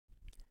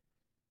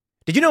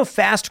Did you know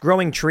Fast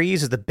Growing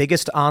Trees is the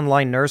biggest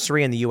online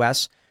nursery in the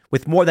U.S.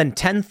 with more than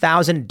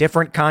 10,000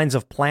 different kinds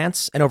of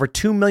plants and over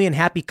 2 million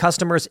happy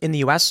customers in the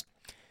U.S.?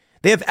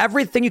 They have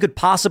everything you could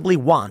possibly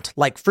want,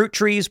 like fruit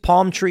trees,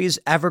 palm trees,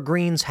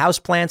 evergreens,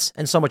 houseplants,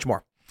 and so much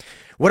more.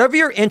 Whatever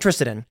you're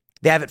interested in,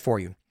 they have it for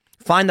you.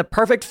 Find the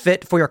perfect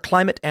fit for your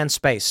climate and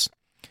space.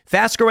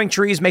 Fast Growing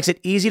Trees makes it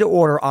easy to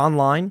order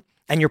online,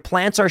 and your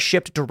plants are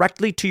shipped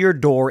directly to your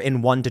door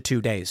in 1 to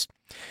 2 days.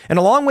 And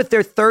along with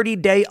their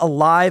 30-day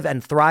Alive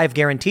and Thrive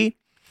guarantee,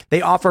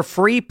 they offer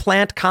free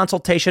plant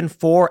consultation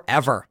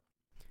forever.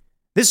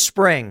 This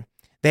spring,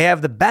 they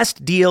have the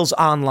best deals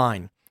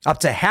online, up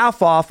to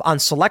half off on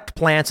select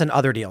plants and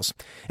other deals.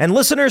 And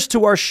listeners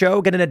to our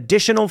show get an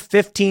additional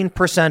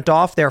 15%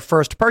 off their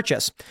first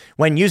purchase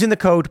when using the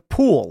code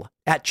POOL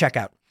at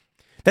checkout.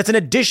 That's an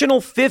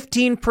additional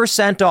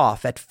 15%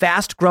 off at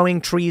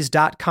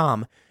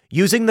fastgrowingtrees.com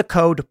using the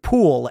code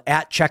POOL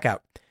at checkout.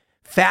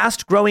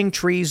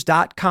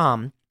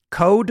 fastgrowingtrees.com,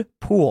 code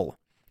POOL.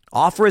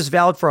 Offer is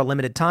valid for a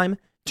limited time.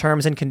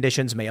 Terms and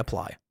conditions may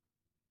apply.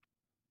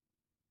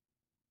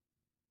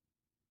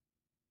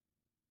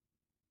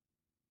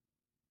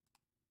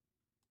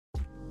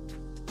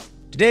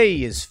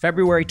 Today is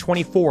February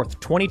 24th,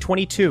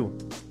 2022,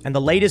 and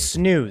the latest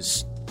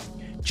news.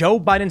 Joe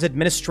Biden's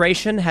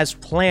administration has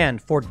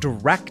planned for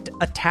direct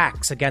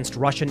attacks against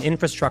Russian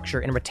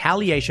infrastructure in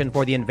retaliation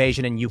for the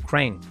invasion in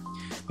Ukraine.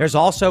 There's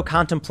also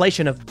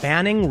contemplation of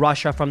banning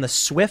Russia from the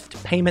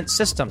SWIFT payment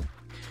system.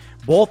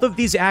 Both of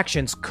these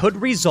actions could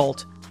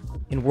result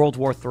in World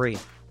War III.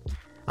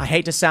 I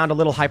hate to sound a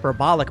little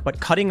hyperbolic, but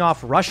cutting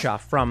off Russia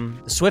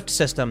from the SWIFT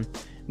system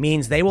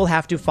means they will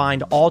have to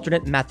find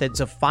alternate methods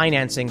of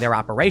financing their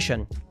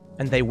operation,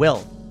 and they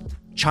will.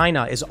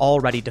 China is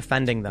already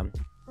defending them.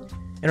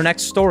 In our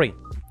next story,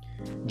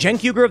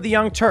 Cenk Uygur of the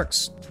Young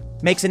Turks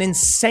makes an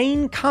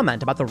insane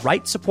comment about the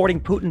right supporting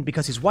Putin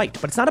because he's white,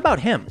 but it's not about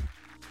him.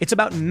 It's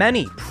about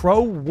many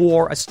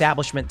pro-war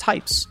establishment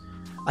types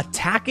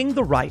attacking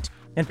the right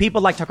and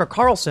people like Tucker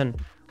Carlson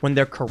when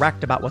they're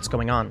correct about what's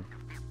going on.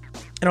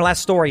 In our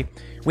last story,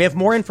 we have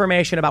more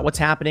information about what's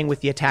happening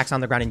with the attacks on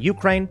the ground in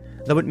Ukraine,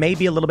 though it may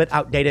be a little bit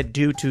outdated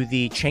due to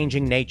the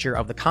changing nature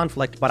of the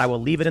conflict, but I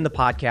will leave it in the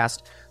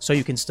podcast so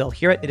you can still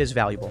hear it. It is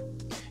valuable.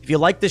 If you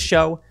like this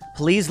show,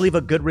 please leave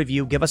a good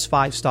review, give us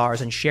 5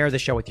 stars, and share the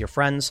show with your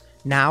friends.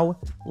 Now,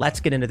 let's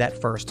get into that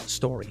first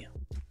story.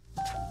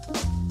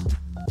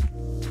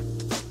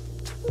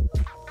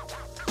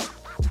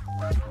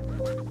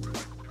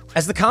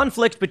 As the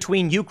conflict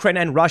between Ukraine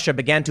and Russia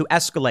began to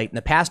escalate in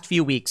the past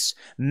few weeks,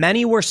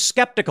 many were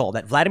skeptical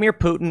that Vladimir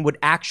Putin would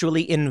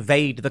actually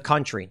invade the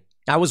country.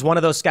 I was one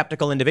of those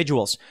skeptical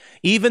individuals.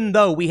 Even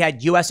though we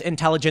had U.S.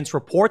 intelligence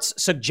reports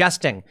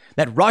suggesting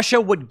that Russia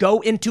would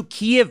go into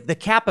Kyiv, the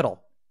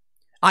capital,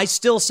 I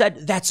still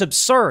said that's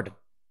absurd.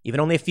 Even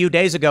only a few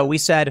days ago, we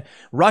said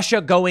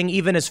Russia going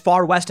even as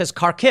far west as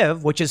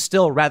Kharkiv, which is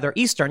still rather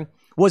eastern,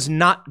 was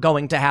not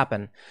going to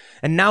happen.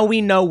 And now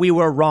we know we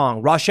were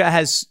wrong. Russia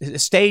has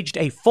staged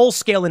a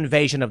full-scale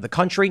invasion of the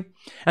country.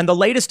 And the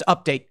latest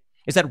update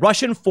is that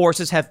Russian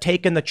forces have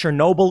taken the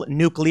Chernobyl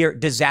nuclear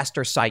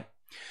disaster site.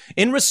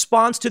 In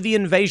response to the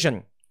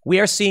invasion, we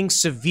are seeing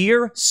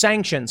severe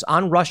sanctions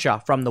on Russia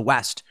from the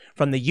West,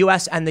 from the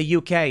US and the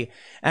UK.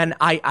 And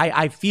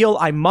I feel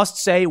I must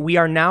say we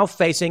are now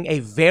facing a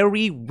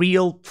very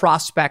real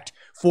prospect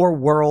for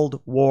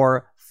World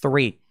War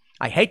III.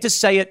 I hate to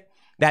say it.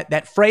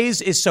 That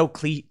phrase is so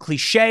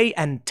cliche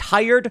and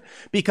tired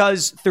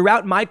because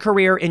throughout my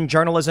career in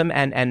journalism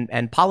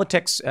and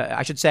politics,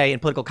 I should say, in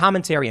political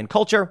commentary and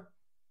culture,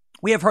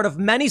 we have heard of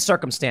many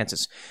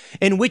circumstances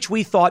in which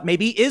we thought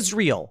maybe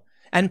Israel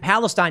and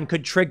Palestine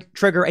could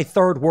trigger a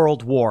third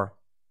world war.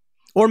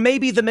 Or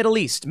maybe the Middle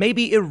East,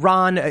 maybe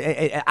Iran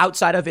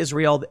outside of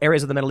Israel,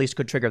 areas of the Middle East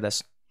could trigger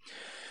this.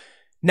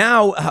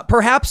 Now,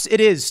 perhaps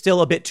it is still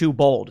a bit too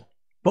bold,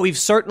 but we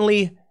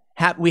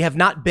have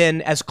not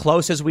been as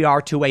close as we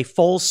are to a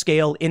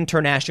full-scale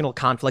international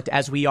conflict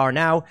as we are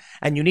now.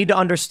 And you need to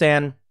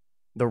understand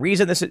the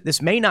reason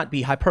this may not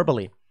be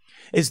hyperbole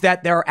is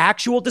that there are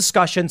actual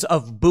discussions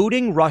of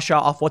booting Russia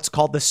off what's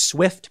called the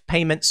SWIFT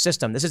payment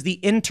system. This is the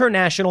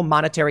international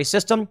monetary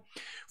system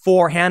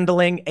for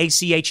handling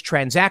ACH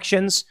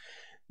transactions.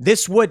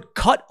 This would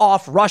cut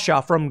off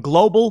Russia from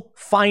global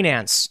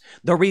finance.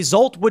 The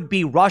result would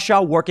be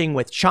Russia working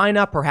with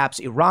China, perhaps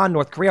Iran,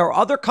 North Korea, or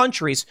other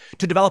countries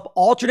to develop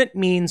alternate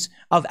means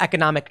of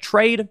economic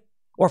trade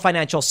or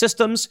financial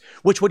systems,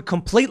 which would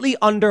completely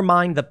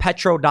undermine the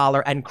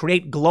petrodollar and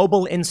create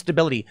global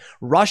instability.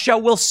 Russia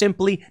will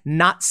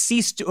not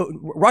cease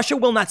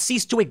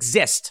to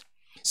exist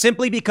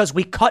simply because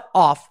we cut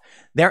off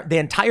the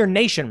entire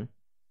nation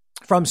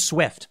from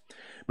SWIFT.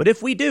 But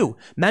if we do,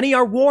 many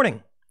are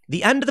warning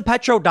the end of the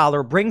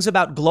petrodollar brings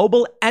about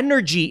global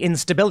energy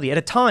instability at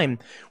a time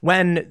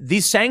when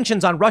these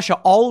sanctions on Russia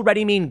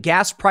already mean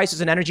gas prices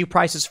and energy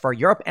prices for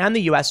Europe and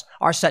the US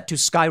are set to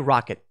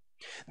skyrocket.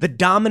 The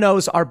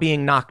dominoes are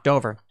being knocked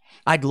over.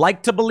 I'd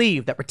like to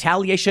believe that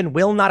retaliation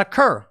will not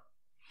occur,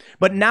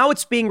 But now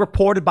it's being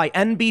reported by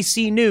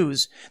NBC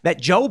News that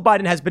Joe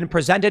Biden has been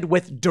presented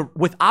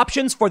with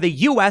options for the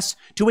U.S.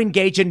 to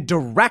engage in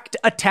direct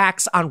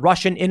attacks on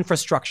Russian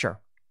infrastructure.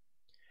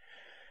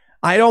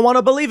 I don't want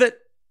to believe it.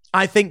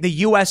 I think the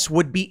U.S.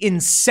 would be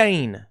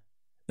insane.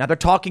 Now they're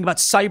talking about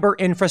cyber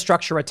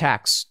infrastructure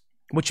attacks,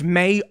 which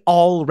may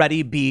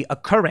already be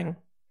occurring.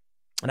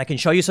 And I can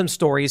show you some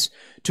stories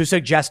to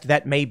suggest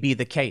that may be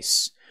the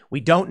case. We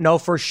don't know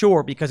for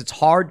sure because it's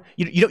hard.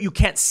 You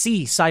can't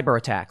see cyber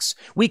attacks.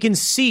 We can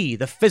see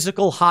the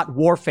physical hot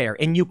warfare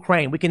in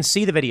Ukraine. We can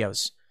see the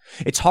videos.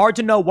 It's hard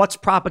to know what's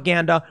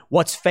propaganda,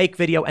 what's fake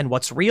video, and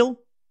what's real.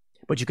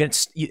 But you can,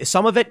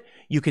 some of it,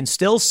 you can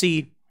still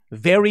see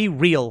very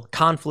real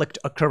conflict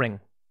occurring.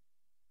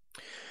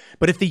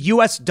 But if the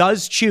U.S.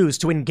 does choose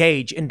to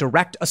engage in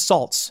direct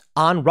assaults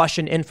on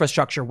Russian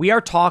infrastructure, we are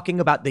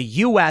talking about the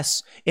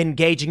U.S.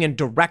 engaging in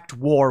direct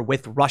war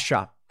with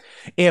Russia.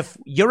 If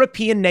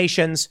European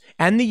nations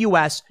and the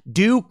U.S.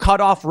 do cut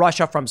off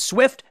Russia from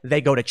SWIFT, they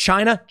go to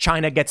China.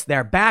 China gets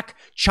their back.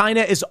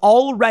 China is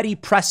already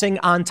pressing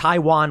on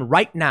Taiwan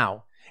right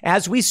now.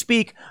 As we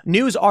speak,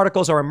 news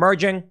articles are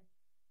emerging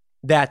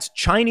that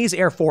Chinese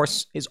Air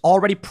Force is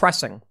already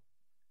pressing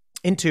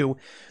into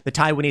the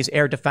Taiwanese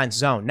air defense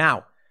zone.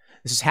 Now,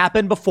 this has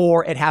happened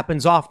before. It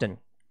happens often.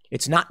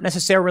 It's not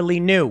necessarily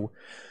new,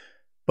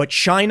 but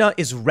China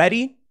is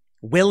ready,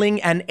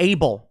 willing, and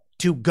able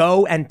to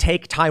go and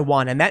take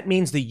Taiwan. And that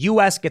means the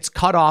U.S. gets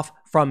cut off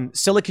from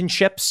silicon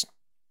chips,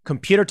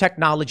 computer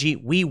technology.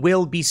 We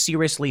will be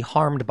seriously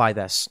harmed by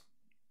this.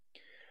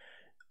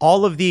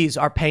 All of these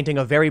are painting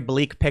a very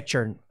bleak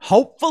picture.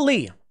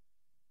 Hopefully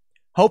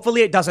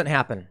it doesn't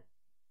happen.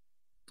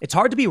 It's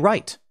hard to be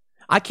right.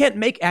 I can't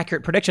make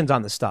accurate predictions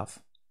on this stuff.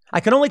 I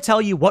can only tell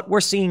you what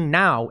we're seeing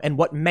now and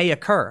what may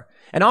occur.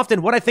 And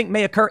often what I think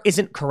may occur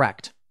isn't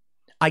correct.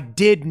 I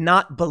did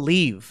not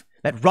believe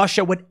that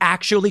Russia would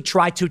actually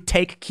try to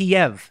take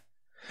Kiev.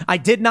 I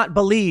did not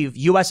believe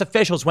U.S.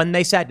 officials when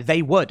they said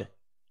they would.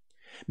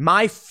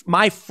 My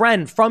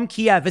friend from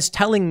Kiev is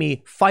telling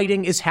me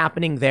fighting is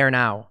happening there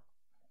now.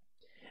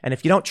 And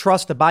if you don't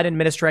trust the Biden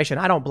administration,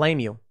 I don't blame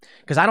you,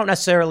 because I don't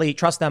necessarily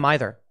trust them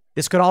either.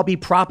 This could all be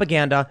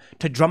propaganda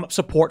to drum up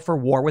support for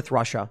war with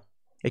Russia.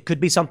 It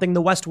could be something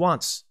the West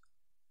wants.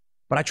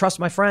 But I trust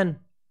my friend.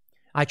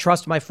 I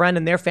trust my friend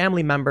and their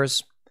family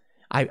members.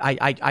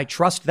 I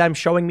trust them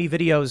showing me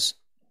videos.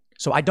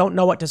 So I don't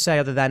know what to say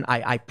other than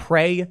I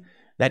pray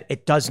that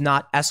it does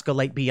not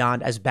escalate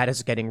beyond as bad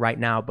as it's getting right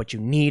now. But you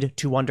need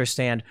to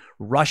understand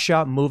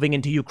Russia moving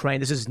into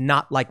Ukraine. This is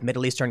not like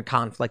Middle Eastern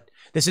conflict.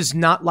 This is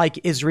not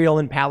like Israel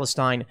and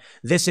Palestine.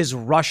 This is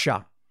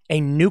Russia,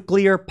 a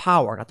nuclear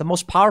power, not the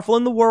most powerful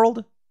in the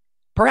world.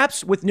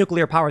 Perhaps with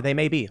nuclear power, they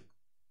may be,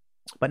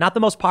 but not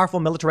the most powerful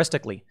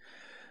militaristically.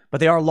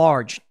 But they are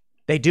large.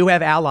 They do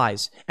have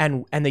allies,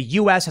 and the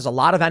U.S. has a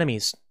lot of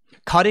enemies.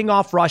 Cutting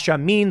off Russia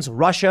means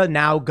Russia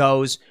now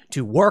goes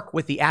to work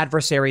with the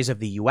adversaries of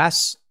the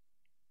U.S.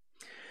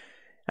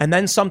 And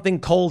then something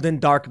cold and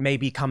dark may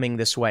be coming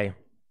this way.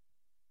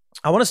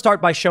 I want to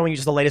start by showing you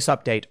just the latest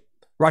update.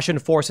 Russian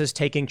forces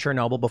taking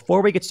Chernobyl.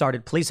 Before we get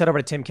started, please head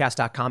over to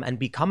timcast.com and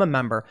become a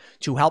member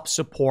to help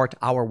support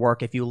our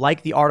work. If you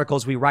like the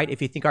articles we write,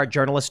 if you think our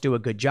journalists do a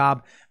good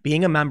job,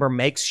 being a member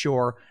makes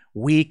sure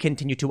we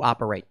continue to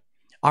operate.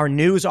 Our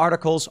news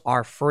articles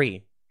are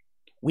free.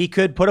 We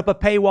could put up a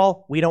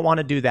paywall. We don't want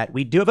to do that.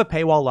 We do have a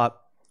paywall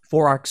up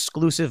for our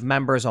exclusive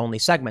members only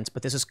segments,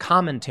 but this is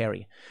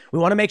commentary. We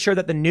want to make sure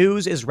that the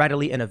news is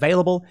readily and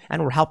available,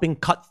 and we're helping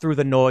cut through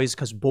the noise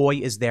because boy,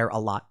 is there a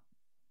lot.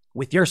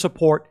 With your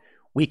support,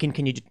 we can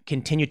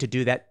continue to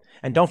do that.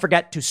 And don't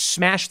forget to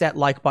smash that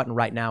like button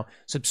right now.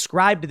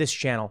 Subscribe to this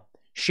channel.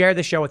 Share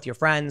the show with your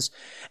friends.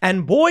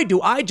 And boy,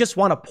 do I just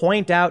want to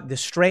point out the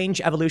strange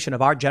evolution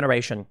of our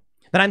generation.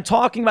 That I'm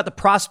talking about the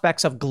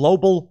prospects of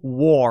global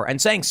war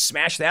and saying,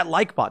 smash that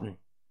like button.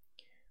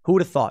 Who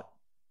would have thought?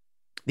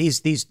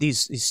 These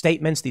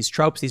statements, these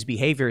tropes, these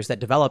behaviors that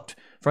developed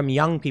from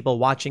young people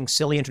watching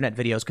silly internet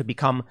videos could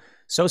become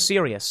so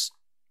serious.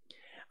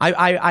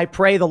 I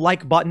pray the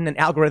like button and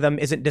algorithm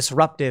isn't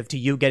disruptive to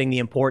you getting the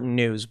important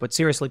news, but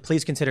seriously,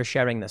 please consider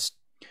sharing this.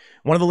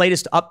 One of the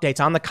latest updates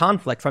on the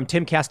conflict from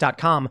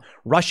timcast.com,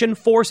 Russian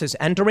forces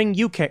entering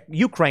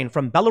Ukraine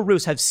from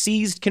Belarus have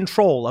seized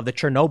control of the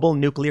Chernobyl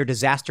nuclear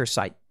disaster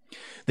site.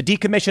 The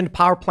decommissioned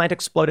power plant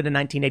exploded in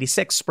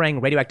 1986, spraying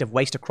radioactive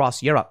waste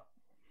across Europe.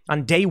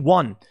 On day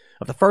one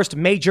of the first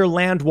major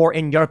land war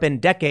in Europe in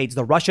decades,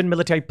 the Russian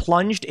military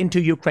plunged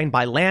into Ukraine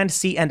by land,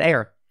 sea, and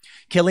air,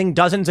 killing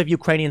dozens of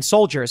Ukrainian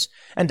soldiers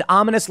and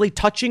ominously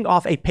touching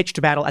off a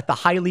pitched battle at the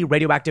highly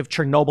radioactive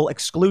Chernobyl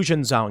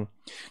exclusion zone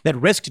that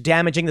risked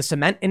damaging the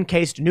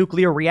cement-encased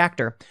nuclear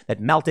reactor that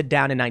melted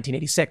down in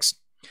 1986.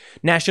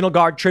 National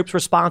Guard troops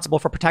responsible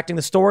for protecting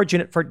the storage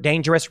unit for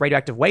dangerous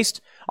radioactive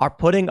waste are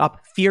putting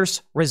up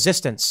fierce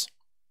resistance.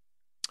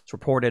 It's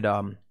reported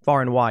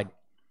far and wide.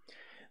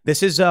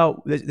 This is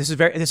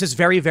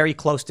very, very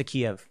close to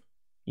Kiev.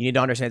 You need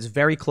to understand it's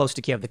very close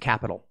to Kiev, the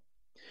capital.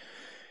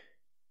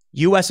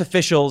 U.S.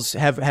 officials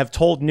have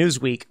told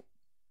Newsweek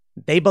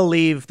They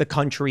believe the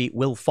country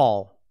will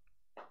fall.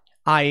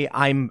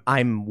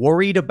 I'm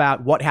worried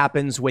about what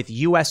happens with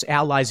U.S.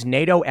 allies,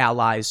 NATO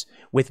allies,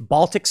 with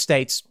Baltic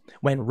states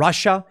when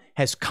Russia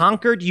has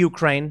conquered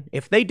Ukraine,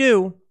 if they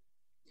do,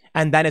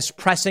 and then is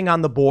pressing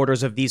on the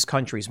borders of these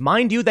countries.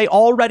 Mind you, they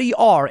already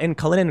are in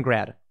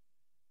Kaliningrad.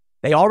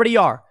 They already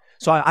are.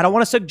 So I don't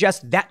want to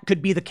suggest that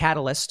could be the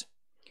catalyst.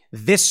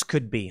 This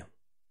could be.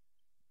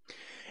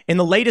 In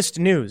the latest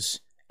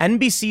news,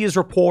 NBC is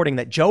reporting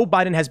that Joe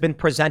Biden has been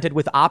presented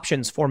with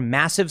options for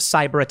massive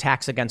cyber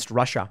attacks against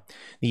Russia.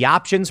 The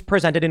options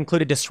presented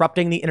included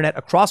disrupting the internet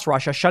across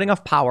Russia, shutting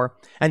off power,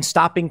 and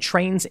stopping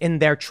trains in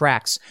their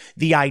tracks.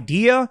 The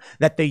idea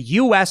that the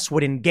U.S.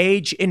 would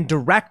engage in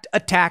direct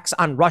attacks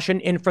on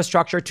Russian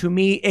infrastructure, to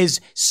me, is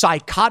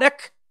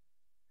psychotic.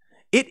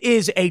 It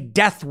is a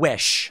death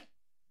wish.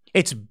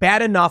 It's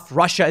bad enough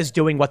Russia is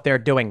doing what they're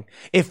doing.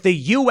 If the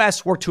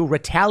U.S. were to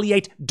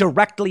retaliate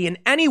directly in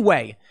any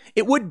way,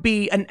 it would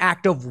be an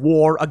act of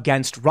war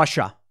against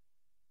Russia.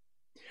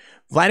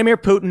 Vladimir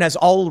Putin has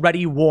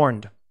already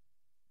warned.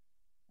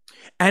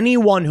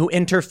 Anyone who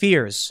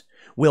interferes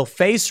will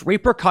face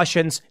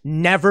repercussions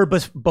never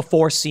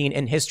before seen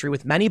in history,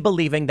 with many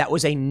believing that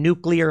was a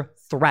nuclear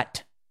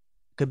threat.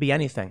 Could be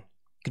anything.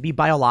 It could be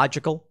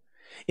biological.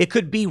 It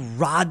could be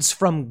rods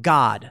from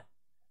God.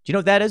 Do you know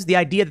what that is? The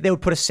idea that they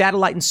would put a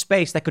satellite in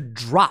space that could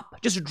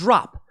drop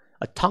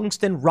a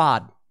tungsten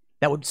rod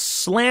that would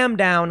slam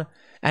down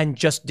and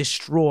just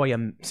destroy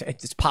them.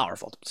 It's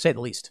powerful, to say the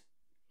least.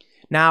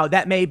 Now,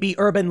 that may be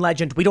urban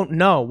legend. We don't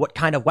know what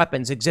kind of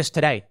weapons exist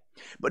today.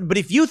 But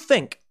if you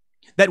think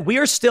that we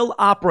are still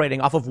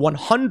operating off of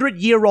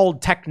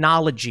 100-year-old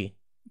technology,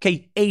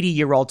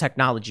 80-year-old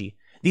technology,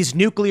 these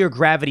nuclear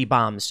gravity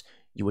bombs,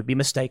 you would be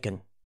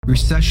mistaken.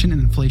 Recession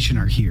and inflation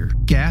are here.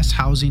 Gas,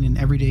 housing, and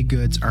everyday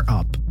goods are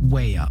up,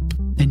 way up.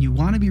 And you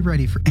want to be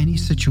ready for any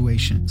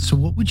situation. So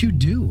what would you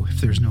do if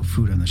there's no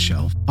food on the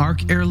shelf?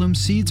 ARC Heirloom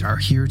Seeds are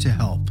here to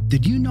help.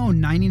 Did you know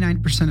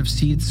 99% of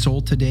seeds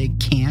sold today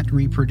can't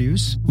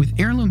reproduce? With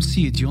Heirloom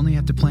Seeds, you only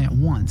have to plant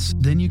once.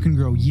 Then you can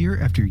grow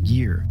year after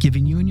year,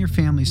 giving you and your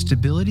family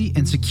stability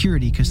and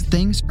security because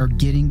things are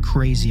getting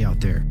crazy out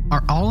there.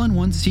 Our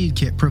all-in-one seed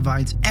kit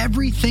provides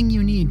everything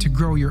you need to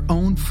grow your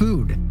own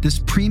food. This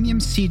premium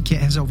seed kit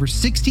has over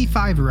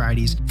 65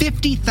 varieties,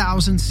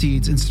 50,000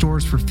 seeds in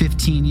stores for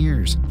 15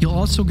 years. You'll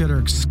also get our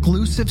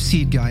exclusive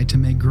seed guide to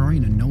make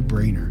growing a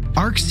no-brainer.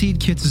 ARC Seed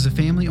Kits is a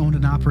family-owned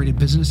and operated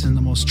business and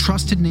the most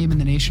trusted name in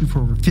the nation for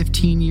over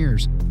 15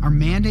 years. Our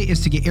mandate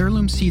is to get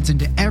heirloom seeds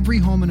into every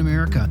home in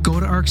America. Go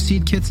to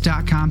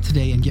arcseedkits.com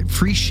today and get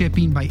free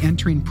shipping by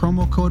entering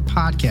promo code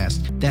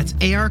podcast. That's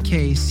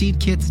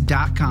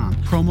ARKseedkits.com,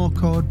 promo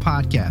code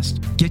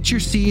podcast. Get your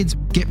seeds,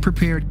 get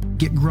prepared,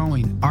 get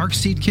growing.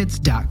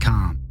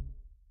 arcseedkits.com.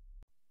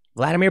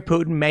 Vladimir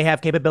Putin may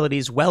have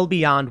capabilities well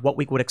beyond what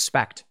we would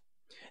expect.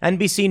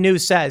 NBC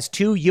News says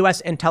 2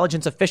 U.S.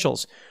 intelligence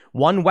officials,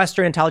 one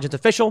Western intelligence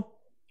official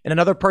and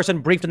another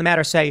person briefed in the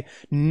matter, say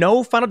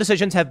no final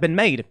decisions have been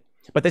made,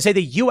 but they say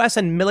the U.S.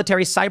 and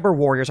military cyber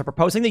warriors are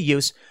proposing the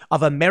use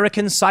of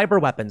American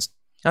cyber weapons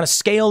on a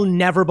scale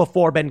never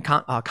before been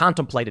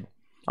contemplated.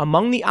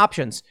 Among the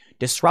options,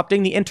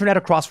 disrupting the internet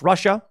across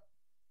Russia,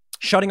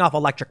 shutting off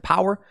electric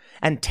power,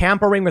 and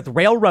tampering with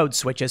railroad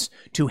switches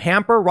to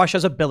hamper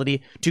Russia's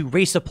ability to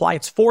resupply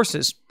its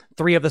forces,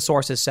 3 of the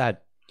sources said.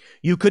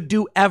 You could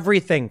do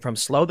everything from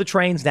slow the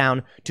trains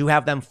down to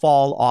have them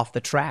fall off the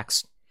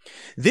tracks.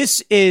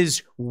 This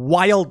is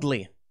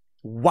wildly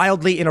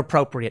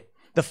inappropriate.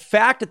 The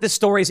fact that this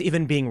story is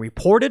even being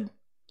reported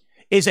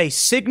is a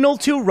signal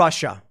to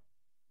Russia.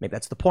 Maybe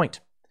that's the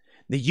point.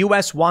 The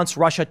U.S. wants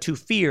Russia to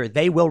fear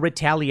they will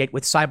retaliate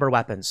with cyber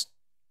weapons.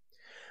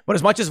 But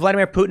as much as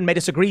Vladimir Putin may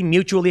disagree,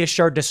 mutually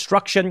assured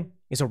destruction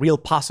is a real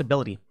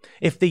possibility.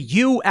 If the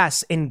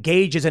U.S.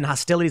 engages in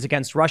hostilities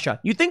against Russia,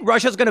 you think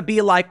Russia's going to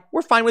be like,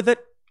 we're fine with it?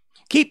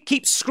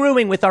 Keep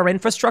screwing with our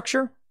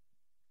infrastructure?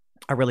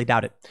 I really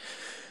doubt it.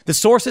 The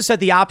sources said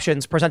the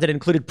options presented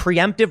included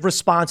preemptive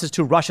responses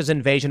to Russia's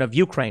invasion of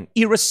Ukraine,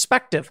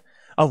 irrespective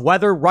of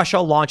whether Russia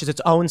launches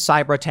its own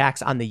cyber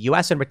attacks on the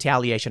U.S. in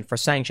retaliation for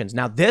sanctions.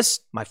 Now this,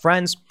 my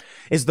friends,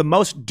 is the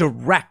most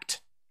direct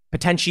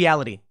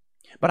potentiality.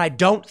 But I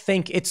don't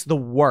think it's the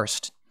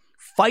worst.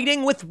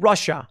 Fighting with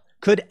Russia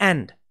could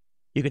end.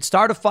 You could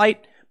start a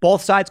fight.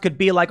 Both sides could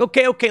be like,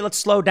 okay, let's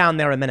slow down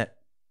there a minute.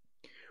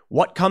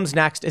 What comes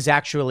next is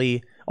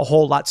actually a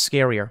whole lot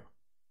scarier.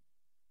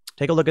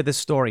 Take a look at this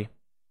story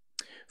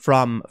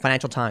from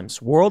Financial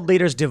Times. World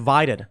leaders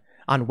divided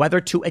on whether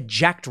to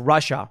eject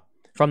Russia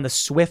from the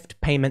SWIFT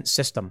payment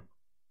system.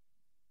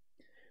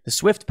 The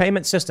SWIFT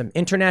payment system,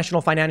 international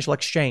financial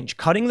exchange,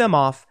 cutting them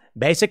off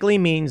basically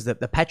means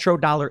that the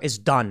petrodollar is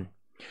done.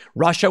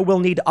 Russia will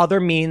need other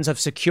means of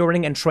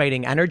securing and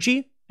trading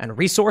energy and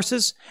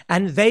resources,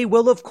 and they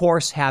will, of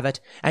course, have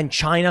it, and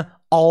China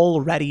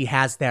already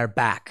has their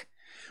back.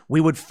 We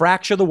would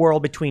fracture the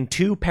world between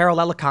 2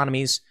 parallel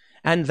economies,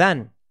 and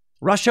then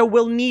Russia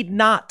will need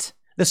not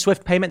the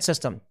SWIFT payment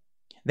system.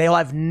 They'll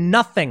have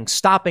nothing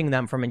stopping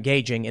them from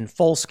engaging in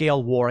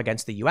full-scale war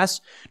against the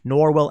US,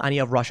 nor will any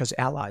of Russia's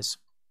allies.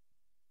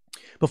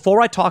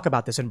 Before I talk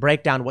about this and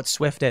break down what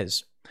SWIFT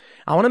is,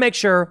 I want to make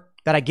sure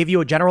that I give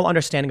you a general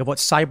understanding of what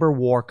cyber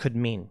war could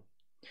mean.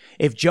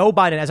 If Joe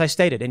Biden, as I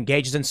stated,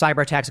 engages in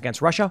cyber attacks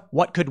against Russia,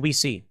 what could we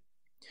see?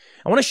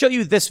 I want to show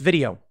you this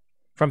video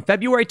from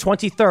February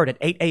 23rd at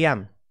 8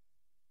 a.m.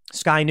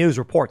 Sky News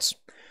reports,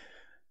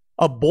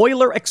 a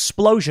boiler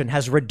explosion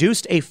has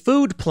reduced a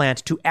food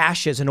plant to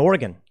ashes in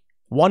Oregon.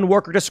 One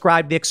worker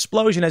described the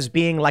explosion as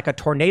being like a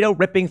tornado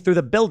ripping through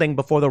the building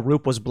before the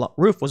roof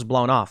was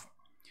blown off.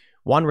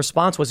 One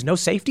response was, no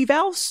safety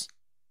valves?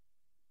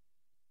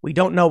 We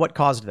don't know what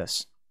caused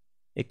this.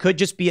 It could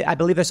just be, I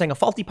believe they're saying, a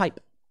faulty pipe.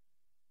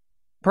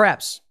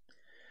 Perhaps.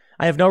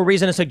 I have no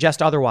reason to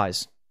suggest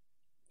otherwise.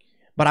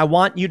 But I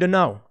want you to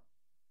know,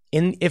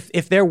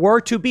 if there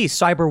were to be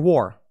cyber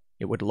war,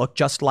 it would look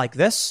just like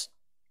this,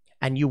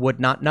 and you would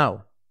not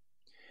know.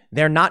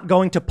 They're not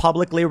going to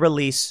publicly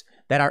release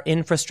that our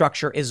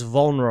infrastructure is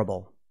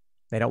vulnerable.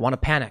 They don't want to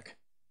panic.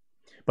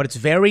 But it's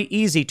very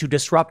easy to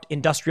disrupt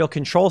industrial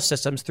control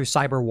systems through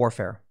cyber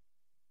warfare.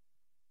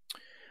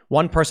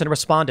 One person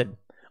responded,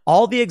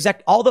 all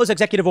those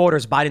executive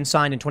orders Biden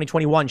signed in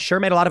 2021 sure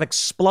made a lot of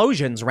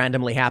explosions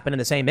randomly happen in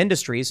the same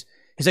industries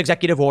his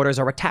executive orders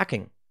are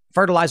attacking.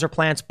 Fertilizer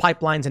plants,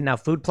 pipelines, and now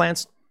food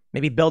plants.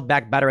 Maybe Build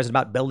Back Better is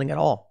about building it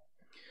all.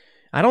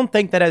 I don't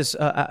think that as,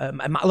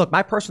 look,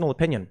 my personal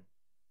opinion,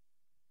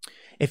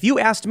 if you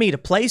asked me to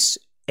place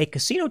a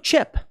casino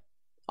chip,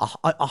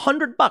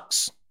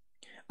 $100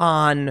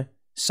 on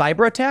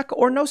cyber attack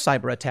or no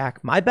cyber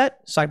attack, my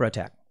bet, cyber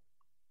attack.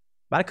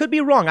 But I could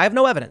be wrong. I have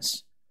no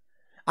evidence.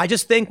 I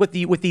just think with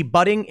the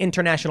budding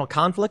international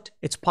conflict,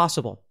 it's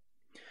possible.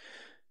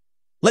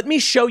 Let me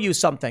show you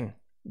something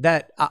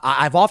that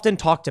I've often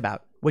talked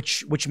about,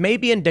 which may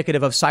be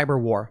indicative of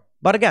cyber war.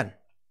 But again,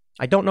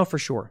 I don't know for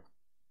sure.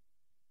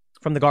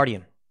 From The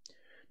Guardian,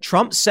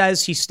 Trump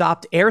says he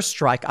stopped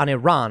airstrike on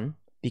Iran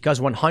because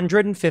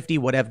 150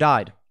 would have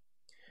died.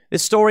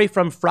 This story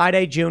from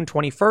Friday, June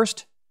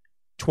 21st,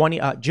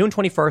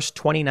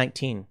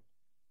 2019.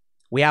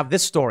 We have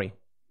this story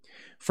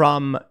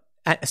from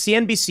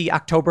CNBC,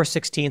 October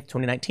 16th,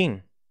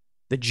 2019.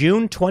 The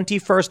June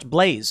 21st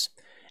blaze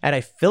at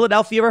a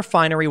Philadelphia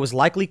refinery was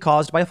likely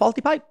caused by a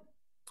faulty pipe,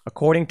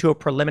 according to a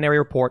preliminary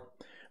report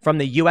from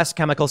the U.S.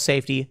 Chemical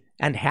Safety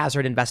and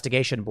Hazard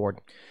Investigation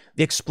Board.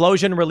 The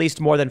explosion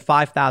released more than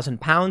 5,000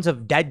 pounds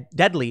of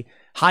deadly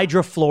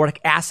hydrofluoric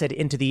acid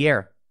into the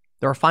air.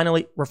 The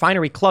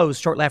refinery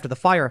closed shortly after the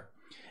fire,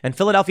 and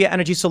Philadelphia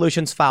Energy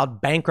Solutions filed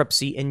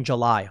bankruptcy in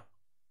July.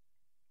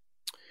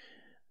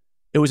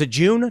 It was a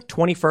June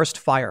 21st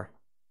fire.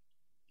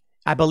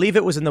 I believe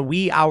it was in the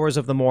wee hours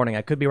of the morning.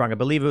 I could be wrong. I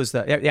believe it was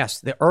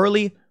the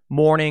early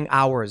morning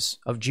hours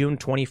of June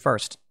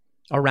 21st.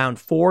 Around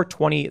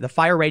 4:20, the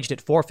fire raged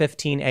at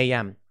 4:15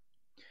 a.m.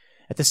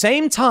 At the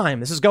same time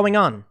this is going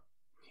on,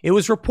 it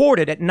was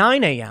reported at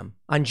 9 a.m.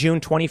 on June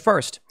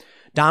 21st.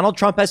 Donald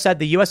Trump has said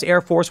the U.S. Air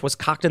Force was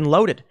cocked and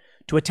loaded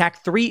to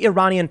attack 3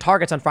 Iranian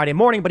targets on Friday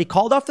morning, but he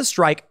called off the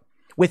strike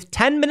with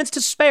 10 minutes to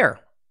spare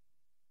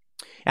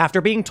after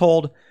being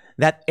told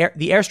that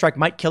the airstrike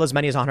might kill as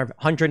many as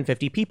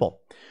 150 people.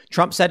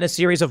 Trump said in a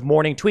series of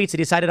morning tweets he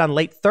decided on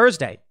late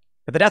Thursday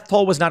that the death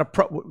toll was not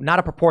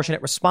a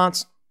proportionate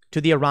response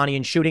to the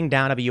Iranian shooting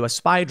down of a U.S.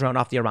 spy drone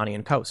off the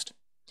Iranian coast.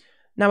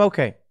 Now,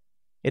 okay,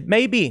 it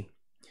may be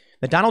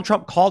that Donald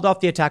Trump called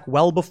off the attack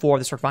well before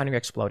this refinery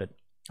exploded.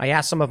 I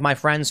asked some of my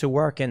friends who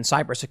work in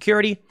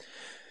cybersecurity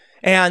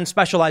and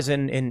specialize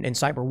in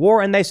cyber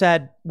war, and they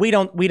said, we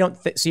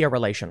don't see a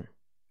relation.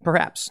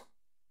 Perhaps.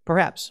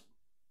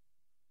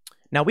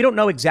 Now, we don't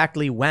know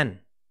exactly when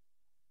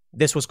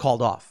this was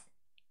called off,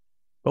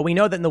 but we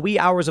know that in the wee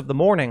hours of the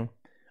morning,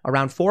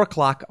 around 4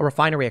 o'clock, a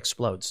refinery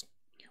explodes.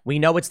 We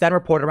know it's then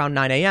reported around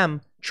 9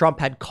 a.m. Trump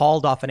had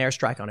called off an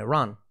airstrike on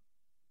Iran.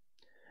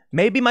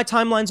 Maybe my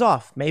timeline's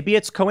off. Maybe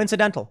it's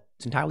coincidental.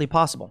 It's entirely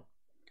possible.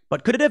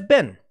 But could it have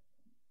been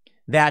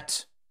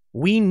that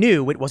we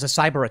knew it was a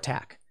cyber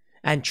attack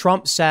and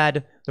Trump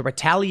said the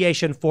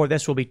retaliation for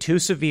this will be too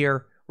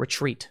severe,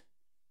 retreat?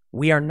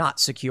 We are not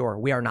secure.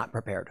 We are not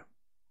prepared.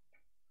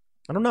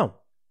 I don't know.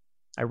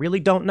 I really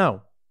don't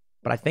know.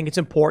 But I think it's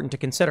important to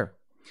consider.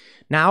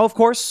 Now, of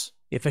course,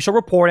 the official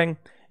reporting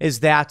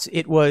is that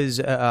it was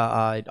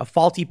a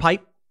faulty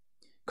pipe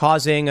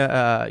causing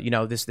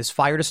this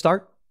fire to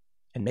start,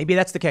 and maybe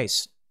that's the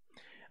case.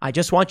 I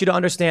just want you to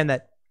understand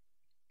that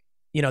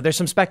there's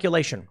some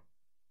speculation,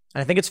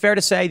 and I think it's fair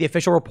to say the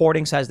official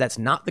reporting says that's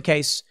not the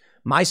case.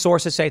 My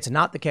sources say it's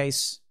not the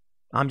case.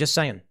 I'm just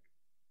saying.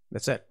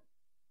 That's it.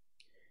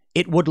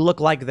 It would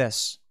look like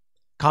this.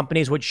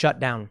 Companies would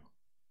shut down.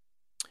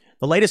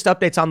 The latest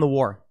updates on the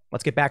war.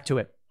 Let's get back to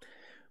it.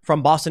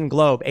 From Boston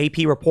Globe, AP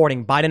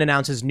reporting, Biden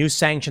announces new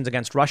sanctions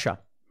against Russia.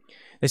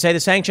 They say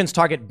the sanctions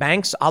target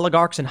banks,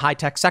 oligarchs, and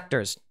high-tech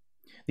sectors.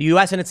 The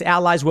U.S. and its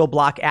allies will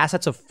block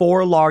assets of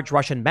 4 large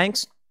Russian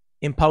banks,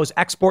 impose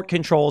export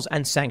controls,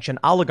 and sanction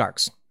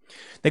oligarchs.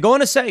 They go on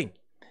to say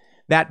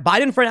that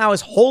Biden for now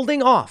is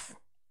holding off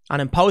on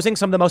imposing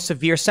some of the most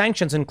severe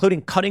sanctions,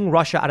 including cutting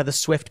Russia out of the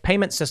SWIFT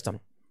payment system,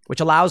 which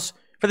allows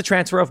for the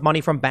transfer of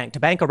money from bank to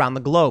bank around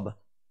the globe,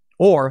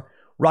 or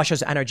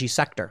Russia's energy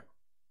sector.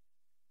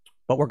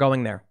 But we're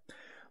going there.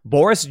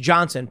 Boris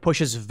Johnson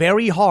pushes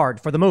very hard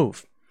for the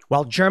move,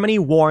 while Germany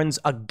warns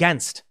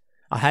against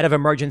a head of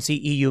emergency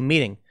EU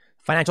meeting.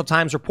 Financial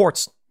Times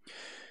reports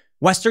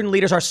Western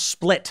leaders are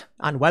split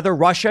on whether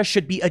Russia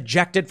should be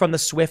ejected from the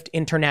SWIFT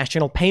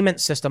international payment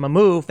system, a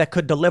move that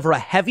could deliver a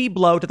heavy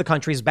blow to the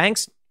country's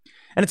banks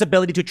and its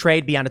ability to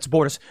trade beyond its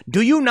borders. Do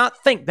you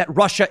not think that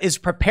Russia is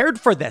prepared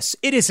for this?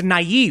 It is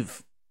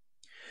naive.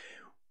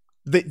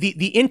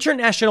 The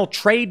international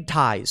trade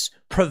ties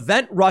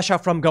prevent Russia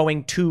from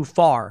going too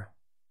far.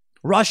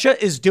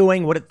 Russia is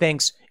doing what it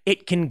thinks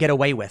it can get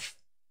away with.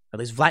 At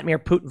least Vladimir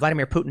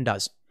Putin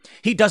does.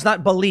 He does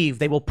not believe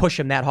they will push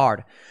him that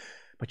hard.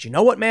 But you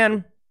know what,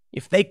 man?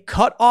 If they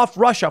cut off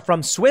Russia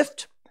from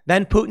SWIFT,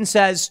 then Putin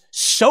says,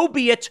 so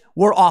be it,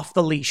 we're off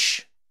the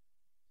leash.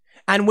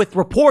 And with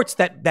reports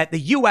that the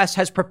U.S.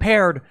 has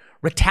prepared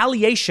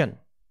retaliation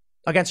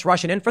against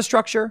Russian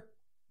infrastructure,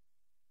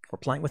 we're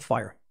playing with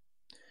fire.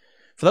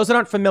 For those that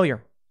aren't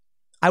familiar,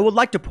 I would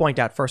like to point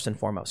out first and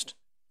foremost,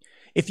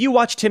 if you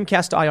watch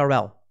Timcast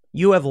IRL,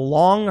 you have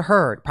long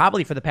heard,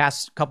 probably for the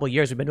past couple of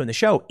years we've been doing the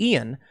show,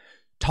 Ian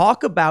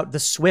talk about the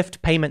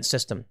SWIFT payment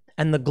system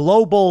and the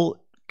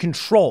global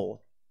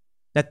control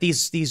that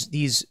these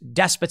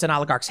despots and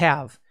oligarchs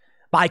have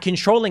by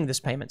controlling this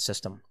payment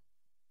system.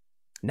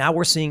 Now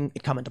we're seeing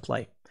it come into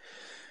play.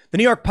 The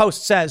New York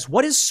Post says,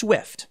 what is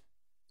SWIFT?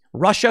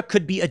 Russia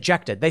could be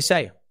ejected. They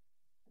say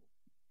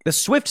the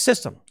SWIFT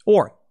system,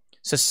 or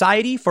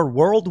Society for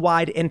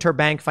Worldwide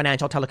Interbank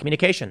Financial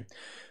Telecommunication,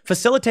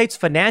 facilitates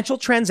financial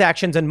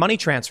transactions and money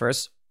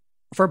transfers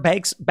for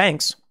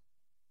banks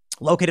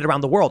located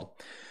around the world.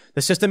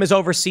 The system is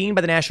overseen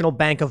by the National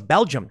Bank of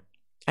Belgium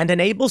and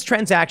enables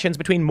transactions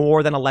between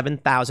more than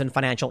 11,000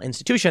 financial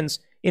institutions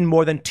in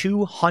more than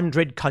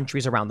 200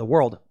 countries around the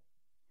world.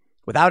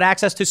 Without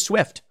access to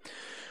SWIFT,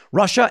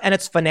 Russia and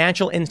its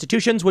financial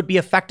institutions would be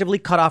effectively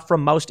cut off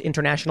from most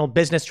international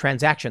business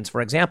transactions.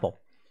 For example,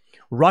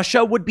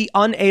 Russia would be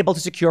unable to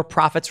secure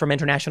profits from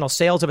international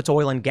sales of its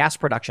oil and gas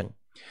production,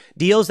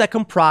 deals that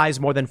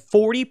comprise more than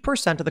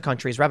 40% of the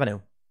country's revenue.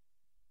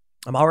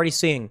 I'm already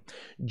seeing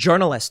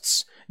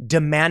journalists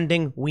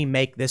demanding we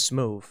make this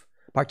move,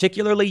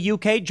 particularly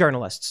UK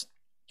journalists.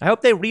 I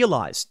hope they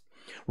realize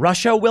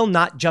Russia will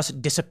not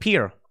just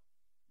disappear.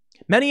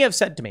 Many have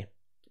said to me,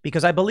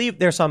 because I believe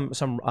there's some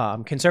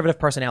conservative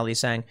personalities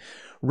saying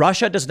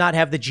Russia does not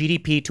have the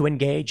GDP to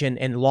engage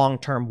in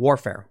long-term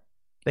warfare.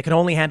 They can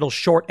only handle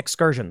short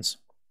excursions,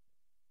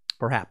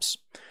 perhaps.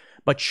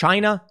 But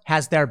China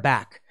has their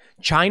back.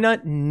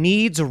 China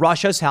needs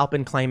Russia's help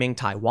in claiming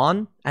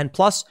Taiwan. And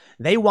plus,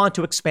 they want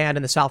to expand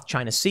in the South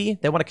China Sea.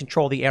 They want to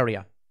control the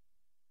area.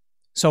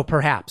 So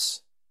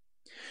perhaps.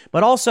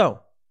 But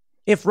also,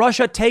 if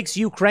Russia takes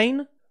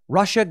Ukraine,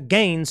 Russia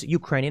gains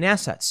Ukrainian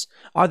assets.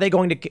 Are they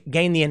going to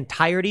gain the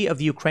entirety of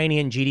the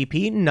Ukrainian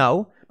GDP?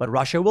 No, but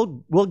Russia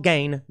will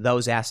gain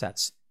those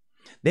assets.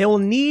 They will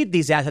need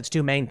these assets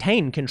to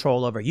maintain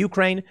control over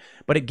Ukraine,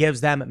 but it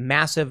gives them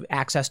massive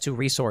access to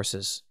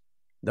resources.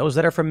 Those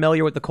that are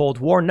familiar with the Cold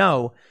War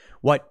know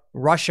what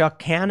Russia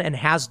can and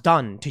has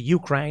done to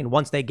Ukraine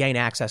once they gain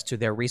access to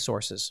their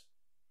resources.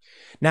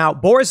 Now,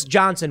 Boris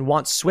Johnson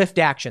wants swift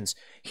actions.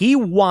 He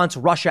wants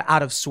Russia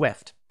out of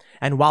SWIFT.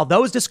 And while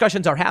those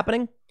discussions are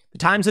happening, the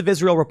Times of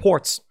Israel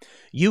reports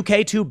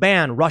UK to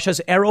ban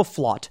Russia's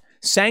Aeroflot,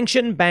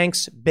 sanction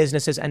banks,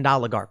 businesses, and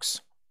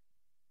oligarchs.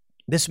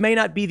 This may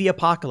not be the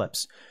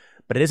apocalypse,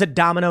 but it is a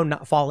domino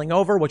not falling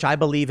over, which I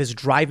believe is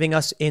driving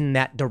us in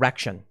that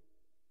direction.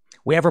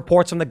 We have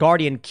reports from The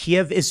Guardian.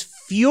 Kiev is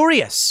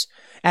furious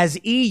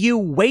as EU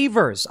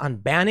wavers on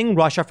banning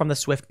Russia from the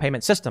SWIFT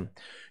payment system.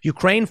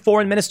 Ukraine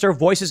foreign minister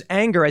voices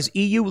anger as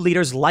EU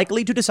leaders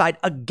likely to decide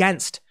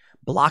against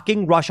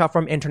blocking Russia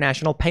from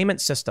international payment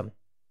system.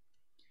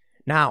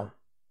 Now,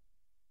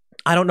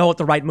 I don't know what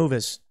the right move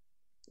is.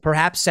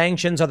 Perhaps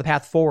sanctions are the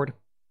path forward.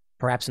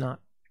 Perhaps not.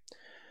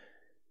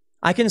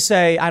 I can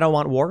say I don't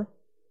want war.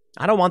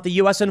 I don't want the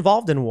U.S.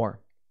 involved in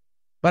war.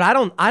 But I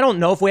don't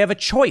know if we have a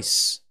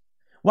choice.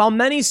 While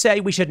many say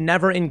we should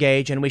never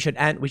engage and we should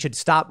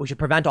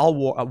prevent all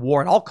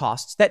war at all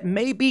costs, that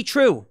may be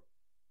true.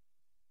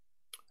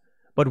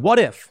 But what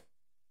if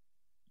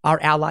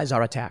our allies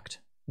are attacked?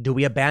 Do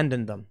we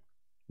abandon them?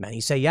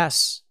 Many say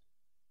yes.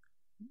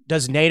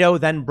 Does NATO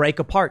then break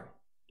apart?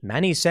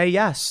 Many say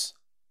yes.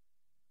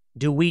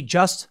 Do we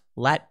just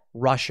let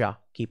Russia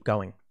keep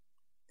going?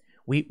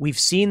 We've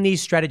seen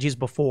these strategies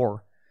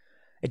before.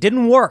 It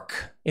didn't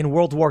work in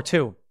World War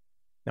II.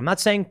 I'm not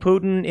saying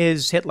Putin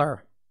is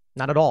Hitler.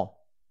 Not at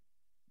all.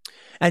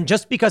 And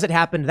just because it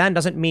happened then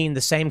doesn't mean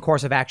the same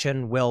course of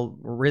action will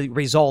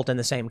result in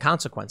the same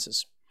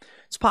consequences.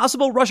 It's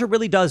possible Russia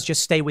really does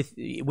just stay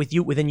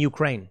within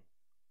Ukraine.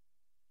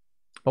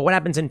 But what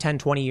happens in 10,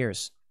 20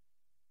 years?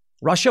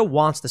 Russia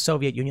wants the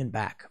Soviet Union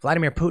back.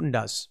 Vladimir Putin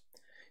does.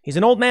 He's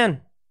an old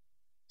man,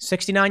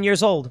 69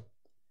 years old.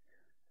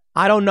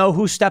 I don't know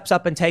who steps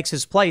up and takes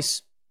his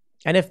place.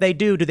 And if they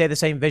do they have the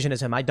same vision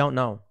as him? I don't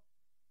know.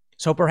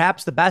 So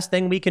perhaps the best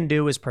thing we can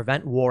do is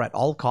prevent war at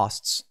all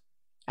costs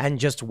and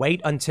just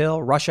wait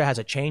until Russia has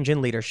a change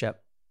in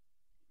leadership.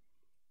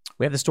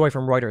 We have the story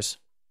from Reuters.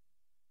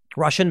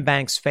 Russian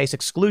banks face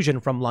exclusion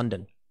from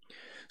London.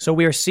 So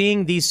we are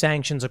seeing these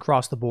sanctions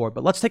across the board.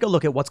 But let's take a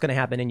look at what's going to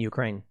happen in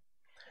Ukraine.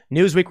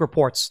 Newsweek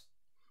reports,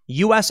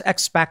 U.S.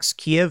 expects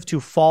Kyiv to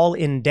fall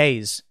in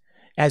days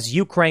as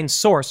Ukraine's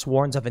source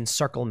warns of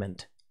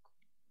encirclement.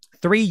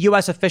 3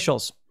 U.S.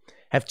 officials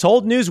have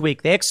told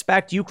Newsweek they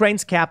expect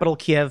Ukraine's capital,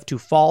 Kyiv, to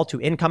fall to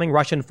incoming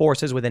Russian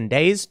forces within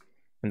days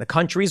and the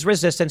country's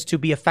resistance to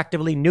be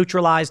effectively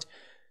neutralized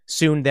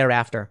soon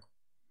thereafter.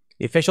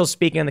 The officials,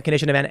 speaking on the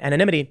condition of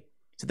anonymity,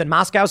 said that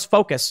Moscow's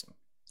focus,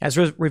 as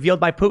revealed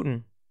by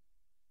Putin,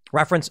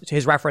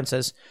 his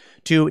references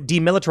to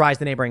demilitarize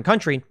the neighboring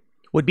country,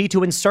 would be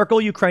to encircle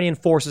Ukrainian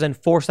forces and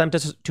force them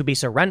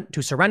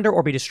to surrender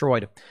or be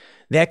destroyed.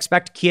 They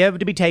expect Kyiv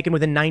to be taken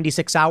within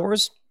 96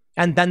 hours,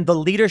 and then the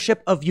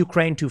leadership of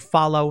Ukraine to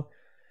follow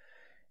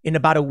in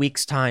about a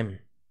week's time.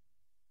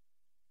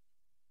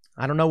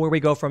 I don't know where we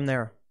go from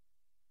there.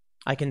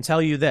 I can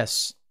tell you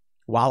this.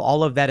 While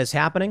all of that is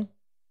happening,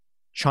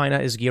 China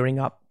is gearing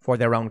up for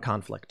their own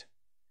conflict.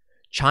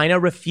 China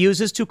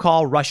refuses to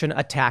call Russian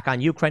attack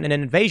on Ukraine an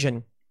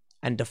invasion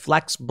and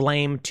deflects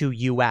blame to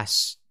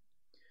U.S.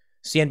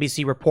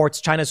 CNBC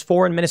reports China's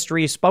foreign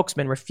ministry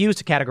spokesman refused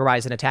to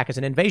categorize an attack as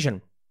an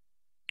invasion.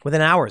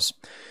 Within hours,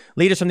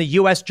 leaders from the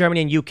U.S.,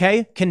 Germany, and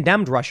U.K.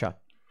 condemned Russia.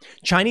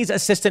 Chinese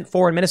Assistant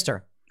Foreign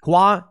Minister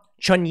Hua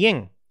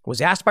Chunying was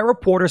asked by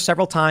reporters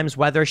several times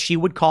whether she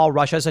would call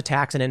Russia's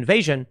attacks an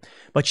invasion,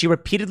 but she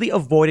repeatedly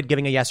avoided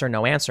giving a yes or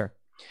no answer.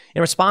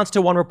 In response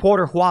to one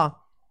reporter, Hua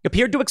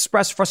appeared to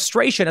express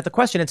frustration at the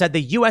question and said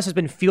the U.S. has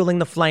been fueling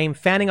the flame,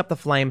 fanning up the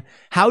flame.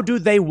 How do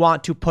they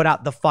want to put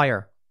out the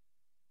fire?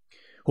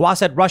 Hua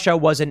said Russia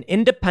was an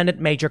independent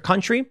major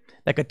country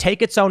that could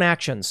take its own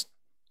actions.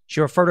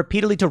 She referred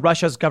repeatedly to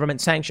Russia's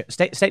government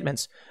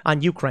statements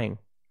on Ukraine.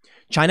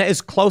 China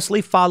is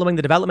closely following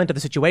the development of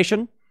the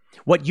situation.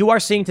 What you are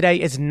seeing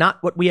today is not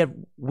what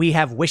we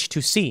have wished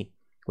to see.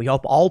 We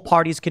hope all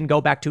parties can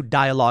go back to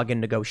dialogue and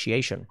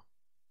negotiation.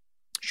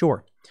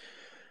 Sure.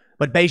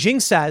 But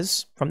Beijing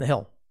says, from the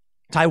Hill,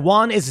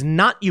 Taiwan is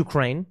not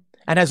Ukraine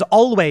and has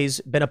always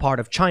been a part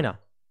of China.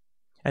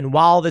 And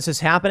while this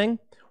is happening,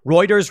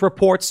 Reuters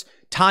reports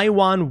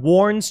Taiwan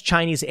warns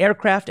Chinese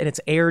aircraft in its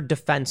air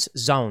defense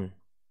zone.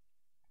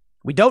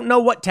 We don't know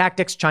what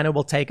tactics China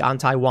will take on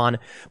Taiwan,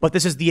 but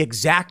this is the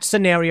exact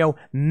scenario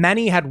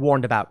many had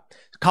warned about.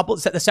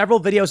 The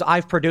several videos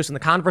I've produced and the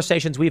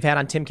conversations we've had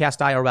on Timcast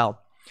IRL,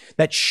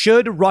 that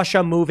should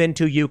Russia move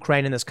into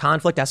Ukraine and this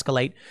conflict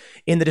escalate,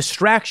 in the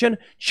distraction,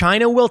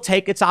 China will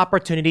take its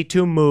opportunity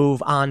to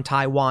move on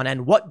Taiwan.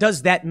 And what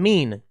does that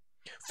mean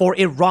for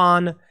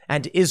Iran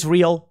and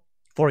Israel,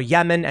 for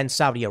Yemen and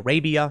Saudi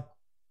Arabia?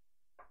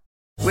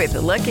 With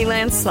the Lucky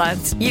Land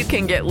Slots, you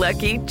can get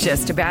lucky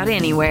just about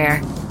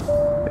anywhere.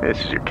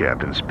 This is your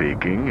captain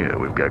speaking.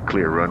 We've got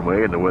clear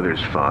runway and the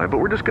weather's fine, but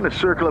we're just going to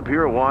circle up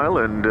here a while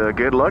and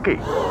get lucky.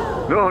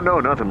 No,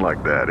 nothing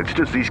like that. It's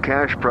just these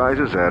cash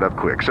prizes add up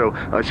quick. So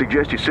I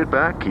suggest you sit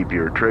back, keep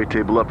your tray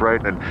table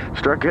upright, and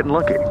start getting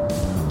lucky.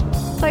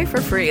 Play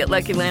for free at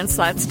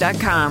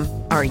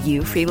LuckyLandSlots.com. Are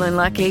you feeling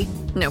lucky?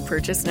 No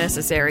purchase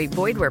necessary.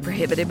 Void where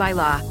prohibited by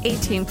law.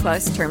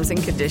 18+ terms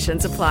and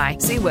conditions apply.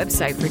 See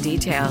website for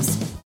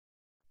details.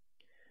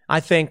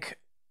 I think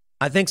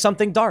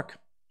something dark.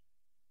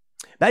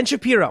 Ben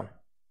Shapiro,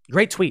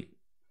 great tweet.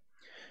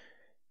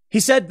 He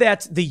said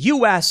that the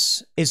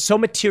U.S. is so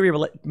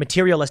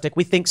materialistic,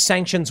 we think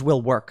sanctions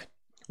will work.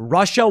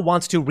 Russia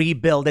wants to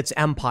rebuild its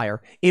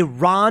empire.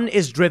 Iran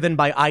is driven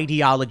by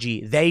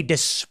ideology. They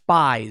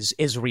despise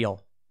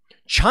Israel.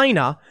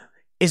 China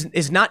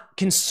is not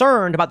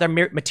concerned about their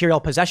material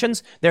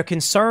possessions. They're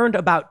concerned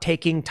about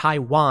taking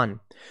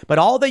Taiwan. But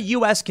all the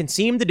U.S. can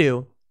seem to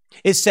do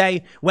is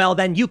say, well,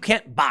 then you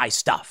can't buy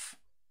stuff.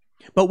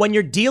 But when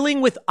you're dealing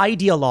with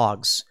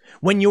ideologues,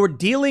 when you're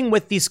dealing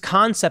with these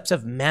concepts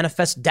of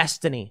manifest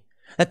destiny,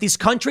 that these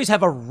countries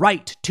have a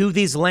right to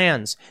these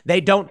lands, they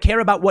don't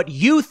care about what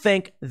you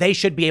think they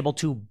should be able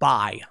to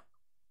buy.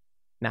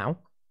 Now,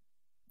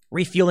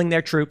 refueling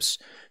their troops,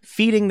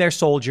 feeding their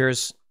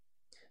soldiers,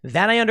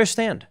 that I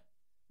understand.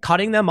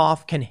 Cutting them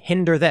off can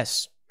hinder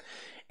this.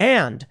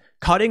 And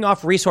cutting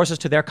off resources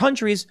to their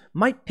countries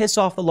might piss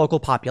off the local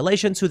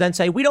populations who then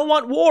say, we don't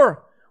want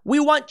war. We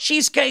want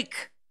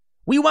cheesecake.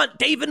 We want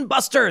Dave and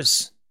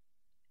Buster's.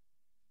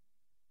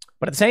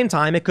 But at the same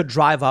time, it could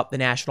drive up the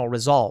national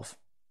resolve.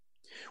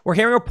 We're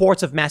hearing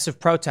reports of massive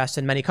protests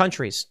in many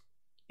countries.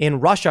 In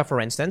Russia, for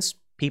instance,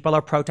 people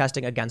are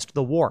protesting against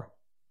the war.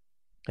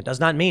 It does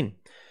not mean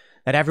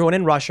that everyone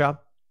in Russia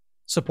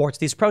supports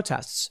these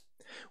protests.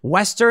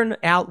 Western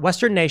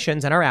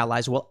nations and our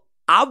allies will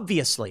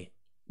obviously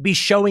be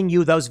showing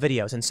you those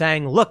videos and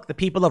saying, look, the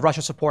people of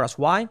Russia support us.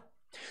 Why?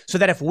 So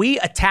that if we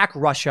attack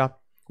Russia,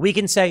 we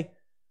can say,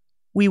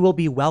 we will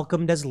be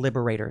welcomed as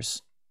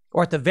liberators.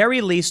 Or at the very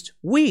least,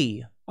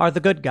 we are the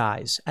good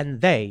guys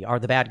and they are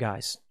the bad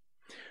guys.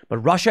 But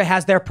Russia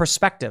has their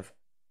perspective.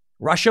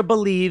 Russia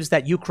believes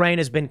that Ukraine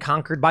has been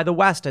conquered by the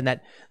West and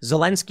that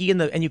Zelensky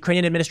and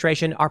Ukrainian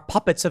administration are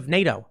puppets of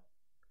NATO.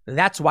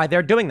 That's why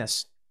they're doing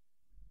this.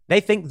 They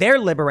think they're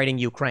liberating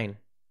Ukraine.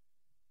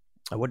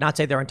 I would not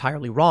say they're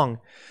entirely wrong,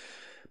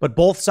 but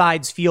both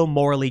sides feel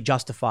morally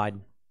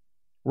justified.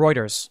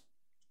 Reuters.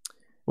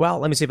 Well,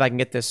 let me see if I can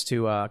get this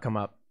to come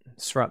up.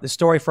 The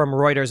story from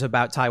Reuters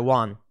about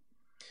Taiwan.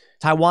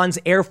 Taiwan's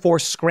Air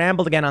Force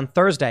scrambled again on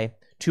Thursday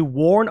to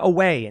warn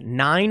away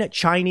 9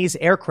 Chinese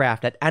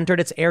aircraft that entered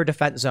its air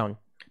defense zone,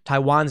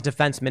 Taiwan's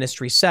defense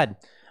ministry said,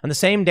 on the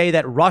same day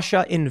that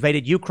Russia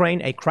invaded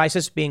Ukraine, a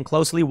crisis being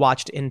closely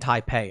watched in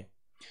Taipei.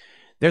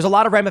 There's a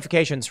lot of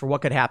ramifications for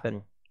what could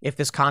happen if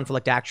this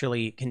conflict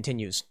actually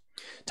continues.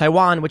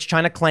 Taiwan, which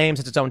China claims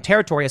as its own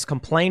territory, has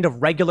complained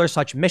of regular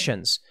such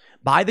missions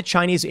by the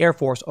Chinese Air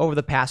Force over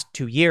the past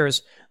 2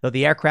 years, though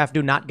the aircraft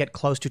do not get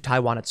close to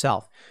Taiwan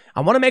itself.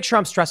 I want to make sure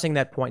I'm stressing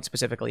that point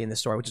specifically in this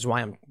story, which is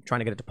why I'm trying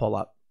to get it to pull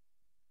up.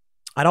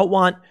 I don't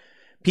want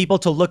people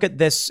to look at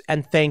this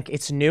and think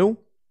it's new.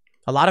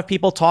 A lot of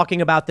people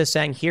talking about this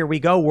saying, here we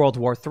go, World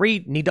War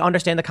III, need to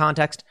understand the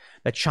context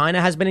that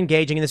China has been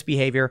engaging in this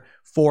behavior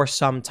for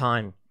some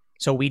time.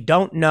 So we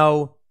don't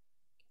know.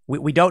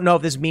 We don't know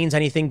if this means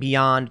anything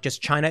beyond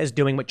just China is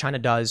doing what China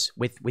does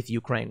with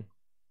Ukraine.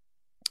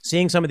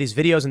 Seeing some of these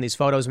videos and these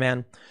photos,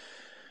 man,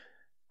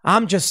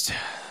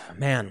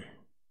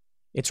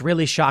 it's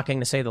really shocking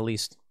to say the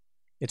least.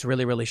 It's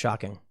really, really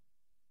shocking.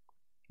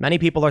 Many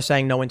people are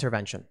saying no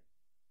intervention.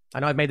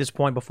 I know I've made this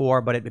point before,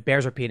 but it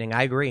bears repeating.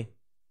 I agree.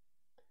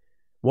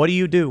 What do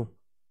you do?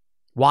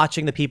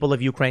 Watching the people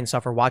of Ukraine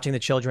suffer, watching the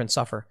children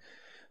suffer.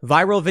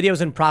 Viral videos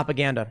and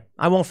propaganda.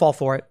 I won't fall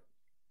for it.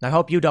 I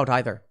hope you don't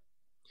either.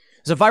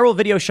 There's a viral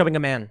video showing a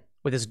man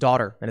with his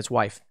daughter and his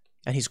wife,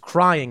 and he's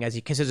crying as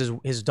he kisses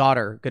his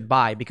daughter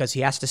goodbye because he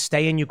has to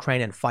stay in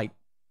Ukraine and fight.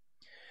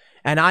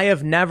 And I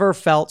have never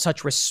felt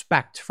such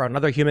respect for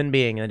another human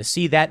being than to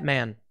see that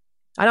man.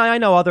 I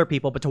know other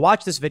people, but to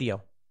watch this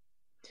video.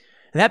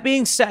 And that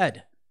being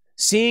said,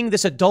 seeing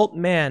this adult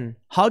man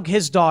hug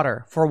his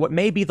daughter for what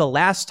may be the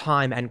last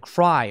time and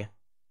cry,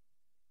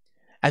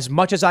 as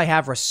much as I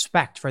have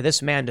respect for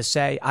this man to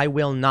say, I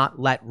will not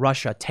let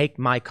Russia take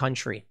my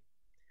country.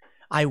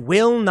 I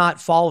will not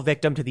fall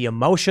victim to the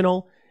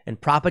emotional and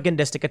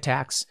propagandistic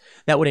attacks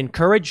that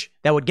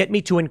would get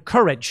me to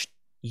encourage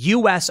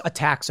U.S.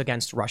 attacks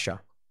against Russia.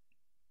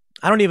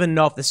 I don't even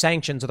know if the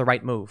sanctions are the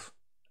right move.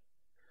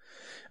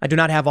 I do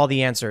not have all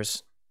the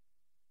answers.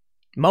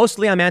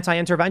 Mostly I'm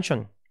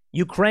anti-intervention.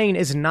 Ukraine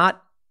is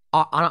not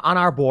on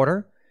our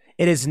border.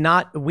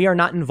 We are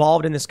not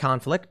involved in this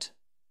conflict.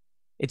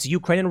 It's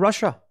Ukraine and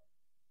Russia.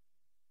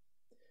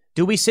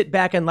 Do we sit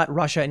back and let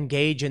Russia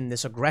engage in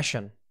this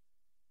aggression?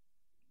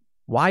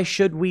 Why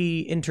should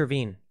we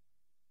intervene?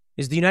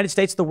 Is the United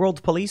States the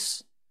world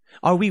police?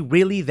 Are we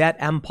really that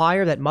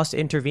empire that must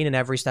intervene in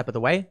every step of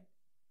the way?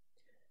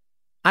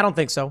 I don't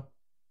think so.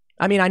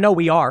 I mean, I know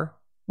we are.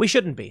 We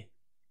shouldn't be.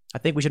 I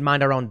think we should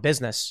mind our own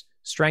business,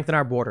 strengthen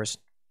our borders.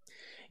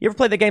 You ever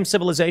play the game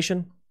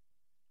Civilization?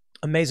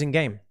 Amazing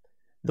game.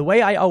 The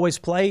way I always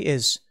play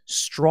is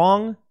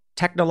strong,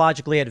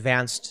 technologically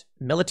advanced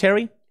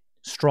military,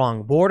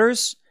 strong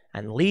borders,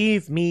 and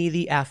leave me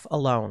the F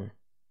alone.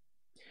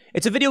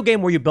 It's a video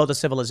game where you build a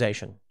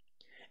civilization,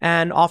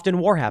 and often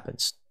war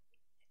happens.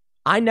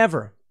 I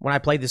never, when I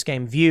play this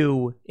game,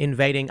 view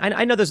invading.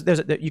 I know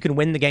you can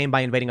win the game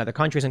by invading other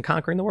countries and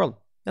conquering the world.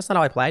 That's not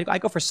how I play. I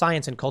go for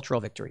science and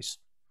cultural victories.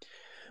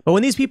 But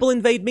when these people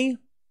invade me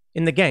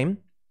in the game,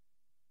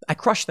 I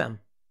crush them.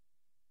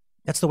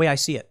 That's the way I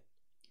see it.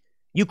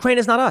 Ukraine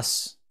is not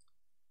us.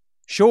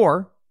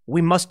 Sure,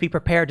 we must be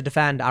prepared to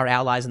defend our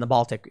allies in the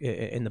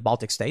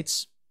Baltic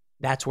states.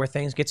 That's where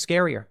things get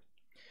scarier.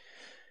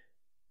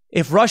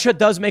 If Russia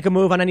does make a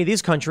move on any of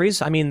these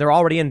countries, I mean, they're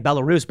already in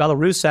Belarus.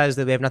 Belarus says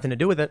that they have nothing to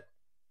do with it.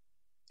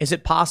 Is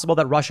it possible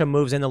that Russia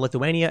moves into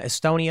Lithuania,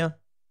 Estonia,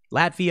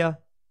 Latvia?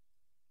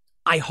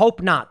 I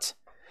hope not.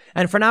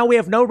 And for now, we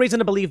have no reason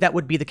to believe that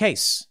would be the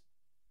case.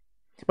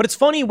 But it's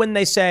funny when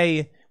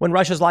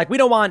Russia's like, we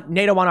don't want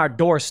NATO on our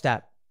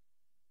doorstep.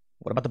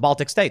 What about the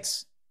Baltic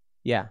states?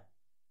 Yeah.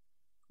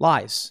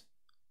 Lies.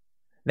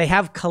 They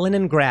have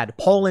Kaliningrad.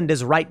 Poland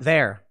is right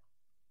there.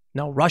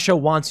 No, Russia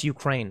wants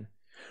Ukraine.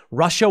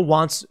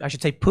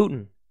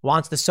 Putin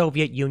wants the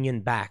Soviet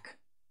Union back.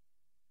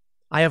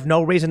 I have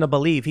no reason to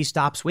believe he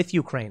stops with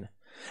Ukraine.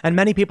 And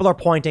many people are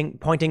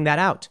pointing that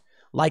out.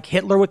 Like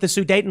Hitler with the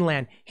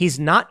Sudetenland, he's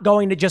not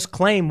going to just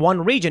claim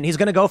one region. He's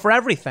going to go for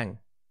everything.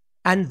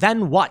 And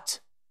then what?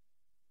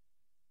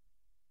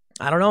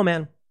 I don't know,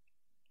 man.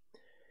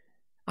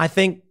 I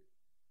think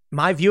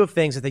my view of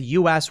things is the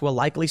U.S. will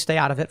likely stay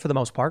out of it for the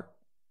most part.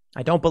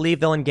 I don't believe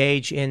they'll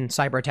engage in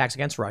cyber attacks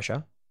against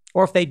Russia.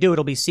 Or if they do,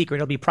 it'll be secret.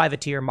 It'll be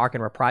privateer, mark,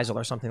 and reprisal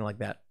or something like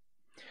that.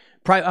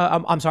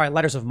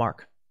 Letters of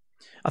marque.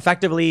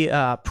 Effectively,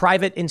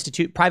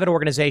 private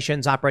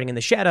organizations operating in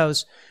the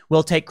shadows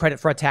will take credit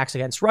for attacks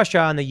against Russia,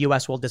 and the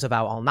U.S. will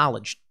disavow all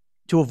knowledge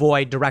to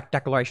avoid direct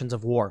declarations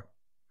of war.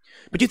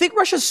 But do you think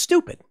Russia's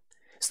stupid?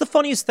 It's the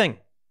funniest thing.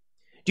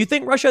 Do you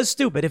think Russia is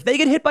stupid? If they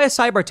get hit by a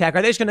cyber attack,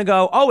 are they just going to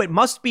go, oh, it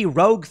must be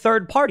rogue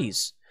third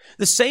parties?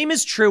 The same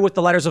is true with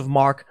the letters of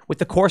marque, with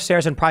the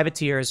corsairs and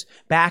privateers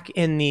back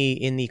in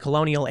the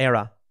colonial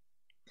era.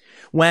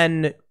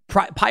 When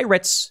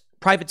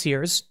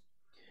privateers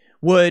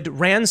would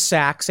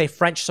ransack, say,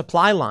 French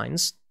supply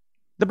lines,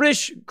 the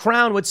British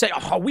crown would say,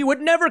 oh, we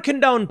would never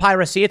condone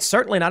piracy. It's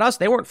certainly not us.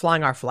 They weren't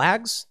flying our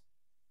flags.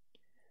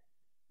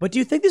 But do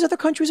you think these other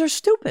countries are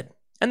stupid?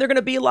 And they're going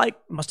to be like,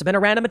 must have been a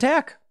random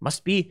attack.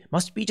 Must be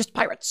just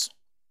pirates.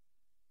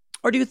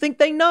 Or do you think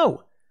they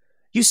know?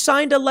 You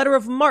signed a letter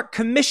of marque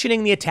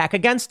commissioning the attack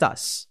against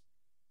us.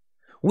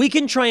 We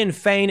can try and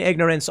feign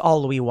ignorance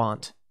all we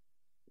want.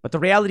 But the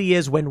reality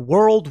is when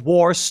World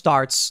War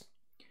starts,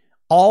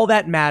 all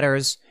that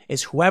matters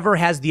is whoever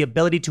has the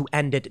ability to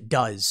end it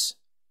does.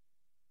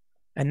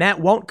 And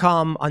that won't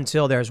come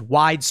until there's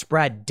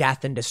widespread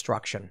death and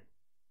destruction.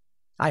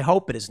 I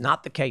hope it is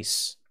not the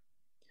case.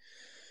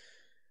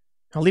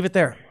 I'll leave it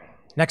there.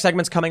 Next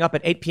segment's coming up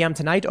at 8 p.m.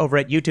 tonight over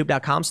at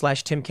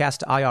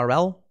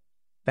youtube.com/TimCastIRL.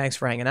 Thanks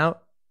for hanging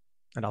out,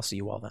 and I'll see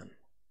you all then.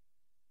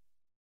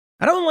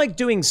 I don't like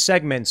doing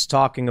segments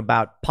talking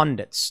about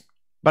pundits,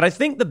 but I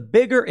think the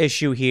bigger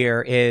issue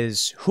here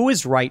is who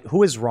is right,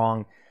 who is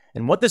wrong,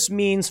 and what this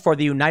means for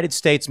the United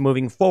States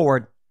moving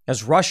forward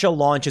as Russia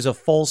launches a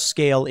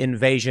full-scale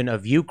invasion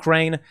of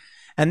Ukraine.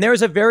 And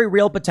there's a very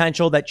real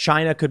potential that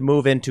China could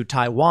move into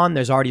Taiwan.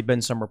 There's already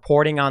been some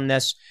reporting on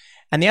this,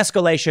 and the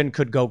escalation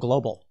could go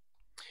global.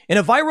 In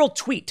a viral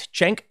tweet,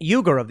 Cenk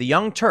Uygur of the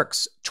Young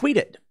Turks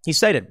tweeted, he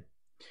stated,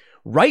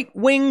 "Right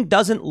wing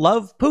doesn't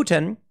love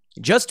Putin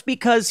just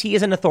because he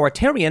is an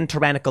authoritarian,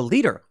 tyrannical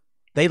leader.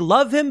 They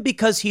love him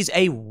because he's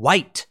a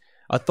white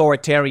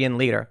authoritarian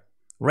leader.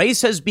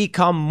 Race has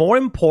become more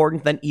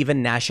important than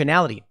even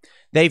nationality.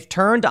 They've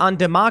turned on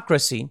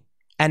democracy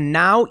and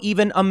now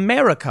even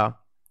America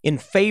in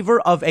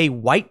favor of a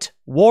white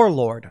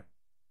warlord."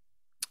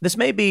 This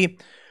may be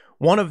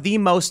one of the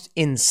most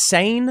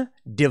insane,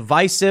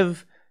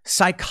 divisive,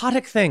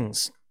 psychotic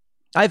things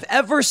I've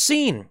ever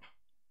seen.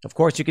 Of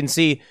course, you can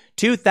see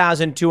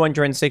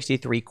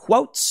 2,263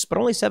 quotes, but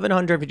only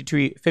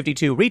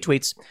 752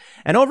 retweets.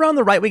 And over on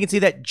the right, we can see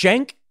that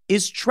Cenk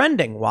is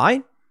trending.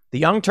 Why? The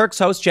Young Turks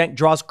host Cenk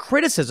draws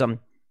criticism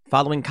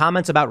following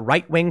comments about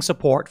right-wing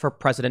support for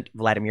President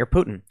Vladimir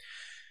Putin.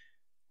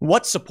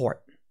 What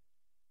support?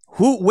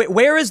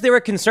 Where is there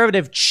a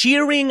conservative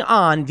cheering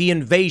on the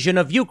invasion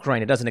of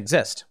Ukraine? It doesn't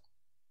exist.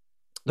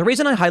 The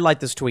reason I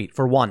highlight this tweet,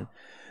 for one,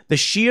 the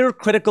sheer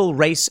critical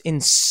race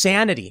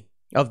insanity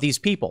of these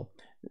people.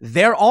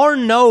 There's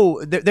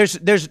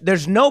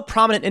no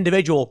prominent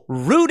individual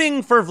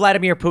rooting for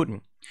Vladimir Putin.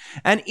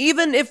 And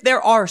even if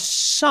there are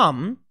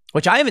some,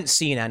 which I haven't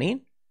seen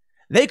any,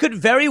 they could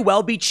very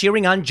well be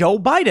cheering on Joe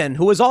Biden,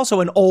 who is also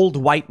an old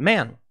white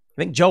man.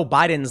 I think Joe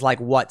Biden's like,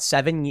 what,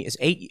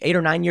 8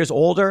 or 9 years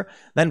older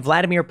than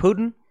Vladimir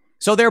Putin?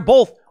 So they're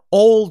both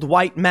old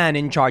white men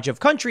in charge of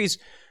countries.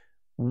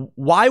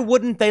 Why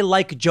wouldn't they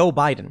like Joe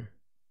Biden?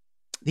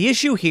 The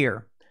issue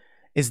here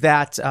is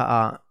that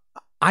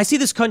I see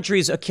this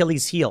country's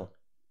Achilles heel,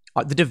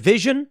 the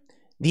division,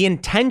 the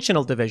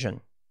intentional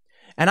division.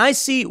 And I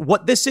see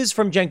what this is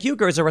from Cenk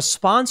Uygur as a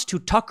response to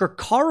Tucker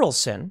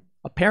Carlson,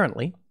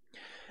 apparently.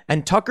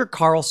 And Tucker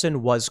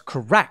Carlson was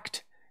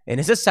correct in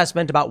his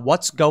assessment about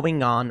what's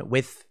going on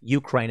with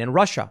Ukraine and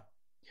Russia.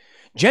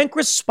 Cenk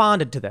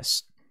responded to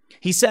this.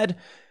 He said,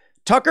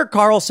 Tucker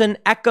Carlson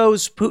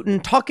echoes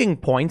Putin talking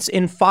points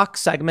in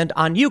Fox segment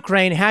on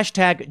Ukraine,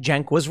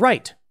 #Cenk was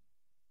right.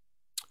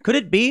 Could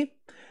it be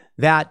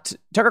that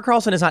Tucker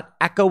Carlson is not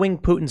echoing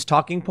Putin's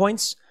talking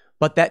points,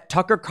 but that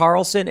Tucker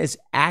Carlson is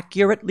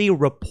accurately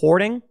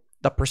reporting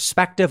the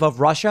perspective of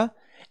Russia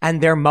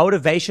and their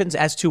motivations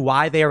as to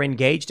why they are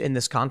engaged in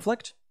this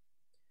conflict?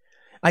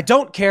 I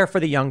don't care for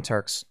the Young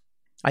Turks.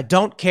 I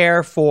don't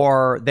care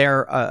for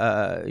their,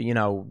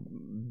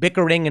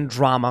 bickering and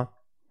drama.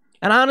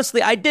 And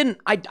honestly, I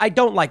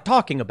don't like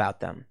talking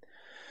about them.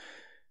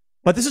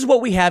 But this is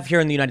what we have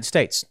here in the United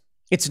States.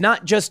 It's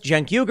not just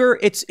Cenk Uygur.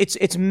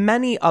 It's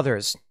many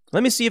others.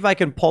 Let me see if I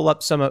can pull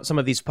up some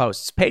of these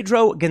posts.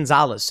 Pedro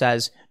Gonzalez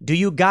says, "Do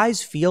you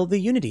guys feel the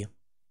unity?"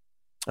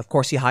 Of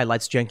course, he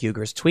highlights Cenk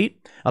Uygur's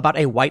tweet about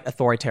a white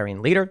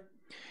authoritarian leader.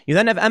 You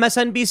then have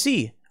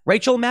MSNBC,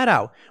 Rachel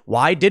Maddow.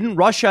 Why didn't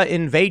Russia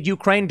invade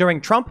Ukraine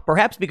during Trump?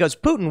 Perhaps because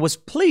Putin was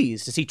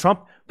pleased to see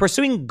Trump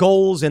pursuing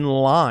goals in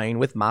line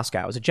with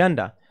Moscow's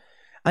agenda.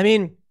 I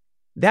mean,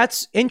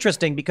 that's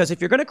interesting because if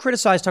you're going to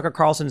criticize Tucker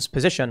Carlson's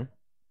position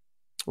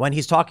when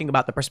he's talking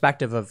about the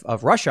perspective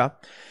of Russia,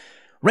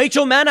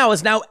 Rachel Maddow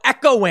is now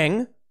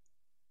echoing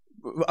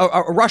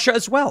Russia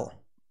as well.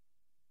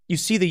 You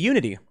see the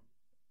unity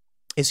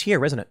is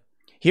here, isn't it?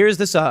 Here's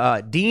this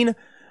Dean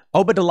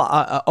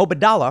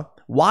Obadala.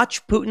 We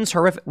watch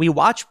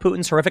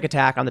Putin's horrific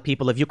attack on the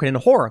people of Ukraine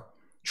in horror.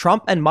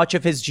 Trump and much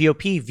of his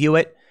GOP view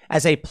it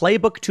as a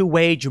playbook to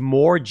wage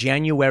more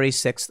January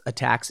 6th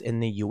attacks in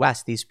the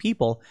U.S. These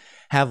people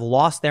have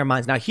lost their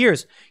minds. Now,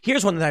 here's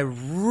one that I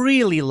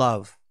really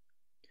love.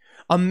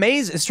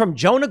 Amazing. It's from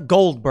Jonah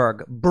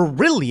Goldberg.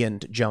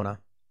 Brilliant, Jonah.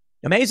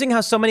 Amazing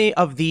how so many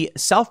of the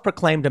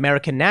self-proclaimed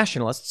American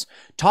nationalists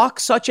talk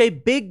such a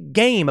big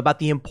game about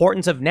the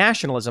importance of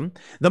nationalism,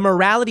 the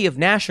morality of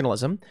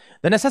nationalism,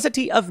 the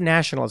necessity of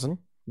nationalism,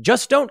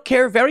 just don't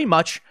care very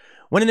much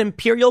when an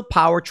imperial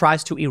power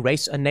tries to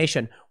erase a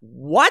nation.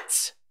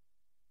 What?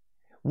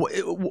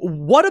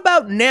 What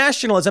about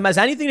nationalism has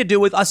anything to do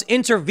with us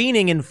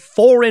intervening in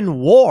foreign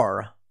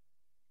war?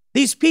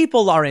 These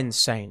people are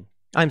insane.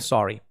 I'm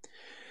sorry.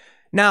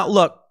 Now,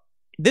 look.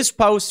 This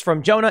post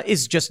from Jonah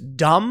is just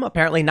dumb,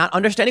 apparently not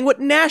understanding what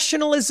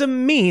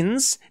nationalism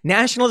means.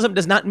 Nationalism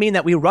does not mean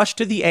that we rush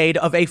to the aid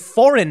of a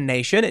foreign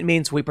nation. It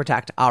means we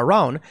protect our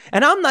own.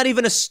 And I'm not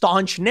even a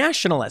staunch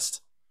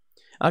nationalist.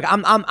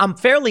 I'm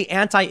fairly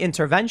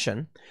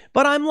anti-intervention,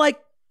 but I'm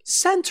like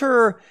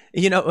center,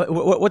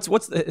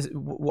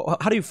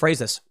 how do you phrase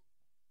this?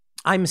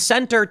 I'm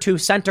center to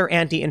center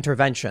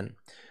anti-intervention.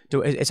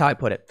 Is how I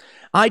put it.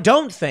 I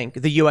don't think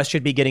the U.S.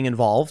 should be getting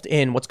involved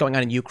in what's going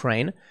on in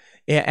Ukraine.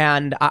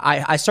 And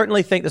I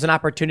certainly think there's an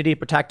opportunity to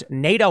protect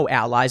NATO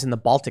allies in the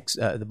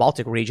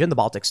Baltic region, the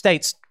Baltic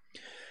states.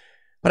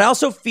 But I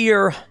also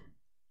fear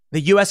the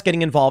U.S.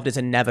 getting involved is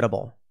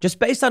inevitable, just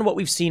based on what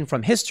we've seen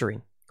from history,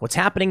 what's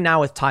happening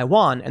now with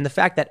Taiwan, and the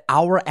fact that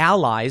our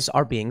allies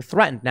are being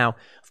threatened. Now,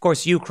 of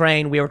course,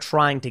 Ukraine, we were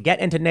trying to get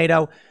into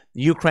NATO.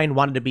 Ukraine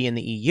wanted to be in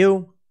the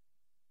EU.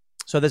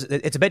 So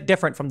it's a bit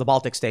different from the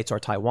Baltic states or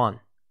Taiwan.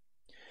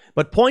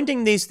 But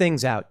pointing these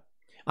things out,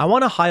 I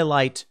want to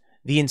highlight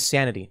the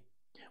insanity.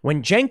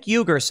 When Cenk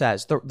Uygur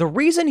says the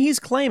reason he's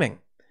claiming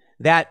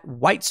that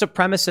white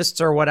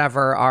supremacists or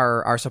whatever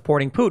are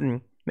supporting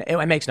Putin,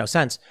 it makes no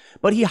sense.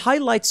 But he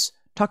highlights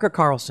Tucker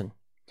Carlson.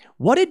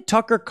 What did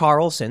Tucker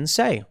Carlson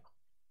say?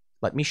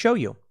 Let me show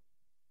you.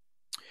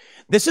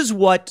 This is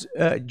what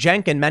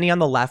Cenk and many on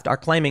the left are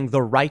claiming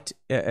the right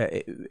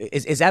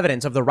is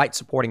evidence of the right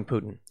supporting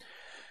Putin.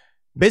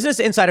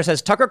 Business Insider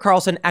says Tucker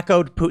Carlson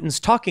echoed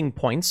Putin's talking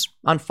points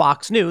on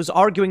Fox News,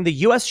 arguing the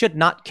U.S. should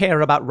not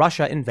care about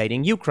Russia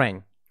invading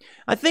Ukraine.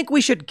 I think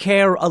we should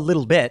care a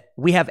little bit.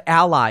 We have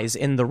allies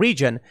in the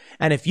region,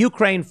 and if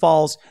Ukraine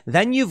falls,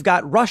 then you've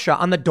got Russia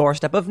on the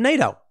doorstep of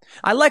NATO.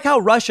 I like how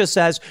Russia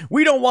says,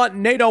 we don't want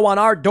NATO on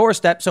our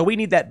doorstep, so we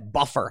need that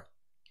buffer.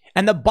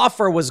 And the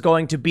buffer was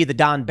going to be the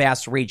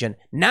Donbass region.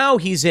 Now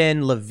he's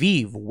in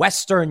Lviv,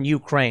 Western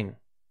Ukraine.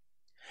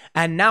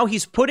 And now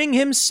he's putting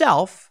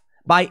himself,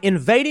 by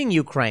invading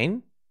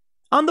Ukraine,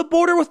 on the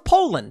border with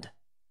Poland.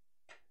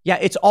 Yeah,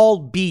 it's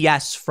all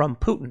BS from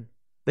Putin.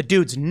 The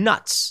dude's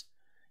nuts.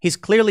 He's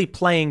clearly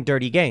playing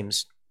dirty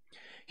games.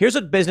 Here's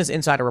what Business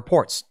Insider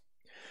reports.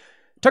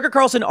 Tucker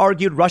Carlson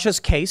argued Russia's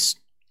case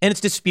in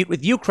its dispute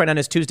with Ukraine on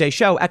his Tuesday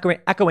show,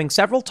 echoing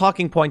several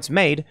talking points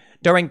made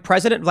during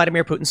President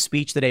Vladimir Putin's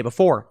speech the day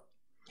before.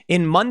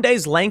 In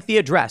Monday's lengthy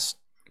address,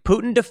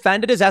 Putin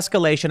defended his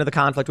escalation of the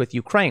conflict with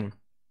Ukraine,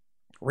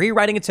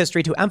 rewriting its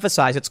history to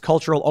emphasize its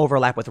cultural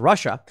overlap with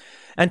Russia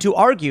and to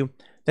argue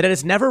that it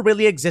has never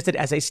really existed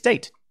as a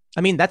state.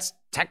 I mean, that's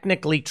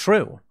technically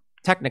true.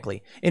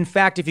 Technically. In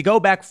fact, if you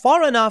go back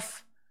far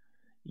enough,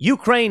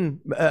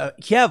 Ukraine,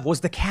 Kiev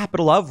was the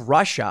capital of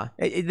Russia.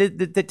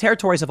 The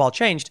territories have all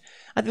changed.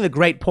 I think the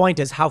great point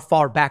is, how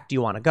far back do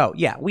you want to go?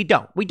 Yeah, we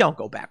don't. We don't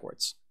go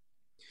backwards.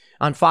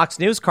 On Fox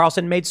News,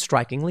 Carlson made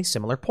strikingly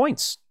similar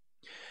points.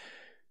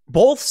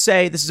 Both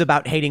say this is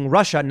about hating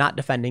Russia, not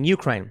defending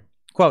Ukraine.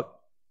 Quote,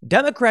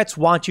 Democrats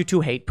want you to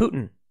hate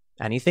Putin.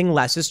 Anything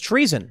less is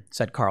treason,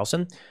 said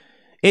Carlson.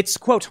 It's,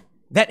 quote,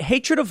 that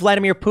hatred of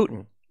Vladimir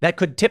Putin that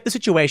could tip the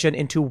situation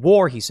into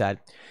war, he said.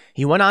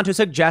 He went on to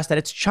suggest that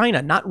it's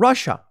China, not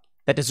Russia,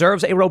 that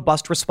deserves a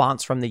robust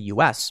response from the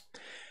U.S.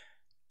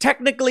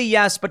 Technically,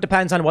 yes, but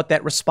depends on what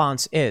that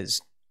response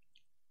is.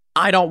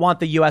 I don't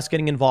want the U.S.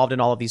 getting involved in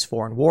all of these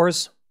foreign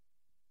wars.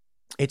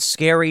 It's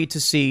scary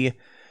to see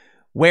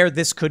where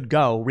this could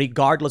go,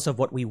 regardless of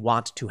what we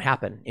want to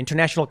happen.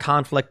 International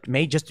conflict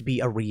may just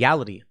be a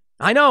reality.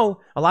 I know,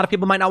 a lot of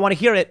people might not want to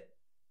hear it.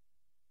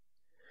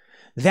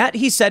 That,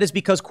 he said, is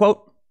because,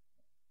 quote,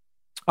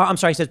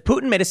 he says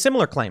Putin made a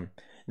similar claim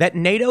that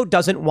NATO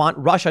doesn't want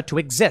Russia to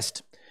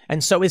exist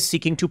and so is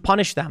seeking to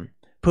punish them.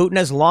 Putin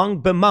has long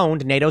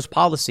bemoaned NATO's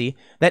policy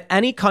that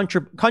any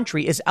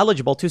country is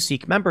eligible to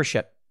seek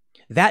membership.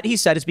 That, he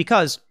said, is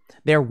because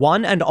their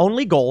one and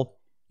only goal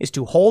is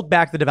to hold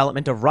back the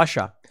development of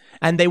Russia,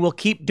 and they will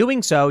keep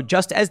doing so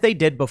just as they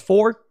did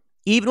before,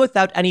 even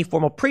without any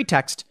formal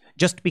pretext,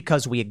 just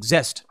because we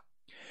exist.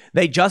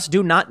 They just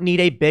do not need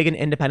a big and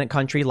independent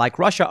country like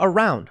Russia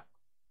around.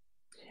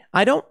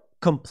 I don't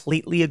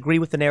completely agree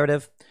with the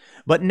narrative,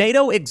 but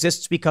NATO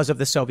exists because of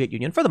the Soviet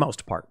Union for the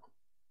most part.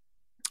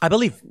 I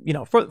believe,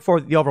 for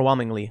the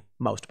overwhelmingly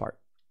most part.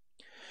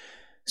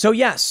 So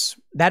yes,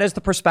 that is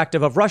the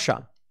perspective of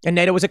Russia. And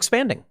NATO is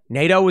expanding.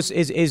 NATO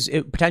is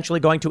potentially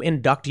going to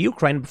induct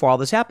Ukraine before all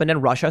this happened,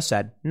 and Russia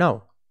said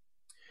no.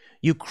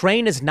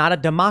 Ukraine is not a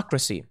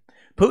democracy.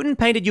 Putin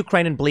painted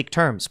Ukraine in bleak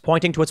terms,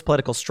 pointing to its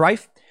political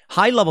strife,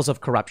 high levels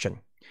of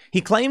corruption. He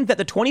claimed that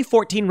the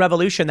 2014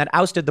 revolution that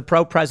ousted the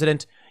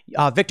pro-president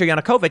Viktor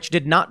Yanukovych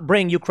did not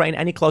bring Ukraine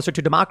any closer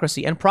to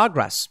democracy and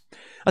progress.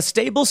 A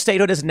stable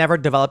statehood has never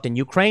developed in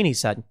Ukraine, he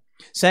said,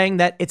 saying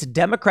that its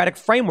democratic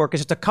framework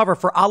is just a cover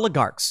for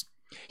oligarchs.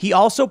 He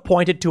also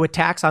pointed to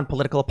attacks on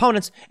political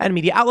opponents and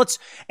media outlets,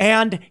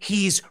 and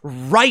he's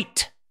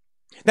right.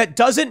 That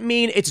doesn't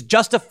mean it's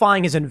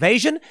justifying his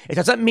invasion. It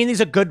doesn't mean he's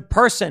a good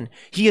person.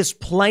 He is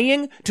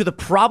playing to the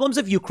problems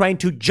of Ukraine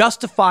to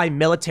justify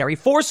military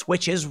force,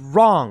 which is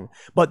wrong.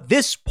 But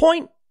this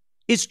point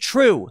is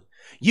true.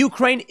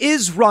 Ukraine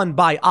is run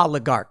by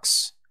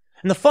oligarchs.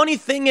 And the funny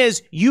thing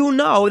is, you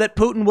know that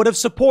Putin would have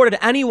supported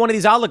any one of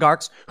these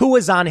oligarchs who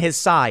was on his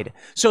side.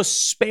 So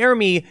spare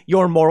me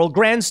your moral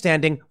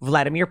grandstanding,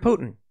 Vladimir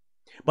Putin.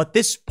 But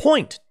this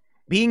point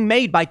being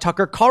made by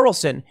Tucker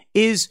Carlson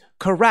is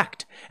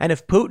correct. And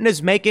if Putin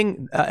is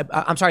making,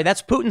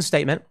 that's Putin's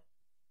statement.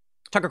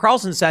 Tucker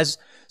Carlson says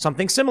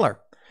something similar.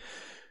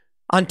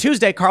 On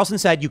Tuesday, Carlson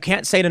said, "You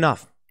can't say it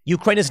enough.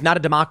 Ukraine is not a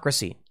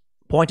democracy,"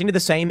 pointing to the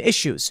same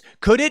issues.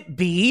 Could it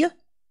be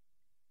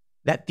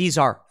that these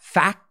are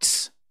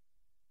facts?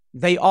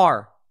 They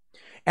are.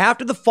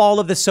 After the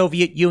fall of the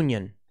Soviet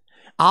Union,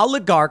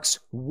 oligarchs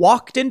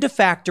walked into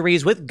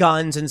factories with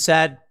guns and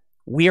said,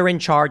 "We're in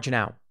charge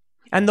now."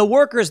 And the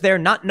workers there,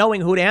 not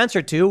knowing who to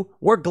answer to,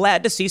 were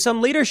glad to see some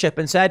leadership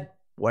and said,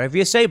 "Whatever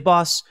you say,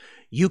 boss,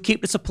 you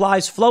keep the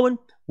supplies flowing,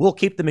 we'll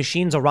keep the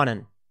machines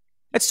a-running."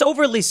 It's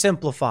overly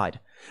simplified,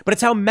 but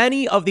it's how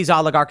many of these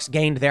oligarchs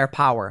gained their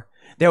power.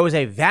 There was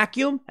a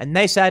vacuum, and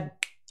they said,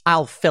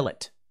 "I'll fill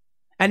it."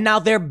 And now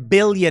they're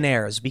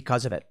billionaires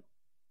because of it.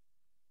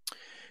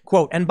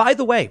 Quote, and by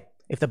the way,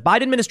 if the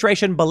Biden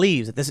administration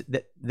believes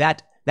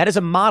that is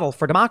a model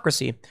for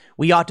democracy,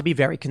 we ought to be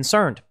very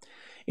concerned.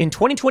 In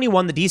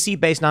 2021, the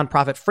DC-based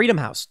nonprofit Freedom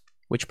House,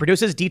 which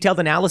produces detailed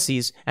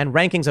analyses and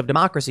rankings of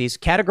democracies,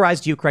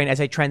 categorized Ukraine as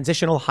a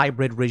transitional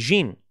hybrid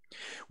regime.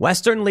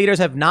 Western leaders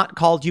have not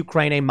called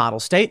Ukraine a model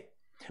state,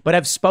 but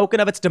have spoken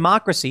of its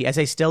democracy as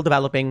still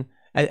developing,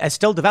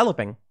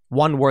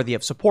 one worthy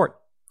of support.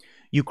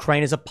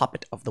 Ukraine is a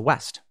puppet of the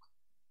West.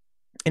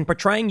 In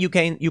portraying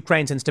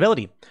Ukraine's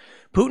instability,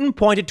 Putin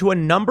pointed to a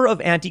number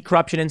of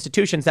anti-corruption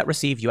institutions that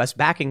receive U.S.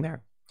 backing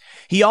there.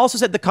 He also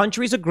said the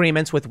country's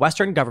agreements with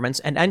Western governments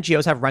and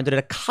NGOs have rendered it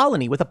a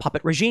colony with a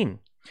puppet regime.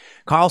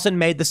 Carlson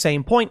made the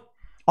same point,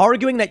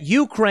 arguing that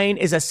Ukraine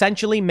is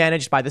essentially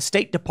managed by the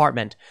State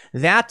Department.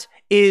 That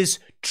is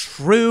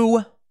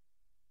true.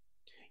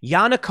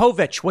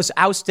 Yanukovych was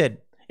ousted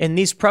in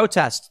these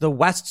protests. The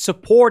West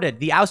supported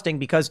the ousting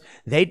because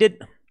they did.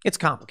 It's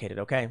complicated,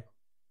 okay?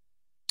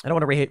 I don't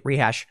want to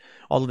rehash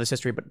all of this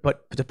history,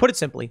 but to put it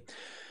simply,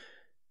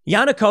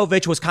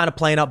 Yanukovych was kind of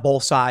playing up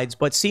both sides,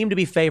 but seemed to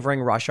be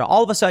favoring Russia.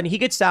 All of a sudden, he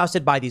gets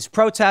ousted by these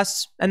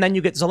protests, and then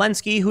you get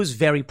Zelensky, who's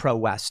very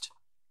pro-West.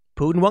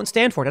 Putin won't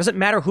stand for it. It doesn't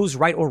matter who's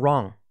right or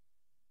wrong.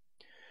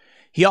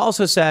 He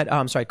also said,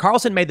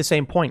 Carlson made the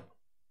same point.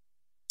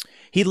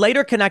 He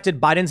later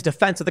connected Biden's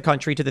defense of the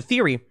country to the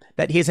theory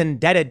that he is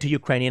indebted to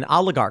Ukrainian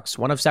oligarchs,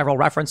 one of several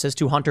references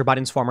to Hunter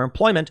Biden's former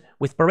employment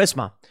with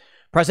Burisma.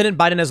 President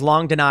Biden has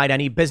long denied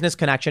any business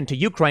connection to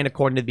Ukraine,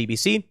 according to the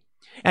BBC,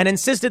 and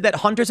insisted that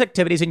Hunter's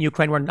activities in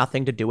Ukraine were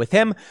nothing to do with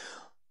him.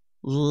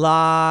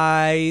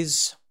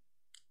 Lies,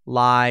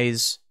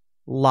 lies,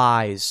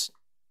 lies.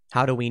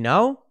 How do we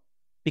know?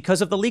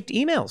 Because of the leaked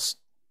emails.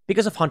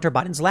 Because of Hunter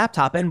Biden's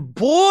laptop. And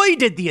boy,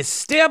 did the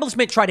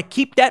establishment try to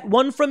keep that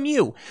one from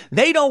you.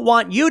 They don't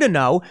want you to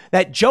know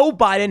that Joe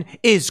Biden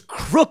is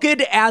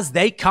crooked as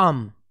they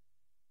come.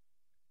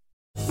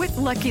 With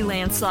Lucky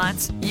Land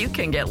Slots, you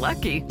can get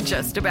lucky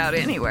just about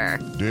anywhere.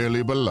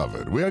 Dearly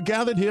beloved, we are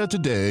gathered here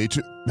today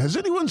to... Has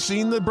anyone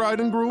seen the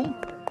bride and groom?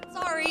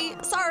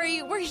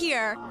 Sorry, we're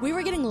here. We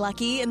were getting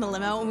lucky in the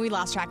limo and we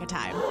lost track of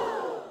time.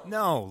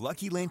 No,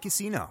 Lucky Land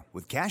Casino,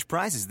 with cash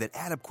prizes that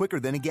add up quicker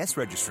than a guest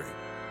registry.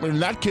 In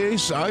that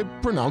case, I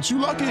pronounce you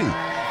lucky.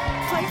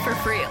 Play for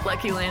free at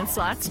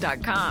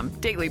LuckyLandSlots.com.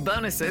 Daily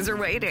bonuses are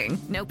waiting.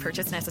 No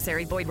purchase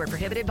necessary. Void where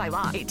prohibited by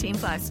law.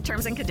 18+.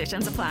 Terms and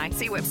conditions apply.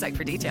 See website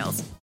for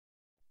details.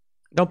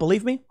 Don't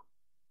believe me?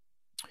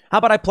 How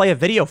about I play a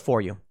video for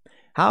you?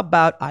 How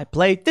about I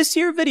play this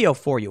here video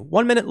for you?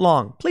 1 minute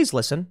long. Please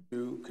listen.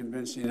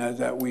 Convincing us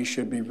that we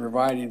should be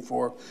providing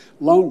for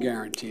loan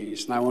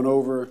guarantees. And I went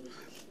over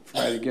for,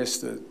 I guess,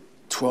 the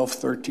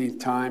 12th, 13th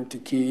time to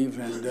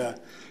Kyiv,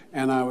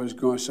 and I was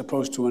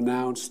supposed to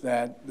announce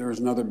that there was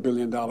another $1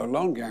 billion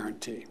loan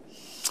guarantee.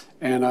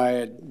 And I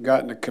had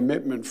gotten a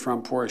commitment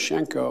from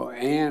Poroshenko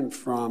and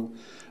from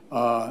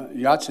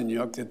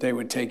Yatsenyuk that they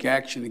would take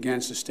action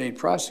against the state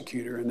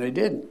prosecutor, and they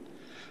didn't.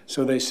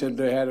 So they said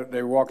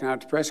they were walking out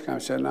to press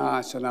conference.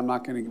 I said, no, I'm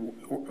not going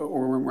to,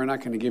 we're not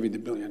going to give you the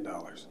 $1 billion.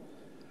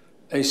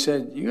 They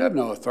said, you have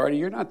no authority.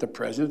 You're not the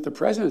president. The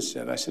president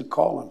said. I said,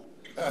 call him.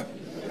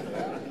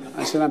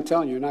 I said, I'm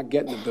telling you, you're not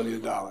getting the $1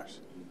 billion.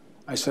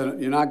 I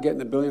said, you're not getting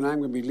the $1 billion. I'm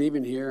going to be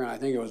leaving here. And I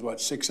think it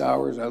was, 6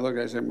 hours? I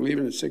said, I'm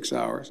leaving in 6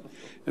 hours.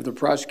 If the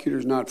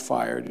prosecutor's not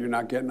fired, you're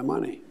not getting the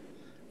money.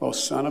 Well,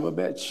 son of a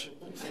bitch.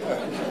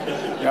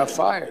 Got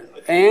fired.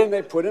 And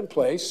they put in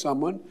place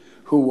someone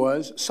who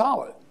was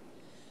solid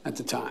at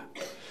the time.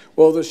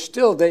 Well, there's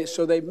still,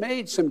 they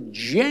made some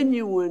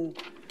genuine,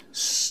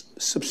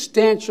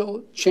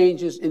 substantial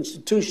changes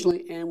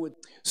institutionally and with.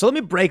 So let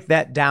me break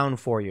that down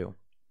for you.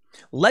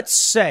 Let's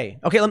say,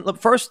 okay,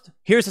 first,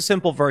 here's a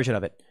simple version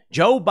of it.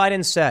 Joe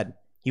Biden said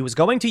he was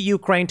going to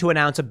Ukraine to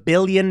announce $1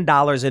 billion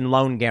in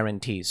loan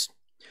guarantees,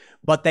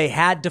 but they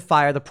had to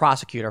fire the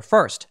prosecutor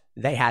first.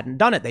 They hadn't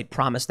done it. They'd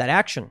promised that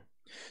action.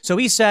 So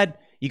he said,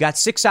 you got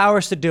 6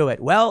 hours to do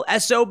it. Well,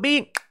 SOB,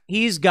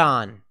 he's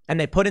gone. And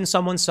they put in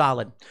someone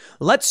solid.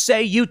 Let's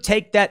say you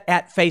take that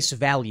at face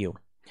value,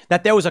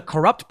 that there was a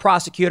corrupt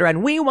prosecutor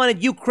and we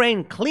wanted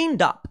Ukraine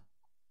cleaned up.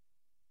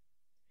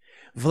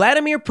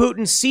 Vladimir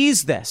Putin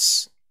sees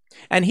this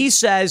and he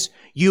says,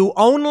 you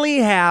only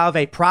have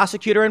a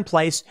prosecutor in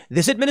place,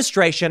 this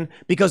administration,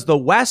 because the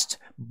West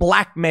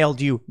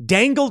blackmailed you,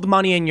 dangled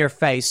money in your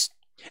face,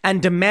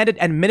 and demanded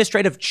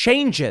administrative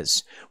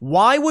changes.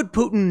 Why would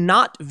Putin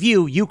not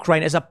view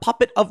Ukraine as a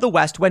puppet of the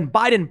West when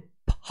Biden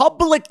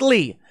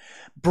publicly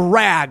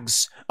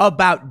brags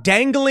about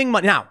dangling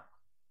money? Now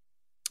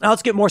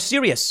let's get more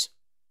serious.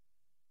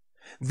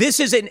 This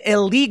is an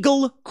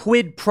illegal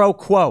quid pro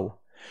quo.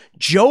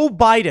 Joe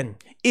Biden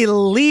he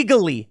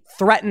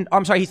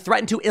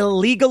threatened to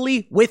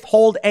illegally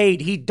withhold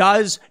aid. He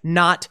does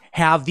not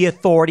have the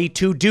authority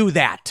to do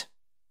that.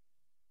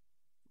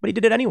 But he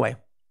did it anyway.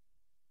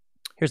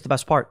 Here's the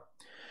best part.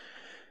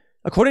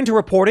 According to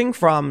reporting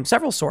from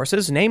several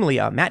sources, namely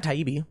Matt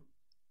Taibbi,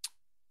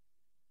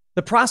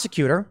 the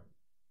prosecutor,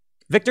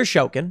 Viktor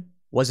Shokin,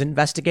 was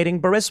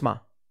investigating Burisma.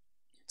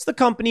 It's the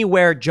company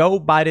where Joe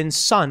Biden's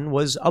son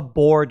was a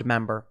board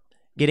member,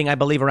 getting, I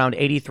believe, around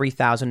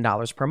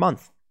 $83,000 per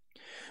month.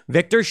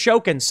 Viktor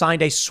Shokin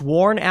signed a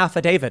sworn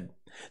affidavit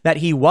that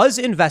he was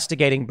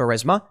investigating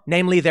Burisma,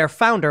 namely their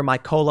founder,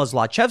 Mykola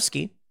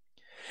Zlochevsky,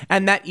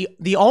 and that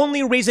the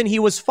only reason he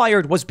was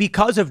fired was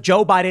because of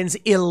Joe Biden's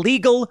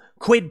illegal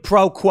quid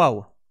pro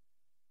quo.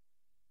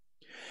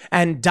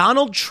 And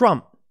Donald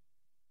Trump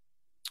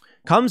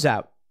comes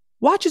out,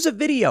 watches a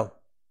video.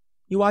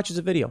 He watches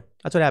a video.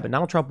 That's what happened.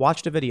 Donald Trump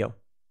watched a video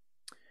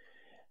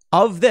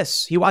of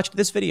this. He watched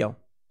this video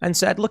and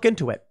said, look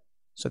into it.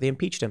 So they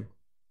impeached him.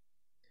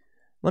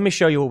 Let me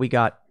show you what we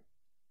got.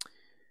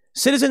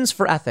 Citizens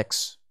for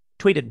Ethics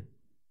tweeted,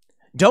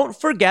 don't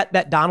forget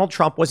that Donald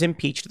Trump was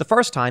impeached the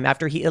first time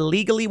after he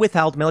illegally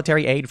withheld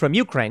military aid from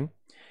Ukraine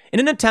in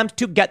an attempt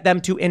to get them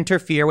to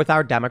interfere with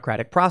our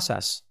democratic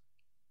process.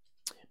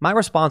 My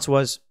response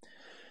was,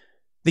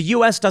 the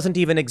U.S. doesn't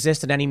even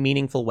exist in any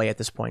meaningful way at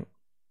this point.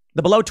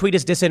 The below tweet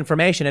is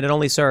disinformation and it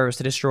only serves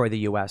to destroy the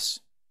U.S.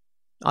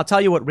 I'll tell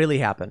you what really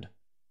happened.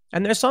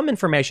 And there's some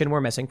information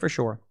we're missing for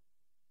sure.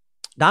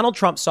 Donald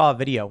Trump saw a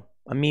video,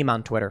 a meme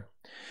on Twitter.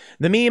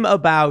 The meme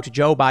about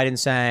Joe Biden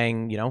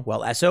saying,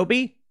 well, SOB,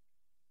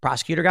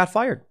 prosecutor got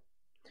fired.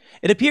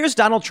 It appears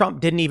Donald Trump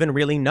didn't even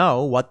really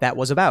know what that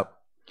was about.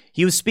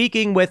 He was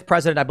speaking with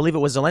President, I believe it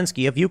was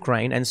Zelensky of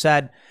Ukraine, and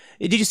said,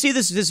 did you see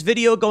this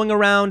video going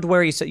around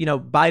where he said,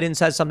 Biden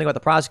says something about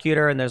the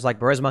prosecutor and there's like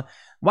Burisma?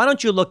 Why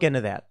don't you look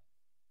into that?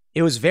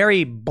 It was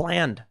very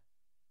bland,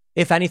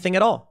 if anything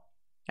at all.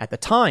 At the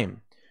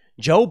time,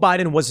 Joe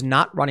Biden was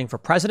not running for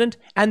president,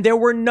 and there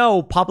were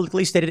no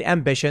publicly stated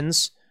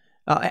ambitions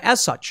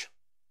as such.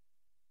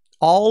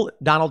 All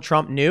Donald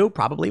Trump knew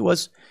probably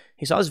was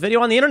he saw his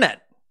video on the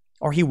internet,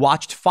 or he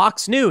watched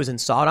Fox News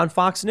and saw it on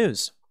Fox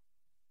News.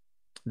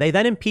 They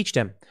then impeached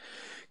him,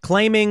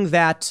 claiming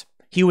that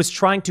he was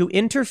trying to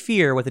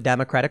interfere with the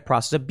democratic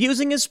process,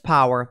 abusing his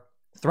power,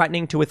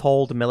 threatening to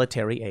withhold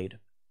military aid.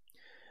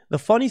 The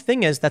funny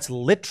thing is, that's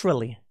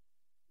literally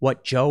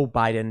what Joe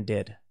Biden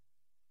did.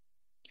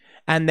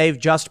 And they've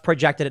just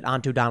projected it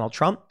onto Donald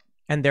Trump,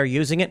 and they're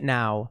using it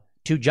now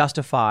to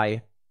justify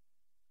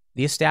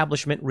the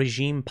establishment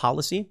regime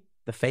policy,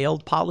 the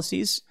failed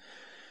policies,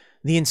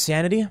 the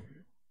insanity.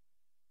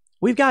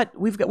 We've got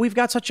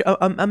such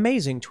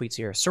amazing tweets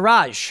here.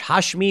 Siraj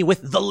Hashmi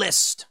with the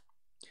list.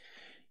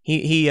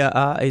 He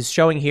is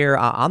showing here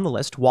on the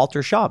list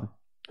Walter Schaub,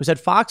 who said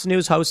Fox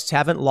News hosts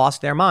haven't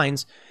lost their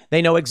minds.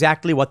 They know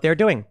exactly what they're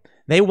doing.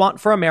 They want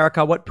for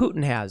America what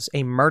Putin has,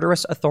 a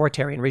murderous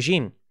authoritarian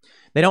regime.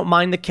 They don't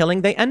mind the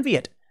killing, they envy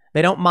it.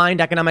 They don't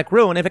mind economic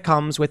ruin if it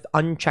comes with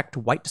unchecked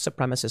white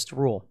supremacist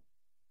rule.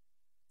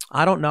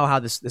 I don't know how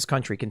this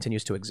country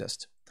continues to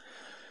exist.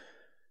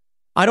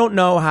 I don't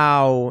know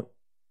how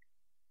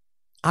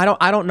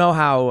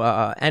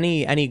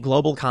any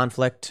global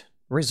conflict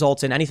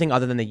results in anything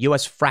other than the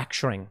U.S.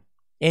 fracturing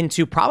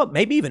into probably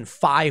maybe even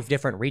 5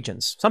 different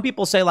regions. Some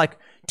people say like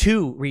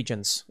 2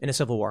 regions in a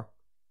civil war.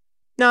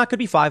 No, it could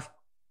be 5.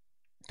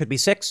 Could be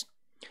 6.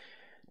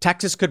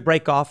 Texas could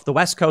break off. The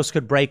West Coast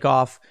could break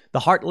off.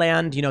 The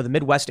heartland, the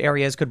Midwest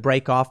areas could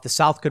break off. The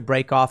South could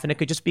break off. And it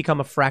could just become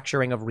a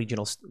fracturing of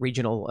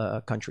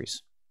regional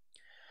countries.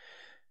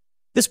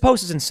 This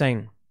post is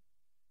insane.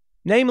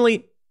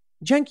 Namely,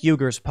 Cenk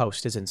Uyghur's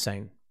post is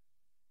insane.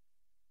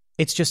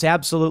 It's just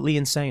absolutely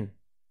insane.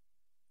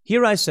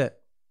 Here I sit.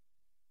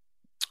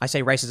 I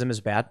say racism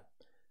is bad.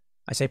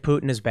 I say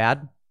Putin is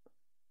bad.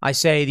 I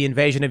say the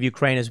invasion of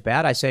Ukraine is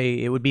bad. I say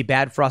it would be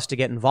bad for us to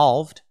get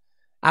involved.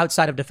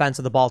 outside of defense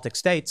of the Baltic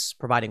states,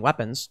 providing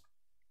weapons.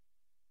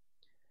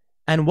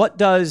 And what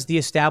does the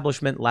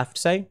establishment left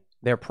say?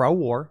 They're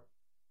pro-war,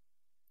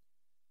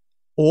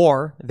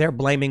 or they're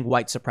blaming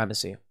white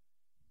supremacy.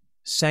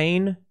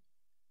 Sane,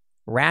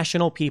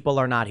 rational people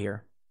are not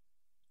here.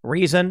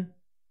 Reason,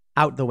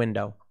 out the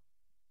window.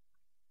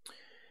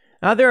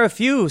 Now, there are a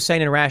few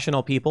sane and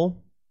rational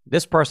people.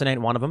 This person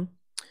ain't one of them.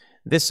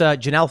 This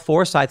Janelle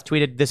Forsyth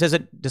tweeted, "This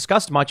isn't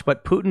discussed much,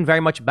 but Putin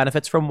very much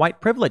benefits from white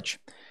privilege.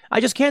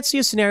 I just can't see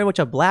a scenario in which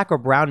a black or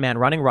brown man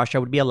running Russia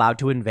would be allowed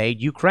to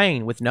invade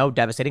Ukraine with no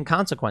devastating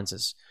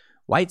consequences.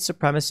 White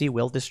supremacy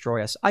will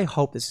destroy us." I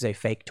hope this is a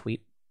fake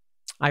tweet.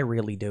 I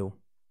really do.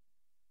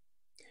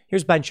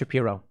 Here's Ben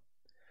Shapiro.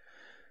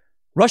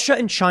 Russia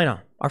and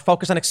China are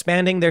focused on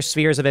expanding their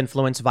spheres of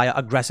influence via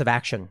aggressive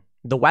action.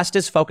 The West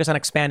is focused on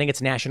expanding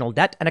its national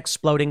debt and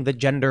exploding the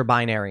gender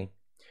binary.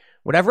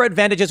 Whatever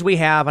advantages we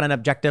have on an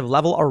objective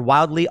level are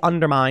wildly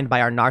undermined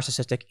by our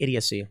narcissistic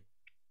idiocy.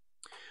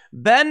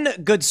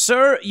 Ben, good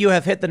sir, you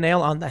have hit the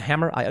nail on the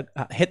hammer.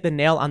 Hit the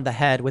nail on the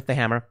head with the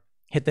hammer.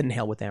 Hit the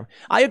nail with the hammer.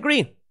 I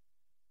agree.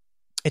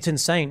 It's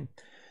insane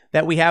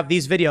that we have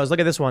these videos. Look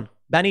at this one.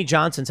 Benny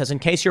Johnson says, in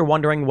case you're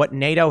wondering what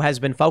NATO has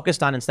been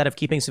focused on instead of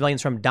keeping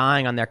civilians from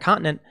dying on their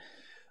continent,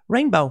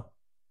 rainbow.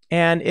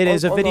 And it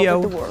is a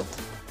video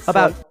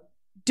about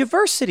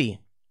diversity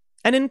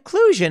and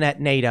inclusion at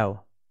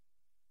NATO.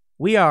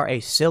 We are a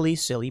silly,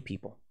 silly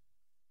people.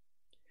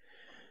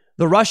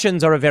 The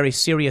Russians are a very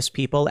serious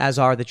people, as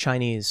are the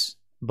Chinese.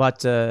 But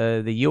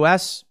the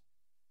U.S.,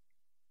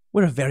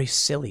 we're a very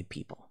silly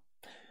people.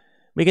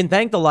 We can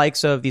thank the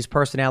likes of these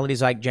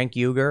personalities like Cenk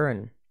Uygur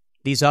and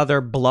these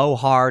other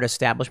blowhard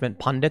establishment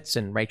pundits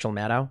and Rachel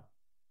Maddow.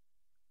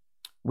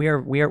 We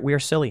are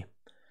silly.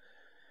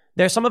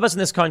 There's some of us in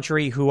this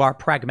country who are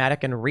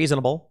pragmatic and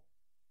reasonable.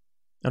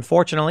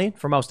 Unfortunately,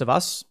 for most of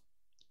us,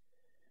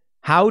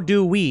 how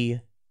do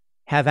we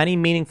have any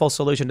meaningful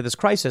solution to this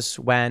crisis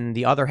when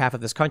the other half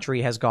of this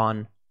country has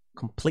gone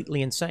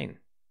completely insane?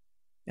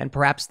 And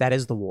perhaps that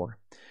is the war.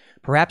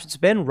 Perhaps it's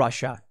been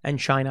Russia and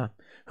China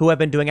who have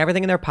been doing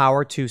everything in their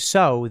power to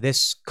sow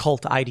this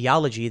cult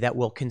ideology that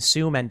will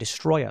consume and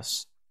destroy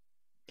us.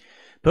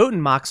 Putin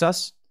mocks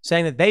us,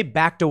 saying that they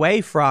backed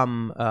away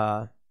from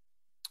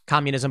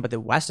communism, but the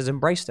West has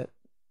embraced it.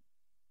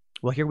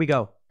 Well, here we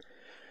go.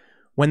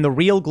 When the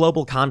real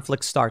global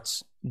conflict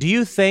starts, do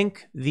you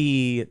think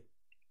the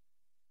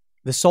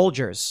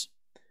soldiers,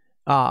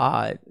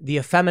 the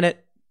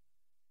effeminate,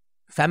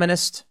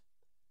 feminist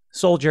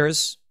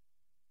soldiers,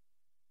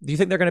 do you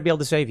think they're going to be able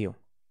to save you?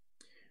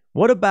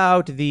 What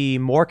about the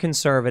more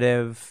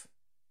conservative,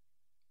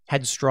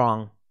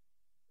 headstrong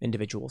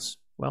individuals?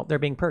 Well, they're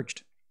being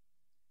purged.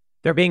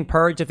 They're being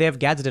purged if they have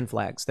Gadsden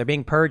flags. They're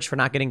being purged for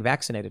not getting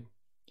vaccinated.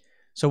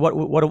 So what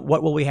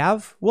will we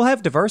have? We'll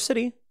have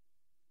diversity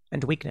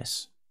and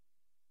weakness.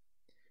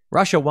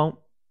 Russia won't.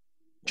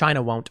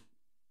 China won't.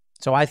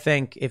 So I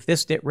think if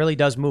this really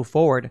does move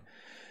forward,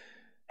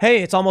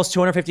 hey, it's almost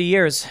 250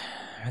 years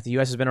that the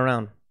U.S. has been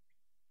around.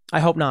 I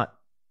hope not.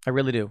 I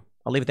really do.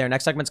 I'll leave it there.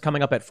 Next segment's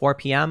coming up at 4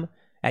 p.m.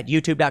 at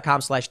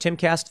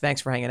youtube.com/Timcast.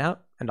 Thanks for hanging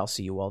out, and I'll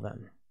see you all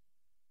then.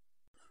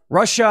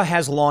 Russia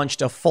has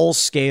launched a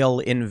full-scale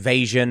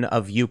invasion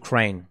of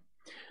Ukraine.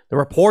 The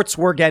reports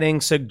we're getting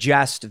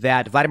suggest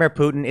that Vladimir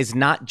Putin is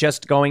not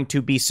just going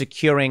to be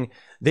securing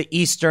the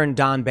eastern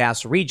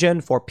Donbass region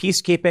for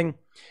peacekeeping.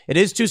 It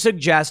is to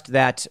suggest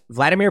that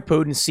Vladimir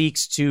Putin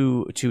seeks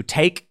to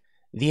take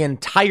the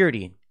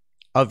entirety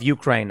of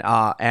Ukraine.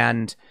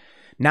 And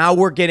now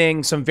we're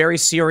getting some very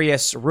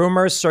serious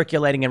rumors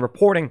circulating and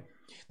reporting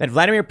that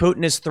Vladimir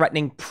Putin is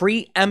threatening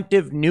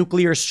preemptive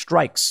nuclear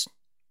strikes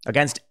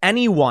against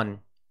anyone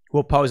who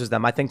opposes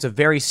them. I think it's a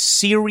very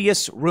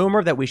serious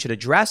rumor that we should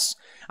address.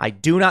 I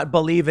do not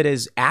believe it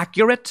is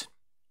accurate.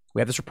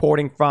 We have this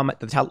reporting from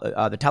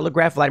the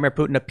Telegraph. Vladimir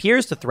Putin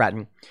appears to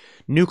threaten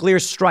nuclear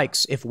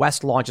strikes if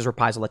West launches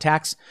reprisal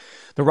attacks.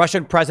 The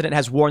Russian president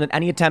has warned that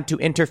any attempt to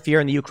interfere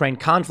in the Ukraine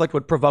conflict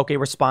would provoke a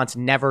response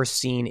never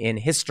seen in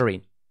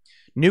history.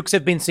 Nukes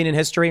have been seen in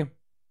history.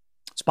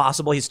 It's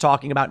possible he's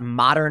talking about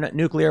modern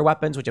nuclear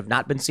weapons, which have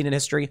not been seen in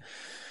history.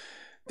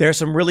 There are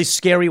some really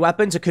scary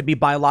weapons. It could be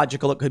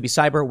biological. It could be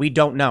cyber. We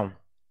don't know.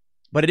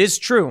 But it is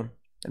true.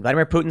 And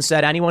Vladimir Putin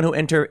said anyone who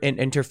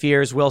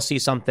interferes will see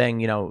something,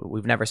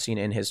 we've never seen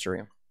in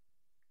history.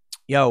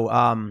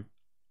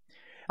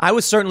 I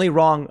was certainly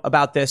wrong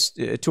about this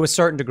to a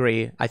certain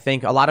degree. I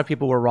think a lot of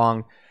people were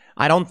wrong.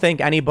 I don't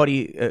think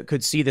anybody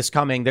could see this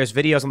coming. There's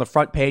videos on the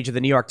front page of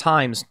the New York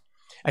Times.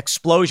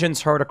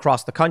 Explosions heard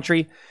across the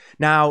country.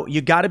 Now,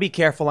 you got to be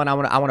careful, and I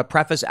want to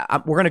preface,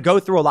 we're going to go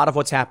through a lot of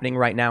what's happening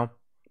right now.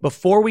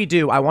 Before we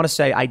do, I want to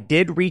say I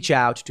did reach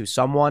out to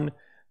someone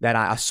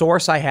a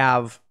source I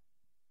have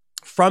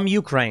from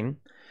Ukraine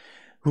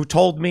who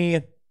told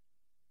me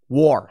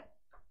war.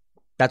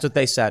 That's what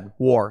they said,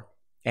 war.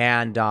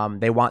 And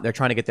they're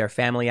trying to get their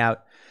family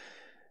out.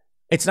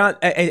 It's not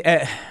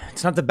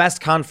the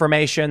best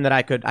confirmation that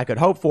I could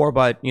hope for,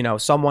 but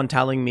someone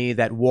telling me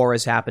that war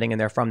is happening and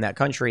they're from that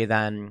country,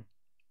 then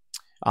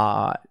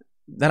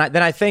then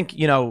I think,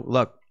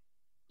 look,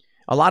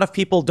 a lot of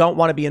people don't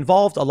want to be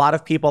involved. A lot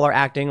of people are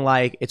acting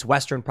like it's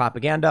Western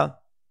propaganda.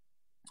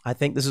 I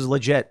think this is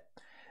legit.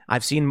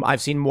 I've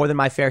seen more than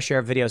my fair share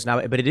of videos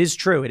now, but it is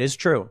true. It is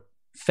true.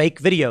 Fake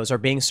videos are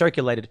being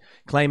circulated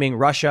claiming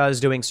Russia is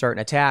doing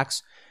certain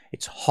attacks.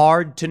 It's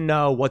hard to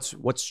know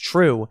what's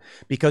true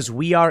because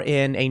we are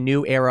in a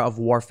new era of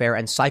warfare,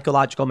 and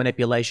psychological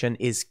manipulation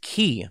is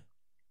key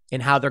in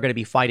how they're going to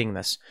be fighting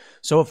this.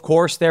 So, of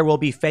course, there will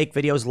be fake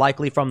videos,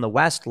 likely from the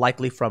West,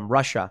 likely from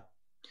Russia.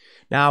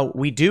 Now,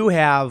 we do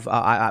have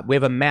we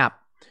have a map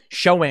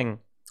showing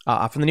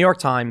from the New York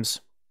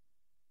Times,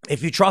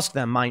 if you trust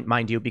them,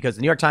 mind you, because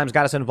the New York Times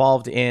got us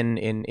involved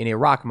in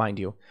Iraq, mind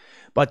you.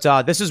 But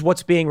this is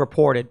what's being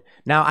reported.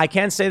 Now, I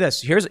can say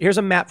this. Here's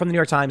a map from the New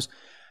York Times.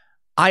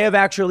 I have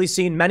actually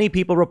seen many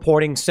people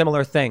reporting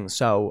similar things.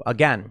 So,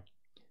 again,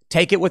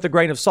 take it with a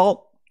grain of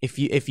salt.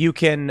 If you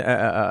can,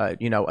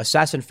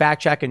 assess and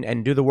fact check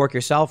and do the work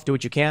yourself, do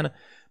what you can.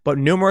 But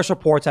numerous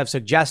reports have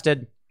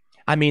suggested,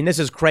 I mean, this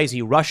is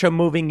crazy. Russia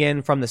moving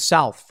in from the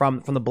south,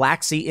 from the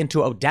Black Sea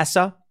into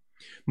Odessa,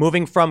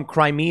 moving from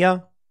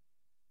Crimea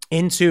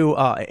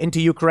into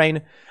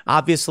Ukraine,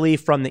 obviously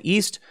from the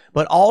east,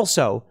 but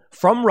also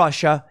from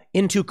Russia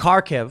into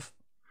Kharkiv,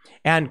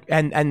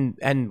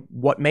 and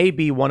what may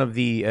be one of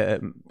the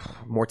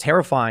more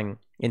terrifying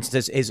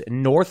instances is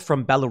north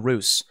from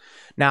Belarus.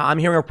 Now, I'm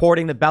hearing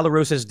reporting that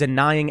Belarus is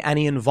denying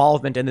any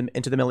involvement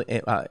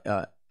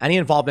any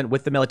involvement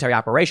with the military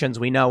operations.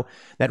 We know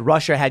that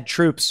Russia had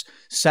troops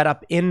set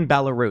up in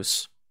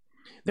Belarus.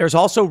 There's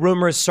also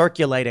rumors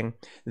circulating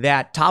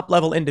that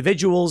top-level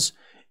individuals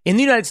in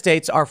the United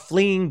States are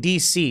fleeing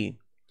D.C.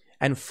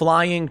 and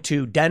flying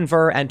to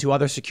Denver and to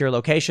other secure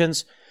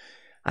locations.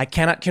 I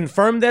cannot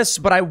confirm this,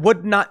 but I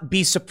would not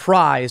be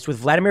surprised with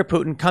Vladimir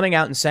Putin coming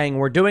out and saying,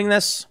 we're doing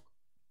this,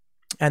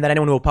 and that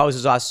anyone who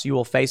opposes us, you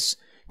will face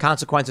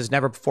consequences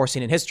never before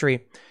seen in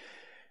history.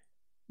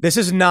 This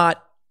is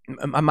not,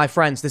 my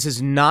friends, this is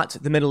not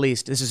the Middle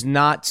East. This is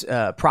not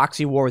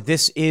proxy war.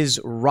 This is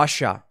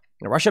Russia.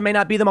 Now, Russia may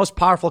not be the most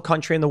powerful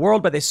country in the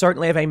world, but they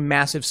certainly have a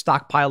massive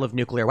stockpile of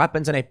nuclear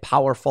weapons and a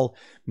powerful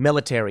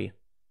military.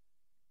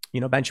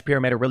 Ben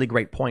Shapiro made a really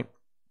great point.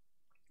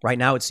 Right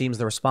now, it seems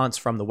the response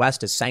from the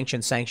West is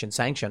sanction, sanction,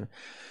 sanction.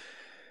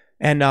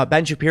 And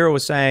Ben Shapiro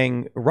was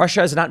saying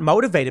Russia is not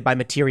motivated by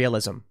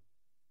materialism.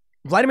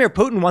 Vladimir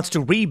Putin wants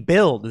to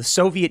rebuild the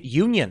Soviet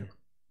Union.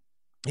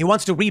 He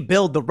wants to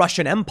rebuild the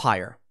Russian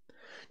Empire.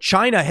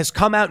 China has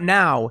come out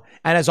now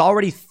and has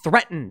already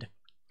threatened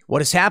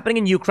what is happening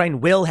in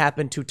Ukraine will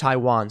happen to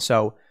Taiwan.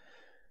 So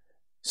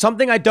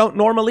something I don't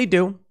normally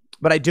do,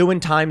 but I do in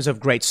times of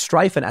great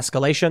strife and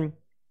escalation.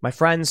 My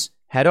friends,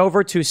 head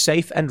over to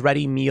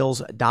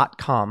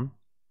safeandreadymeals.com.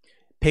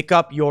 Pick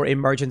up your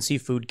emergency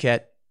food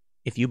kit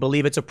if you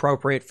believe it's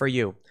appropriate for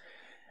you.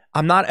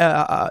 I'm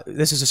not,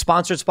 this is a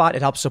sponsored spot.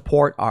 It helps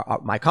support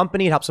my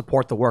company. It helps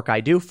support the work I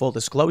do, full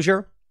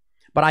disclosure.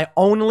 But I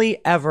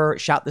only ever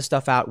shout this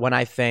stuff out when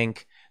I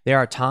think there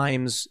are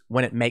times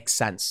when it makes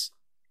sense.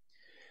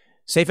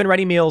 Safe and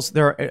Ready Meals,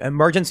 they're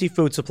emergency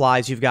food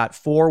supplies. You've got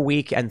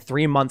 4-week and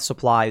 3-month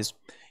supplies.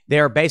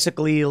 They're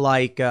basically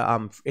like,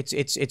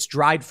 it's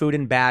dried food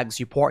in bags.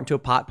 You pour it into a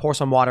pot, pour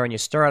some water, and you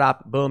stir it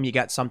up. Boom, you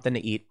got something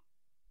to eat.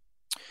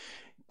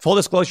 Full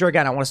disclosure,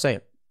 again, I want to say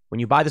it. When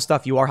you buy the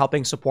stuff, you are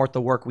helping support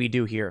the work we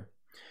do here.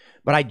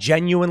 But I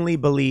genuinely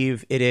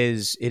believe it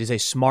is a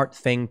smart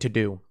thing to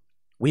do.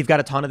 We've got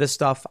a ton of this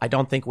stuff. I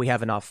don't think we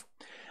have enough.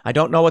 I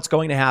don't know what's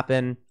going to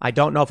happen. I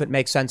don't know if it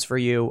makes sense for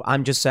you.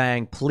 I'm just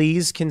saying,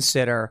 please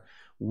consider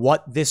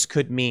what this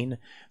could mean.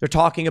 They're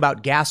talking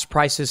about gas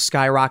prices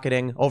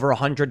skyrocketing over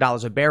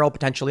 $100 a barrel,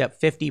 potentially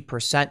up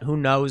 50%. Who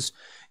knows?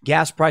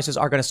 Gas prices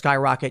are going to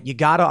skyrocket. You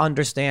got to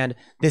understand,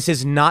 this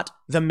is not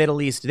the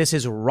Middle East. This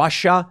is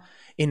Russia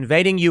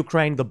invading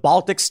Ukraine. The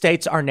Baltic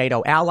states are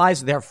NATO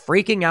allies. They're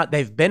freaking out.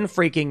 They've been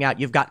freaking out.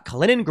 You've got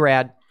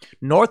Kaliningrad,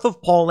 north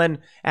of Poland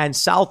and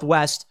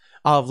southwest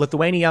of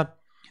Lithuania.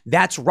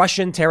 That's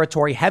Russian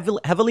territory,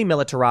 heavily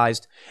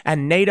militarized,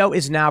 and NATO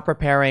is now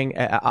preparing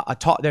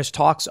there's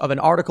talks of an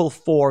Article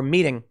 4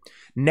 meeting.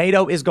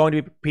 NATO is going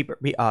to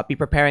be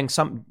preparing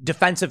some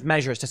defensive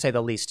measures, to say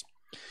the least.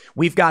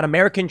 We've got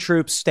American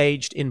troops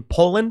staged in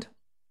Poland.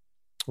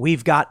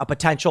 We've got a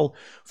potential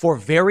for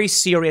very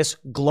serious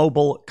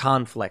global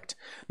conflict.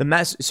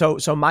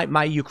 So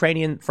my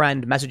Ukrainian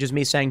friend messages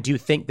me saying, do you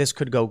think this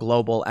could go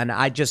global? And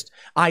I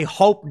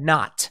hope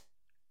not.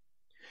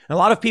 And a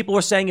lot of people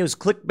were saying it was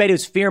clickbait, it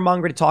was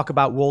fear-mongering to talk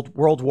about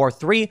World War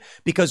III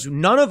because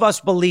none of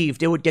us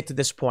believed it would get to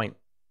this point.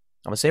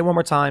 I'm going to say it one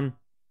more time.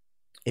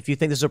 If you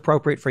think this is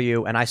appropriate for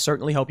you, and I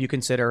certainly hope you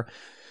consider,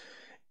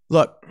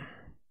 look,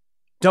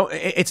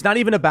 it's not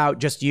even about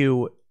just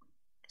you.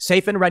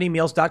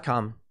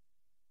 Safeandreadymeals.com.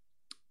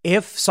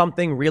 If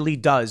something really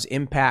does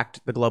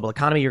impact the global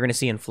economy, you're going to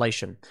see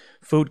inflation.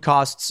 Food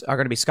costs are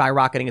going to be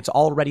skyrocketing. It's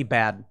already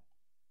bad.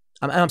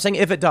 I'm saying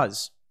if it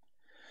does.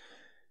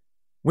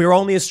 We're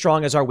only as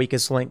strong as our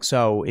weakest link.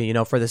 So,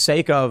 for the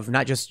sake of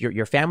not just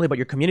your family, but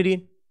your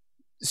community,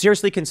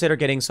 seriously consider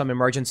getting some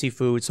emergency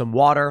food, some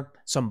water,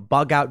 some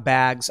bug out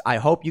bags. I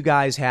hope you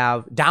guys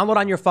have download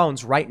on your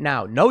phones right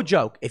now. No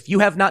joke. If you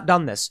have not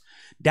done this,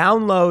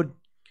 download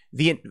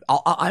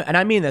and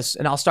I mean this,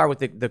 and I'll start with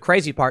the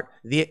crazy part,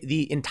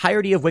 the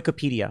entirety of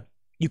Wikipedia.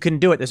 You can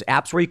do it. There's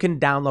apps where you can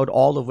download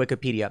all of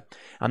Wikipedia.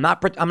 I'm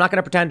not going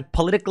to pretend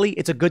politically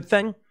it's a good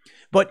thing,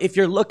 but if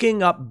you're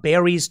looking up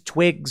berries,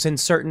 twigs, and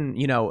certain,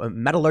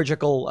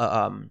 metallurgical,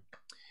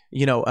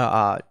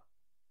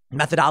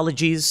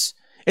 methodologies,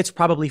 it's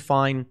probably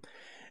fine.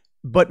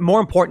 But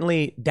more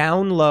importantly,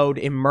 download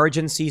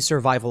emergency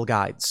survival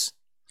guides.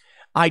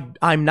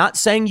 I'm not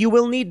saying you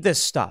will need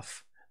this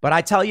stuff, but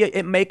I tell you,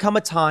 it may come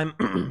a time,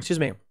 excuse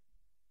me,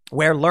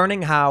 where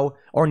learning how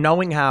or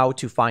knowing how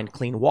to find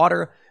clean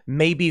water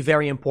may be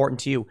very important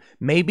to you.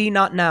 Maybe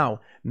not now.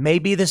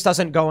 Maybe this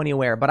doesn't go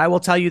anywhere. But I will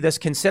tell you this,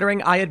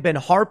 considering I had been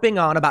harping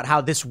on about how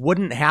this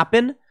wouldn't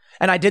happen,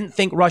 and I didn't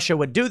think Russia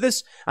would do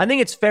this, I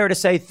think it's fair to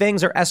say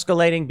things are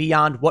escalating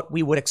beyond what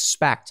we would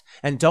expect.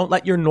 And don't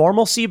let your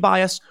normalcy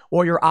bias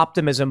or your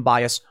optimism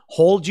bias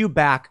hold you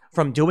back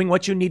from doing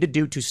what you need to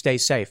do to stay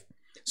safe.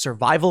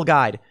 Survival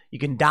Guide. You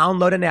can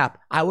download an app.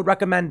 I would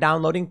recommend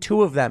downloading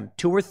 2 of them,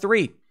 2 or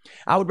 3.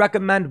 I would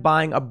recommend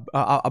buying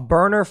a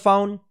burner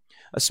phone,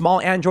 a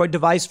small Android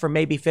device for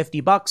maybe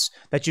 $50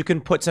 that you can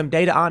put some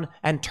data on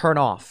and turn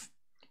off.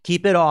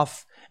 Keep it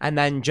off, and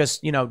then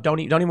just, don't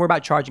even worry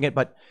about charging it,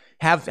 but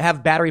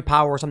have battery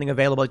power or something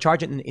available to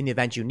charge it in the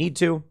event you need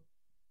to.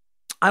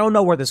 I don't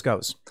know where this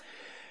goes.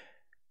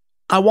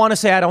 I want to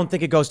say I don't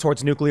think it goes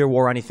towards nuclear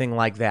war or anything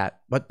like that,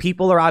 but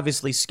people are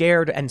obviously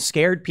scared, and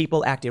scared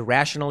people act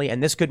irrationally,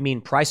 and this could mean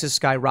prices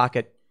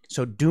skyrocket.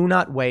 So do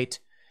not wait.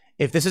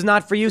 If this is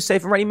not for you,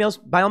 safe and ready meals,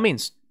 by all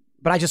means.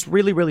 But I just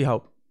really, really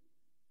hope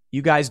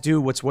you guys do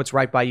what's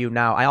right by you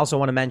now. I also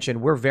want to mention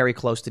we're very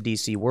close to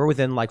DC. We're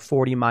within like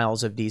 40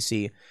 miles of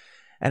DC,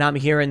 and I'm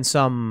hearing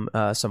some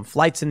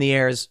flights in the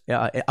airs,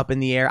 up in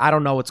the air. I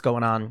don't know what's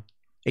going on.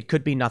 It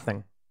could be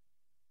nothing.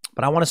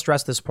 But I want to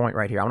stress this point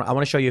right here. I want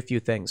to show you a few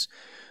things.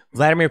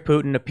 Vladimir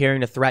Putin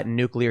appearing to threaten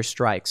nuclear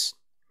strikes.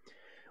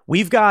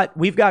 We've got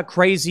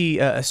crazy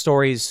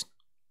stories,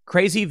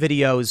 crazy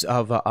videos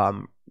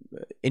of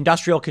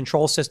industrial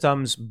control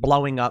systems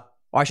blowing up.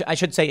 Or I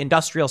should say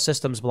industrial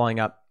systems blowing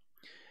up.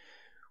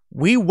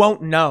 We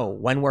won't know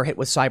when we're hit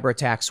with cyber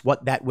attacks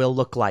what that will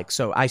look like.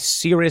 So I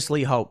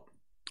seriously hope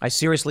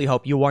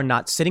you are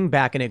not sitting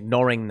back and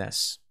ignoring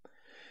this.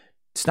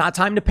 It's not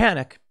time to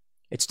panic.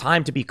 It's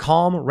time to be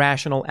calm,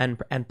 rational,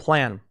 and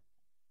plan.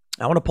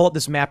 I want to pull up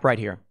this map right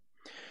here.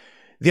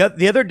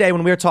 The other day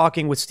when we were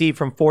talking with Steve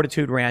from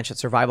Fortitude Ranch at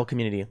Survival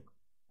Community,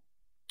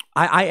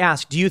 I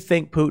asked, do you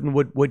think Putin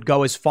would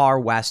go as far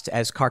west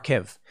as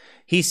Kharkiv?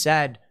 He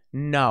said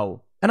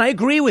no. And I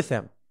agree with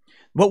him.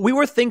 What we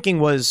were thinking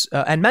was,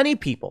 and many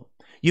people,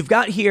 you've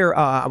got here,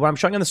 what I'm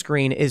showing on the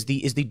screen is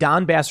the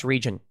Donbass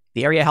region,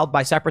 the area held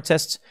by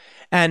separatists.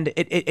 And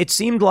it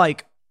seemed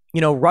like,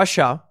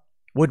 Russia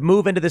would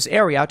move into this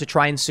area to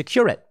try and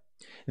secure it.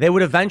 They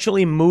would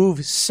eventually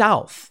move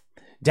south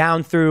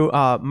down through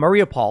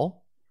Mariupol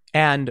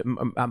and,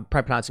 I'm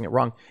probably pronouncing it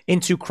wrong,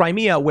 into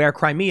Crimea, where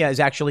Crimea is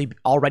actually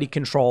already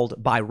controlled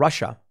by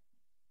Russia.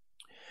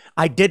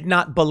 I did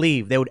not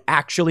believe they would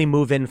actually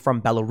move in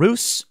from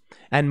Belarus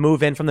and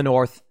move in from the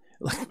north,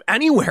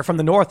 anywhere from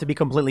the north, to be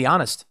completely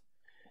honest.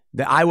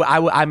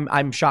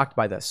 I'm shocked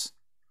by this.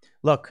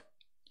 Look,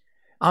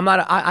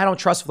 I don't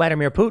trust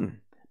Vladimir Putin,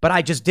 but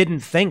I just didn't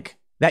think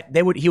that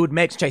he would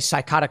make such a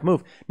psychotic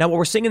move. Now, what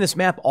we're seeing in this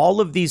map,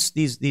 all of these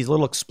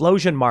little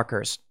explosion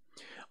markers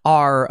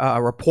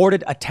are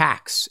reported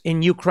attacks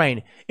in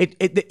Ukraine.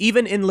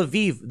 Even in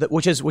Lviv,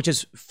 which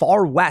is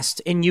far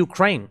west in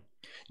Ukraine,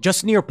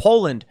 just near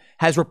Poland,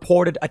 has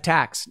reported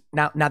attacks.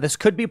 Now this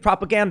could be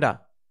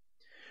propaganda.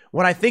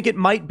 What I think it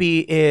might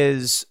be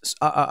is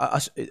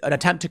an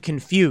attempt to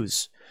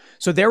confuse.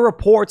 So there are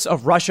reports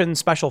of Russian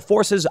special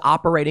forces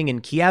operating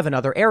in Kiev and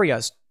other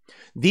areas.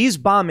 These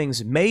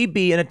bombings may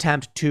be an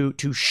attempt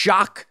to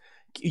shock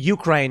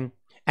Ukraine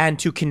and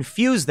to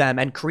confuse them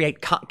and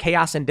create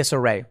chaos and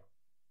disarray.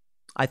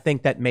 I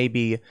think that may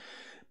be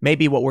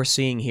what we're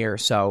seeing here.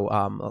 So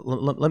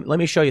let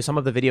me show you some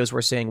of the videos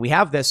we're seeing. We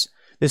have this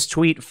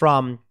tweet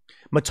from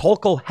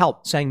Matolko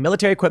Help saying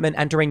military equipment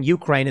entering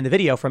Ukraine in the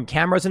video from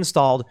cameras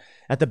installed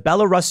at the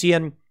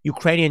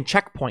Belarusian-Ukrainian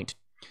checkpoint,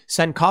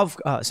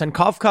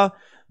 Senkovka,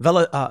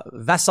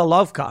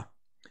 Veselovka.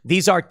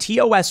 These are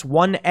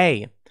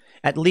TOS-1A,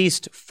 at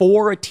least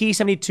 4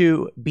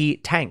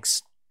 T-72B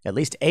tanks, at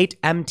least 8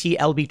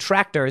 MT-LB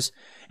tractors,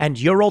 and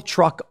Ural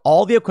truck.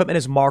 All the equipment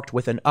is marked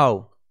with an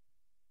O.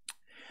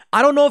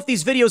 I don't know if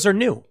these videos are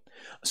new.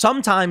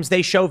 Sometimes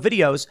they show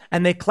videos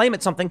and they claim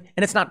it's something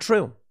and it's not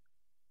true.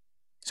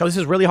 So this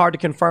is really hard to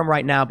confirm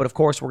right now, but of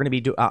course I'm going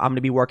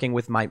to be working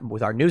with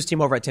our news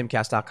team over at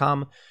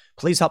timcast.com.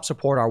 Please help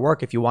support our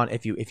work if you want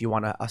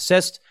to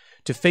assist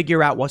to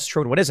figure out what's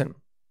true and what isn't.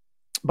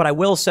 But I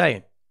will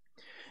say,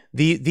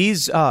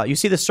 these you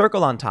see the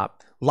circle on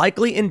top,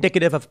 likely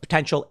indicative of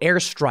potential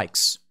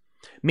airstrikes,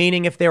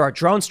 meaning if there are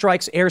drone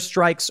strikes,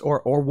 airstrikes,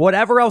 or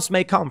whatever else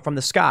may come from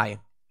the sky,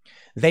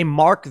 They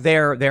mark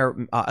their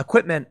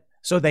equipment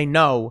so they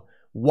know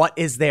what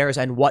is theirs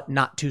and what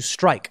not to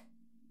strike.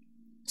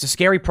 It's a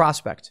scary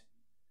prospect.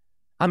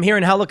 I'm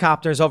hearing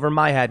helicopters over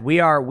my head. We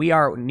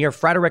are near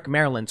Frederick,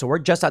 Maryland, so we're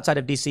just outside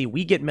of D.C.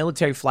 We get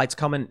military flights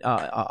coming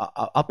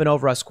up and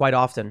over us quite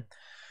often.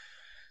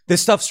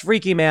 This stuff's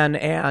freaky, man,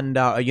 and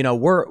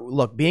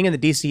being in the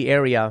D.C.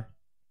 area,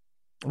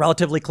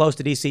 relatively close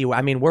to D.C.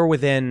 I mean, we're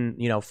within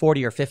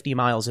 40 or 50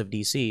 miles of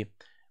D.C.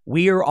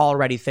 We are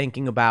already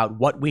thinking about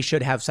what we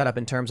should have set up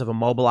in terms of a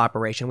mobile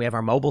operation. We have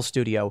our mobile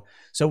studio,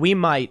 so we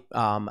might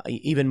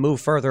even move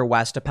further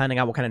west, depending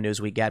on what kind of news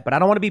we get. But I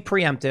don't want to be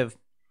preemptive.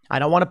 I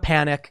don't want to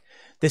panic.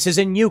 This is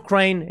in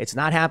Ukraine. It's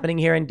not happening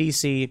here in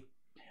D.C.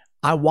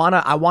 I want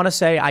to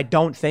say I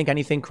don't think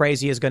anything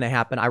crazy is going to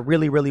happen. I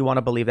really, really want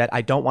to believe that.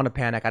 I don't want to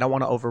panic. I don't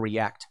want to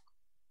overreact.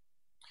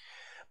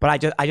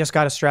 But I just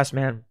got to stress,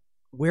 man,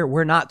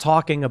 we're not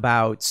talking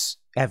about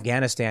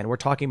Afghanistan. We're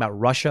talking about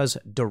Russia's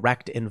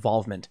direct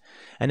involvement.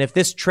 And if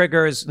this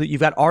triggers,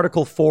 you've got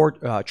Article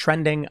 4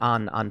 trending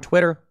on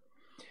Twitter.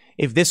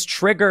 If this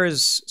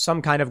triggers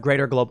some kind of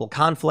greater global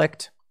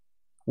conflict,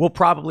 we'll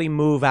probably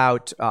move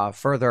out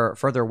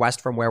further west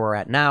from where we're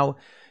at now.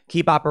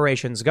 Keep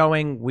operations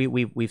going.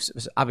 We've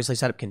obviously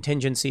set up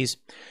contingencies.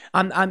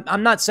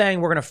 I'm not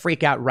saying we're going to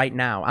freak out right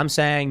now. I'm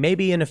saying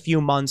maybe in a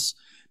few months,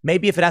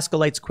 maybe if it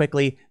escalates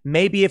quickly,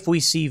 maybe if we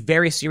see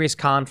very serious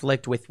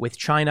conflict with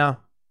China,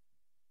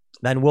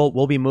 then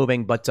we'll be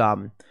moving. But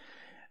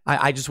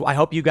I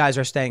hope you guys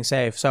are staying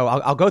safe. So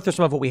I'll go through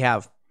some of what we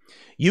have.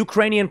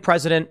 Ukrainian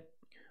President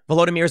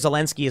Volodymyr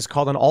Zelensky has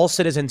called on all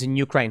citizens in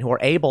Ukraine who are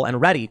able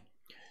and ready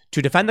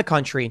to defend the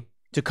country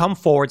to come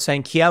forward,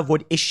 saying Kiev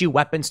would issue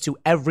weapons to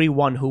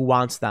everyone who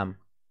wants them.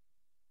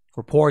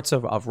 Reports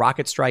of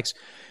rocket strikes.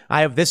 I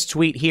have this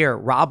tweet here.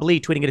 Rob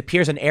Lee tweeting, it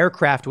appears an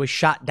aircraft was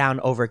shot down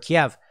over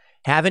Kiev.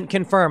 Haven't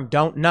confirmed,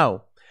 don't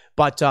know.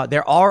 But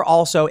there are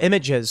also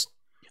images,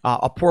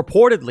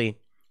 purportedly,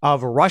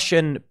 of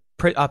Russian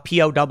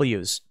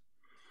POWs.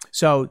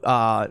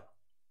 So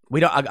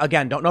we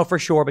don't know for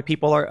sure, but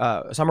people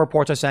are. Some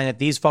reports are saying that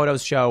these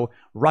photos show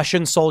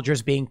Russian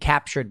soldiers being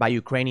captured by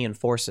Ukrainian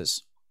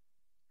forces.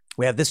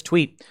 We have this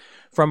tweet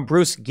from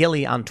Bruce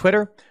Gilley on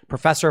Twitter,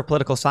 professor of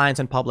political science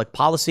and public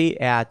policy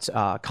at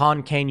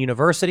Konkane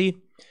University.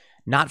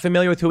 Not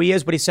familiar with who he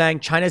is, but he's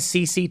saying China's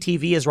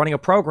CCTV is running a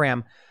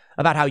program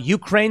about how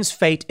Ukraine's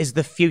fate is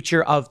the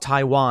future of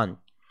Taiwan.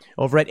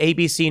 Over at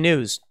ABC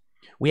News,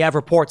 we have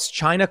reports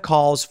China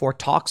calls for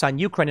talks on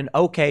Ukraine and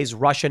OK's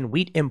Russian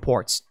wheat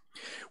imports.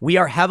 We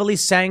are heavily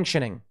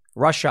sanctioning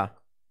Russia.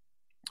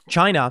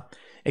 China,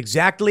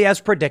 exactly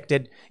as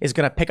predicted, is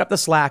going to pick up the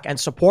slack and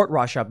support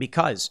Russia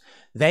because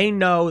they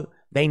know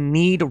they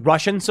need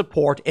Russian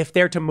support if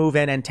they're to move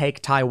in and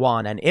take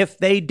Taiwan. And if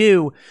they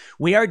do,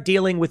 we are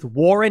dealing with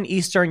war in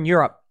Eastern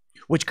Europe,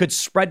 which could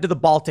spread to the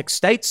Baltic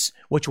states,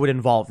 which would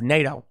involve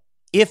NATO.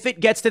 If it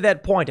gets to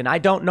that point, and I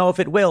don't know if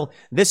it will,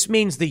 this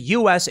means the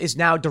U.S. is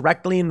now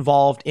directly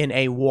involved in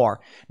a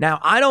war. Now,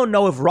 I don't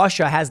know if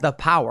Russia has the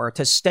power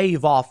to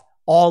stave off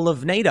all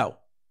of NATO.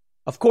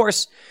 Of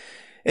course,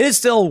 it is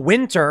still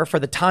winter for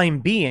the time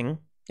being,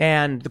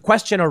 and the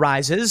question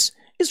arises,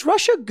 is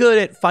Russia good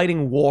at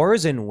fighting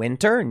wars in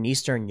winter in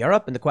Eastern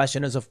Europe? And the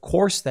question is, of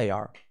course they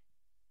are.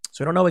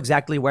 So we don't know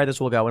exactly where this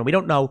will go, and we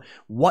don't know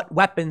what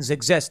weapons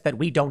exist that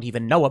we don't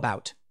even know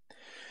about.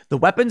 The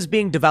weapons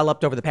being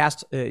developed over the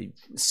past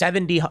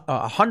 70,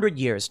 100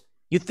 years,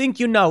 you think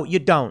you know, you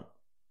don't,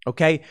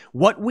 okay?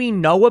 What we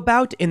know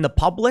about in the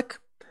public,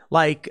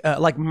 like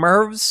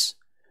MIRVs,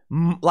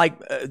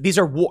 these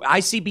are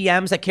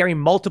ICBMs that carry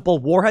multiple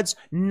warheads,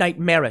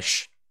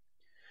 nightmarish.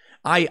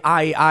 I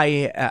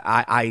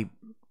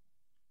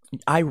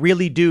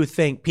really do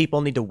think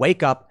people need to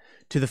wake up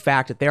to the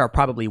fact that there are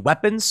probably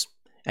weapons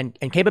and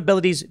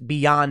capabilities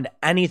beyond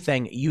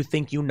anything you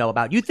think you know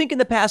about. You think in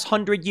the past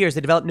 100 years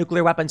they developed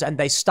nuclear weapons and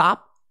they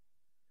stop?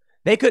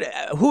 They could,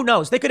 who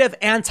knows? They could have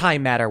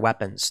antimatter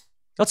weapons.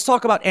 Let's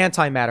talk about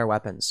antimatter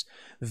weapons.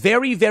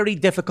 Very, very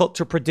difficult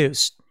to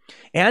produce.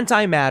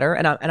 Antimatter,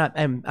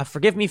 and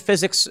forgive me,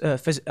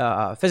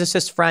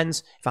 physicist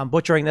friends, if I'm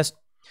butchering this.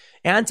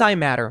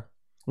 Antimatter,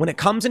 when it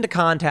comes into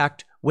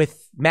contact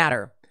with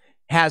matter,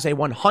 has a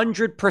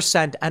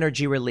 100%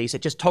 energy release.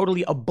 It just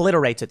totally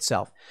obliterates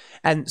itself.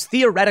 And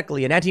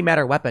theoretically, an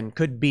antimatter weapon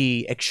could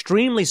be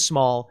extremely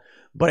small,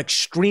 but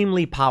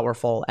extremely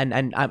powerful. And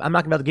I'm not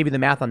going to be able to give you the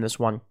math on this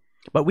one.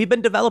 But we've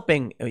been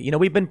developing,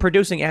 we've been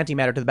producing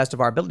antimatter to the best of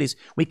our abilities.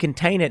 We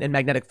contain it in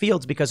magnetic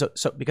fields because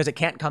it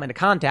can't come into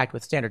contact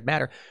with standard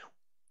matter.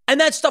 And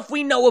that's stuff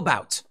we know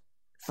about.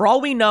 For all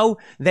we know,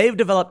 they've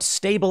developed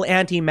stable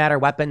antimatter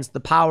weapons,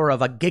 the power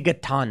of a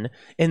gigaton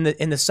in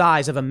the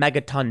size of a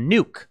megaton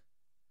nuke.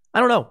 I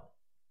don't know.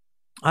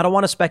 I don't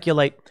want to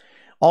speculate.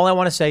 All I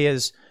want to say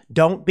is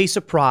don't be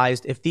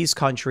surprised if these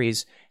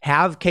countries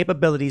have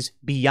capabilities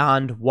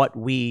beyond what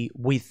we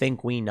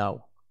think we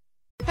know.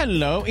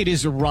 Hello, it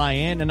is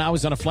Ryan, and I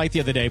was on a flight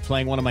the other day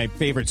playing one of my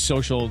favorite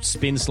social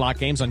spin slot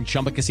games on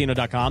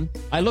ChumbaCasino.com.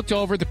 I looked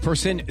over at the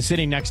person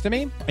sitting next to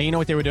me, and you know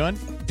what they were doing?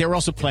 They were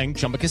also playing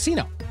Chumba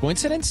Casino.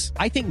 Coincidence?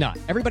 I think not.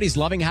 Everybody's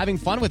loving having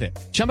fun with it.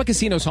 Chumba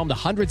Casino is home to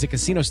hundreds of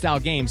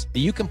casino-style games that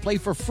you can play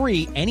for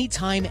free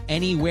anytime,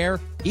 anywhere,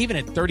 even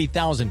at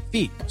 30,000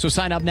 feet. So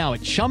sign up now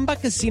at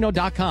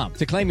ChumbaCasino.com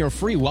to claim your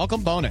free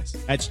welcome bonus.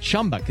 That's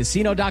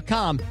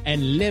ChumbaCasino.com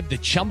and live the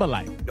Chumba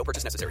life. No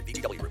purchase necessary.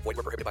 VGW. Void where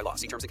prohibited by law.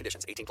 See terms and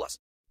conditions. 18+.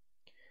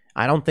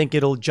 I don't think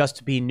it'll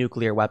just be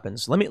nuclear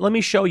weapons. Let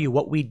me show you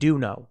what we do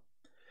know.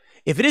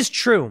 If it is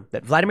true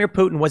that Vladimir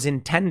Putin was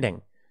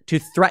intending to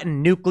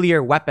threaten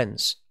nuclear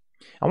weapons,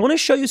 I want to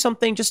show you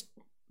something, just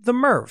the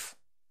MIRV.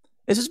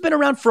 This has been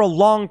around for a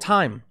long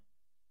time.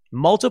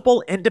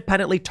 Multiple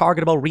independently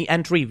targetable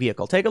re-entry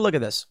vehicle. Take a look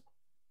at this.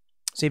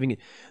 See if you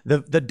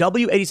can, the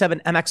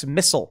W-87MX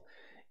missile.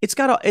 It's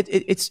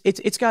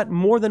got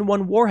more than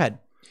one warhead.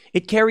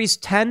 It carries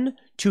 10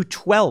 to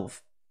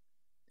 12.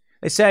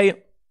 They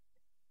say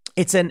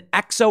it's an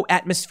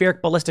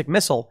exo-atmospheric ballistic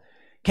missile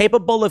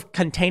capable of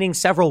containing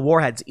several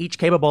warheads, each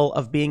capable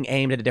of being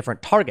aimed at a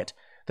different target.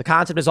 The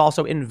concept is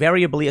also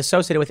invariably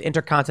associated with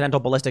intercontinental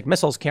ballistic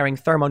missiles carrying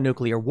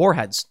thermonuclear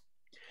warheads.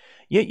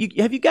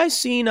 Have you guys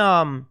seen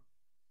Iron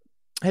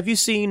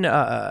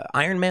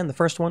Man, the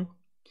first one?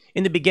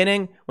 In the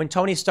beginning, when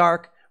Tony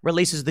Stark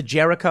releases the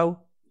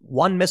Jericho,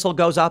 one missile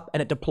goes up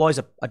and it deploys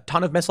a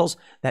ton of missiles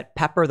that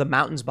pepper the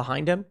mountains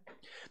behind him.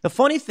 The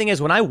funny thing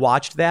is, when I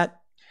watched that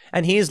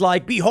and he's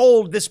like,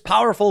 behold this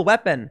powerful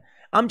weapon,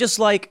 I'm just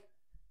like,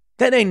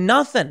 that ain't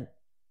nothing.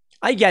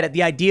 I get it.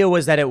 The idea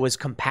was that it was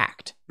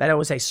compact, that it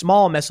was a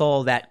small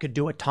missile that could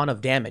do a ton of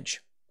damage.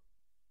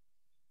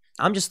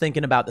 I'm just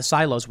thinking about the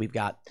silos we've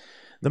got,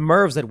 the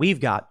MIRVs that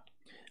we've got.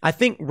 I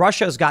think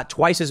Russia's got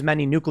twice as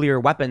many nuclear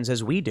weapons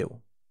as we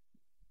do.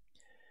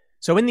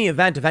 So in the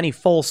event of any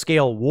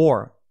full-scale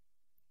war,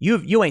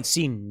 you ain't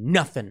seen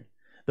nothing.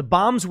 The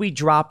bombs we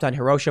dropped on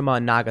Hiroshima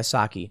and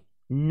Nagasaki,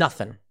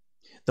 nothing.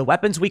 The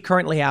weapons we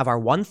currently have are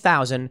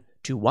 1,000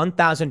 to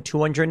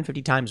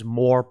 1,250 times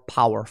more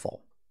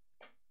powerful.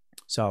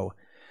 So,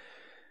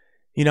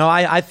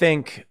 I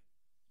think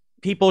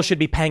people should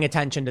be paying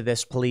attention to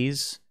this,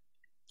 please.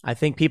 I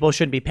think people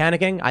shouldn't be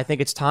panicking. I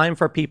think it's time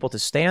for people to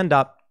stand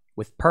up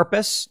with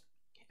purpose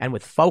and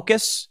with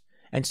focus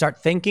and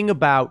start thinking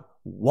about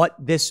what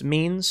this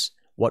means,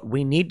 what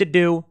we need to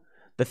do,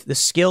 the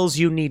skills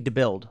you need to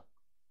build.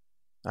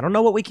 I don't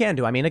know what we can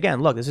do. I mean, again,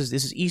 look, this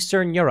is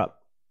Eastern Europe.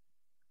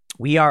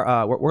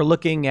 We're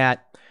looking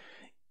at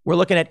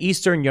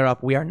Eastern Europe.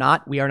 We are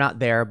not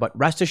there, but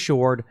rest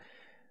assured,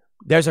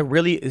 there's a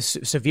really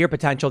severe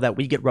potential that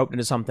we get roped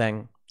into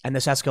something and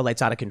this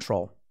escalates out of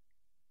control.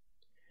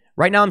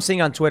 Right now I'm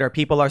seeing on Twitter,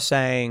 people are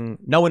saying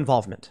no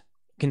involvement.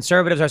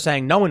 Conservatives are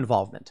saying no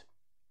involvement.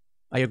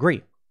 I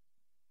agree.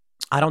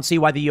 I don't see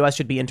why the U.S.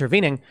 should be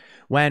intervening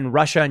when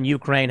Russia and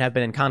Ukraine have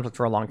been in conflict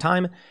for a long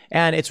time,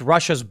 and it's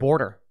Russia's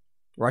border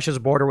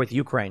with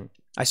Ukraine.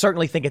 I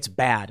certainly think it's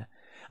bad.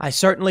 I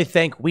certainly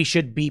think we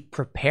should be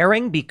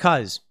preparing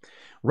because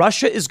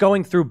Russia is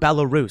going through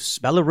Belarus.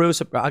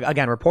 Belarus,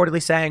 again,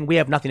 reportedly saying we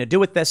have nothing to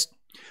do with this.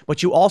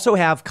 But you also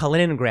have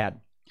Kaliningrad.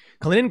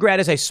 Kaliningrad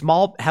is a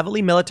small,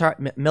 heavily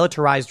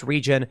militarized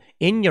region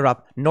in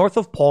Europe, north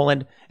of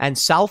Poland and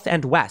south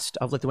and west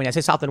of Lithuania. I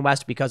say south and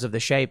west because of the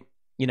shape.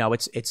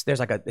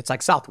 It's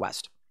like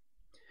southwest.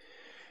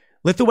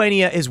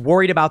 Lithuania is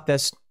worried about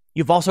this.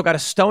 You've also got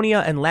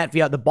Estonia and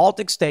Latvia. The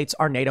Baltic states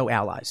are NATO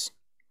allies.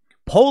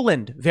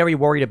 Poland, very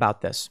worried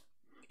about this.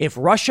 If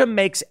Russia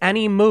makes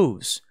any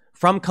moves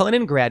from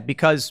Kaliningrad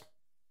because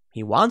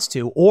he wants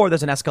to, or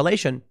there's an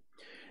escalation,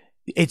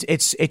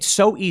 it's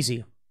so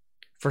easy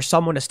for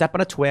someone to step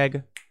on a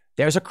twig,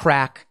 there's a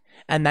crack,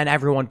 and then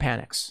everyone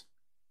panics.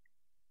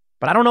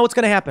 But I don't know what's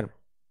going to happen.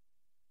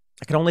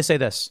 I can only say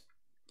this.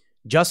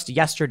 Just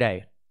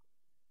yesterday,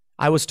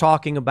 I was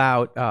talking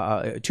about,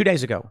 2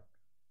 days ago,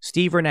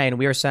 Steve Renee, and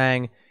we were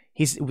saying,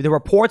 the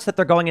reports that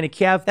they're going into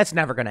Kiev, that's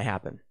never going to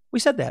happen. We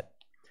said that.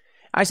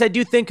 I said, do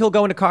you think he'll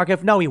go into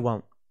Kharkiv? No, he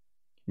won't.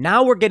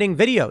 Now we're getting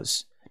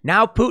videos.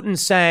 Now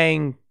Putin's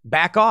saying,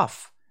 back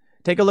off.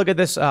 Take a look at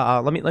this.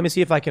 Let me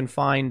see if I can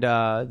find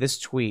this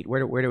tweet.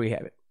 Where do we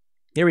have it?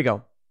 Here we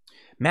go.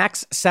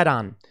 Max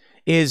Sedon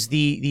is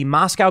the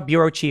Moscow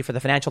bureau chief for the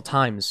Financial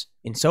Times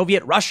in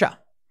Soviet Russia.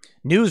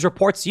 News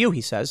reports you,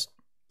 he says.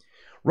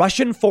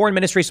 Russian Foreign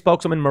Ministry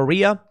spokeswoman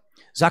Maria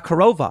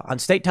Zakharova on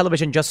state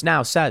television just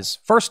now says,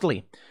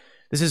 firstly,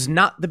 this is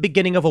not the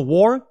beginning of a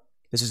war.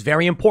 This is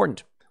very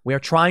important. We are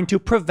trying to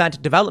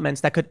prevent developments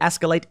that could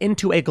escalate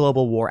into a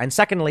global war. And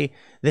secondly,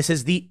 this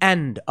is the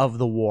end of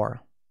the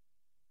war.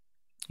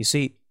 You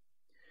see,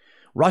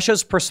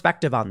 Russia's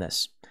perspective on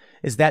this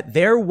is that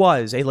there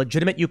was a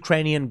legitimate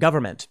Ukrainian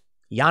government.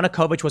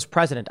 Yanukovych was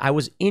president. I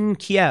was in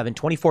Kiev in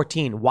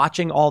 2014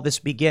 watching all this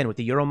begin with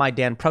the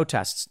Euromaidan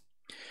protests.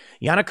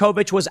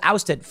 Yanukovych was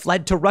ousted,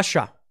 fled to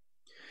Russia.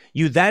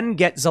 You then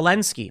get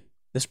Zelensky,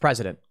 this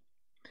president.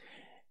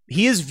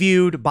 He is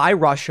viewed by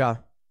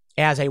Russia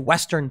as a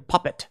Western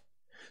puppet.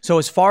 So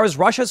as far as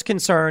Russia's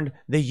concerned,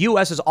 the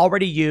U.S. has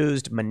already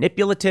used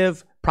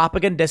manipulative,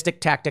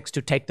 propagandistic tactics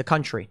to take the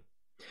country.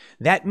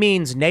 That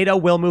means NATO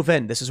will move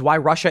in. This is why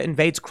Russia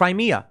invades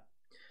Crimea.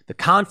 The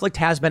conflict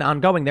has been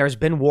ongoing. There has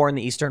been war in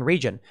the eastern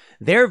region.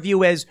 Their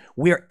view is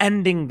we're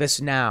ending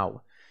this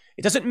now.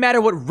 It doesn't matter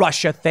what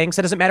Russia thinks.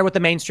 It doesn't matter what the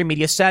mainstream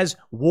media says.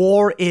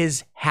 War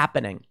is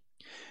happening.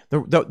 The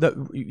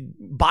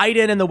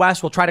Biden and the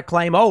West will try to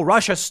claim, oh,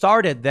 Russia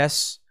started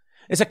this.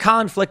 It's a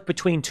conflict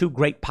between two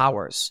great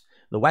powers.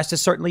 The West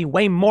is certainly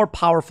way more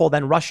powerful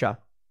than Russia.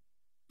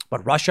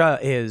 But Russia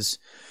is,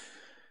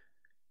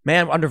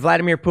 man, under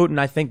Vladimir Putin,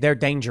 I think they're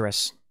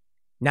dangerous.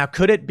 Now,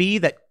 could it be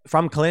that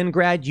from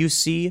Kaliningrad you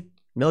see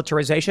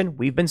militarization?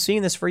 We've been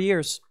seeing this for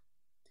years.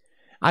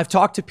 I've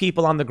talked to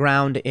people on the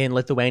ground in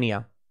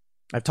Lithuania.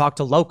 I've talked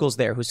to locals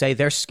there who say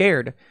they're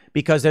scared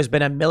because there's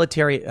been a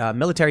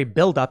military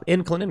buildup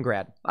in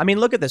Kaliningrad. I mean,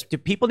 look at this.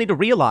 People need to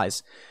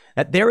realize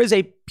that there is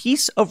a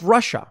piece of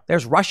Russia.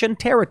 There's Russian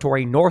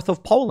territory north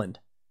of Poland.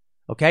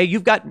 Okay,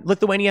 you've got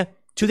Lithuania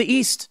to the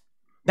east,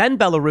 then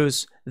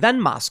Belarus,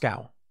 then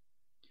Moscow.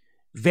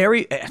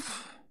 Very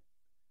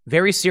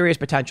serious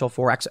potential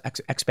for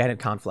expanded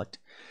conflict.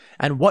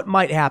 And what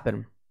might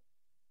happen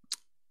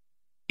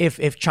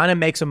if China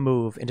makes a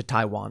move into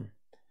Taiwan?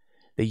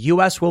 The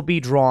U.S. will be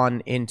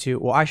drawn into,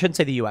 well, I shouldn't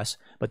say the U.S.,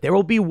 but there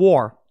will be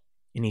war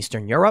in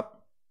Eastern Europe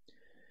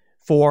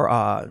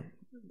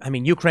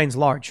Ukraine's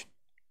large.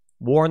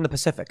 War in the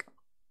Pacific.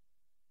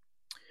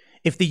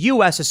 If the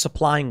U.S. is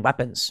supplying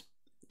weapons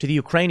to the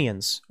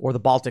Ukrainians or the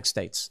Baltic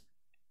states,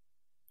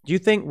 do you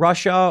think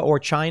Russia or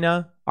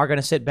China are going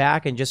to sit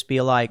back and just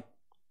be like,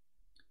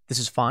 this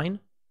is fine?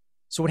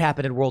 So what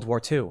happened in World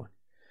War II?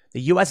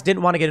 The U.S.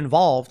 didn't want to get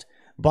involved,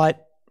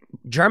 but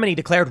Germany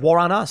declared war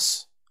on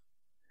us.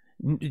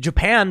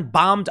 Japan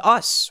bombed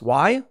us.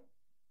 Why?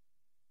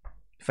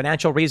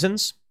 Financial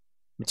reasons,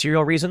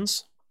 material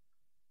reasons.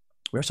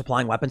 We were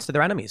supplying weapons to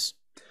their enemies.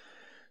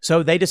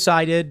 So they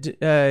decided,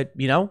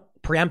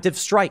 preemptive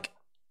strike.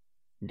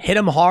 Hit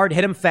them hard,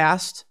 hit them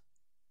fast,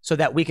 so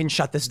that we can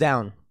shut this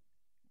down.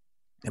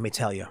 Let me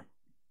tell you,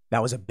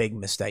 that was a big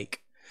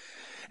mistake.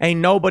 Ain't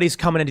nobody's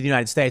coming into the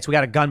United States. We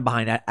got a gun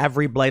behind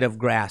every blade of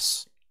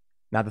grass.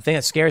 Now, the thing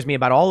that scares me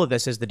about all of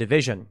this is the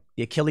division.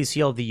 The Achilles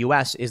heel of the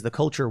U.S. is the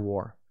culture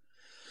war.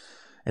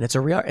 And it's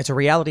a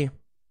reality.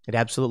 It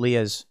absolutely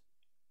is.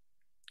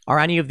 Are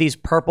any of these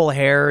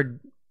purple-haired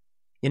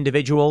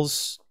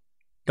individuals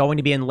going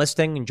to be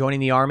enlisting and joining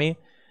the army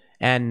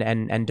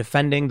and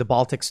defending the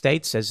Baltic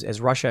states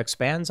as Russia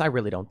expands? I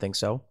really don't think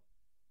so.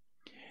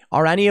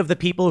 Are any of the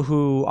people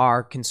who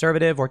are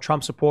conservative or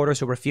Trump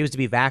supporters who refuse to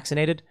be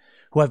vaccinated,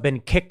 who have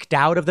been kicked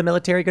out of the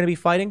military, going to be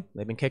fighting?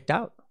 They've been kicked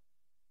out.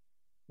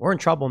 We're in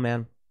trouble,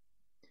 man.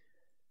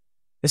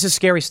 This is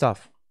scary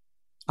stuff.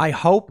 I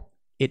hope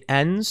it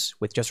ends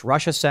with just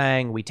Russia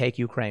saying, we take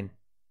Ukraine.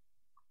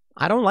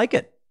 I don't like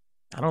it.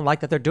 I don't like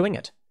that they're doing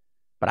it.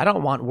 But I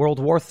don't want World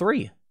War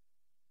III.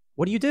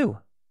 What do you do?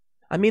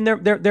 I mean,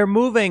 they're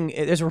moving.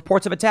 There's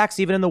reports of attacks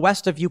even in the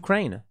west of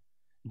Ukraine.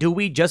 Do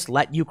we just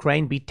let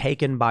Ukraine be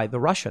taken by the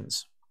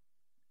Russians?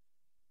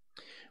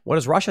 What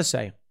does Russia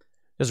say?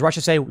 Does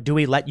Russia say, do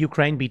we let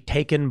Ukraine be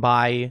taken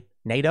by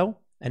NATO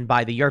and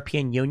by the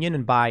European Union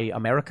and by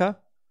America?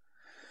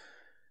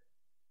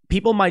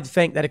 People might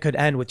think that it could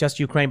end with just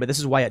Ukraine, but this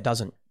is why it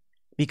doesn't.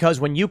 Because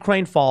when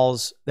Ukraine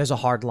falls, there's a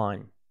hard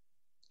line.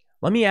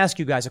 Let me ask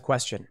you guys a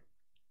question.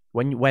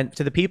 When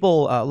to the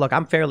people, look,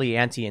 I'm fairly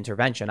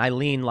anti-intervention. I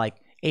lean like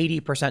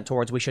 80%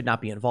 towards we should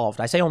not be involved.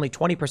 I say only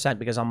 20%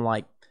 because I'm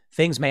like,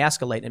 things may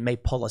escalate and may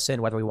pull us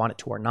in whether we want it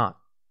to or not.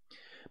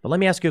 But let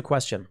me ask you a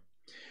question.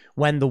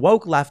 When the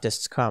woke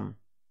leftists come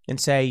and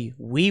say,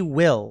 we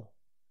will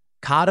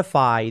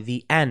codify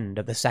the end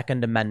of the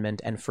Second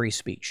Amendment and free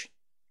speech,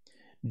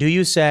 do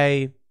you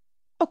say,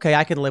 okay,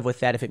 I can live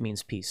with that if it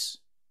means peace?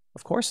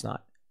 Of course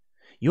not.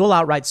 You'll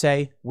outright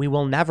say, we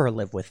will never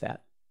live with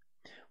that.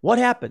 What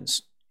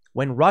happens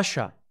when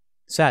Russia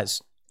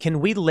says, can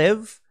we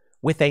live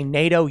with a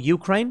NATO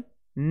Ukraine?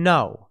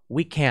 No,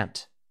 we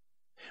can't.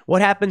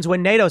 What happens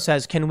when NATO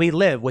says, can we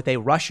live with a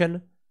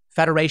Russian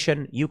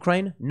Federation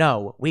Ukraine?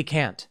 No, we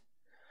can't.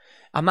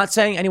 I'm not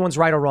saying anyone's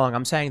right or wrong.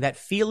 I'm saying that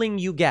feeling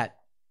you get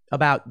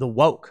about the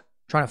woke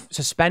trying to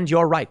suspend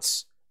your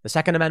rights, the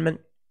Second Amendment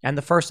and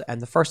the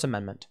First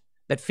Amendment,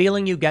 that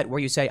feeling you get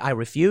where you say, I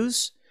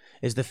refuse,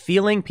 is the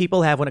feeling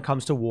people have when it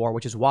comes to war,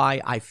 which is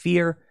why I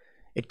fear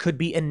it could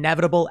be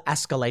inevitable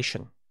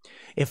escalation.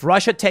 If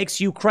Russia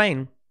takes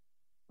Ukraine,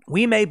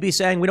 we may be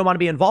saying we don't want to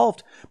be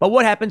involved, but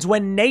what happens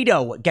when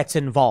NATO gets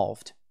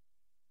involved?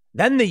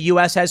 Then the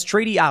U.S. has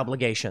treaty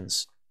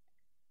obligations.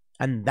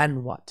 And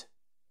then what?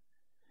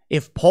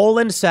 If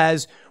Poland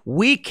says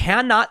we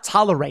cannot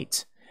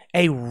tolerate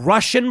a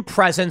Russian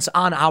presence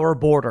on our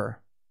border,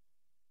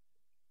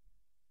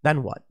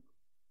 then what?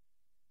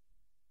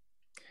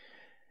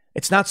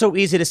 It's not so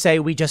easy to say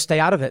we just stay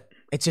out of it.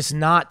 It's just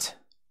not.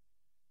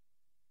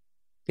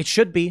 It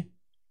should be.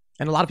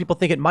 And a lot of people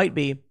think it might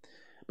be.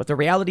 But the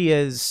reality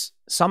is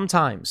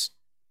sometimes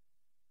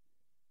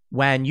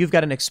when you've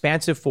got an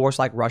expansive force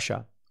like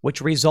Russia,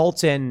 which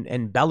results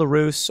in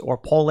Belarus or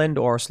Poland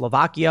or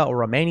Slovakia or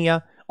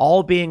Romania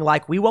all being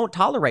like, we won't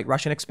tolerate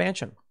Russian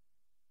expansion.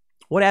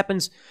 What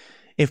happens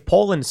If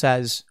Poland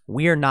says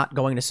we're not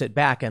going to sit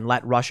back and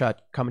let Russia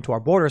come into our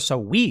border, so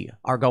we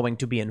are going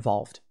to be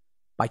involved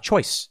by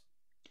choice.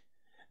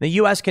 The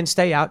U.S. can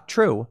stay out,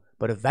 true,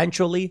 but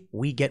eventually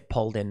we get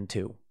pulled in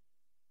too.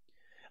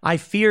 I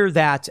fear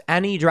that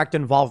any direct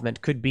involvement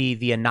could be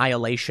the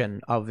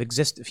annihilation of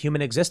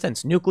human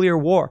existence, nuclear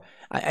war,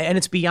 and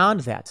it's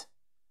beyond that.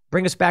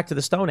 Bring us back to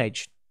the Stone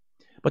Age.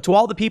 But to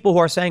all the people who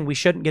are saying we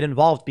shouldn't get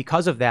involved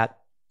because of that,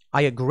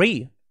 I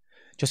agree.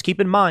 Just keep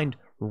in mind,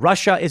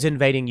 Russia is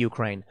invading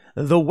Ukraine.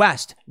 The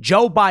West,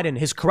 Joe Biden,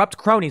 his corrupt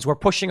cronies were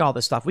pushing all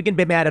this stuff. We can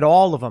be mad at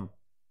all of them.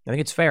 I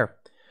think it's fair.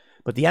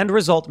 But the end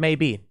result may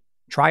be,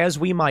 try as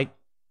we might,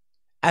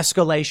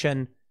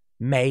 escalation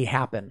may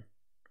happen.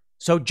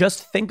 So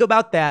just think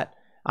about that.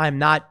 I'm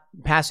not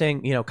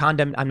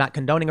I'm not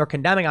condoning or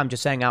condemning. I'm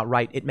just saying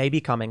outright, it may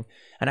be coming.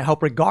 And I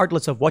hope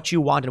regardless of what you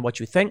want and what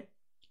you think,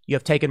 you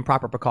have taken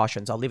proper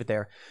precautions. I'll leave it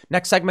there.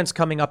 Next segment's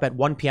coming up at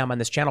 1 p.m. on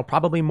this channel.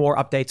 Probably more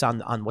updates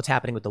on what's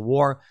happening with the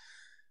war.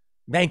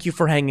 Thank you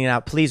for hanging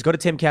out. Please go to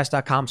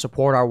timcast.com,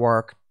 support our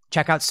work.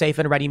 Check out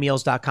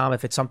safeandreadymeals.com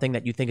if it's something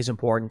that you think is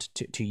important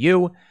to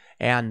you.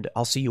 And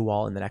I'll see you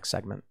all in the next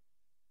segment.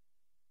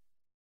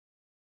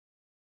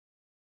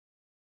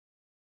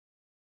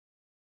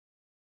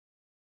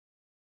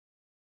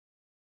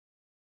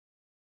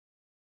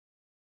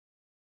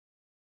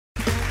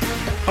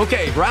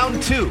 Okay,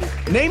 round 2.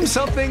 Name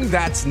something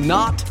that's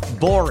not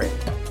boring.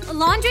 A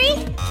laundry?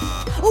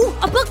 Ooh,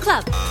 a book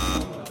club.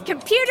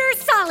 Computer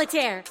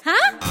solitaire,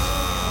 huh?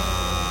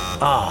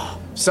 Ah,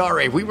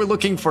 sorry, we were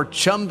looking for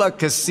Chumba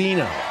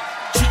Casino.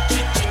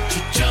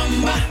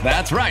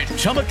 That's right,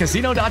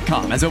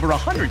 ChumbaCasino.com has over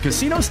 100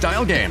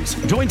 casino-style games.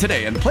 Join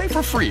today and play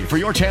for free for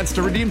your chance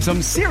to redeem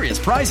some serious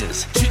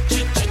prizes.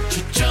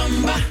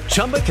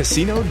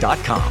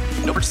 ChumbaCasino.com.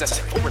 No purchase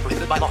necessary. Void where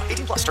prohibited by law.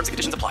 18+ terms and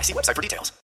conditions apply. See website for details.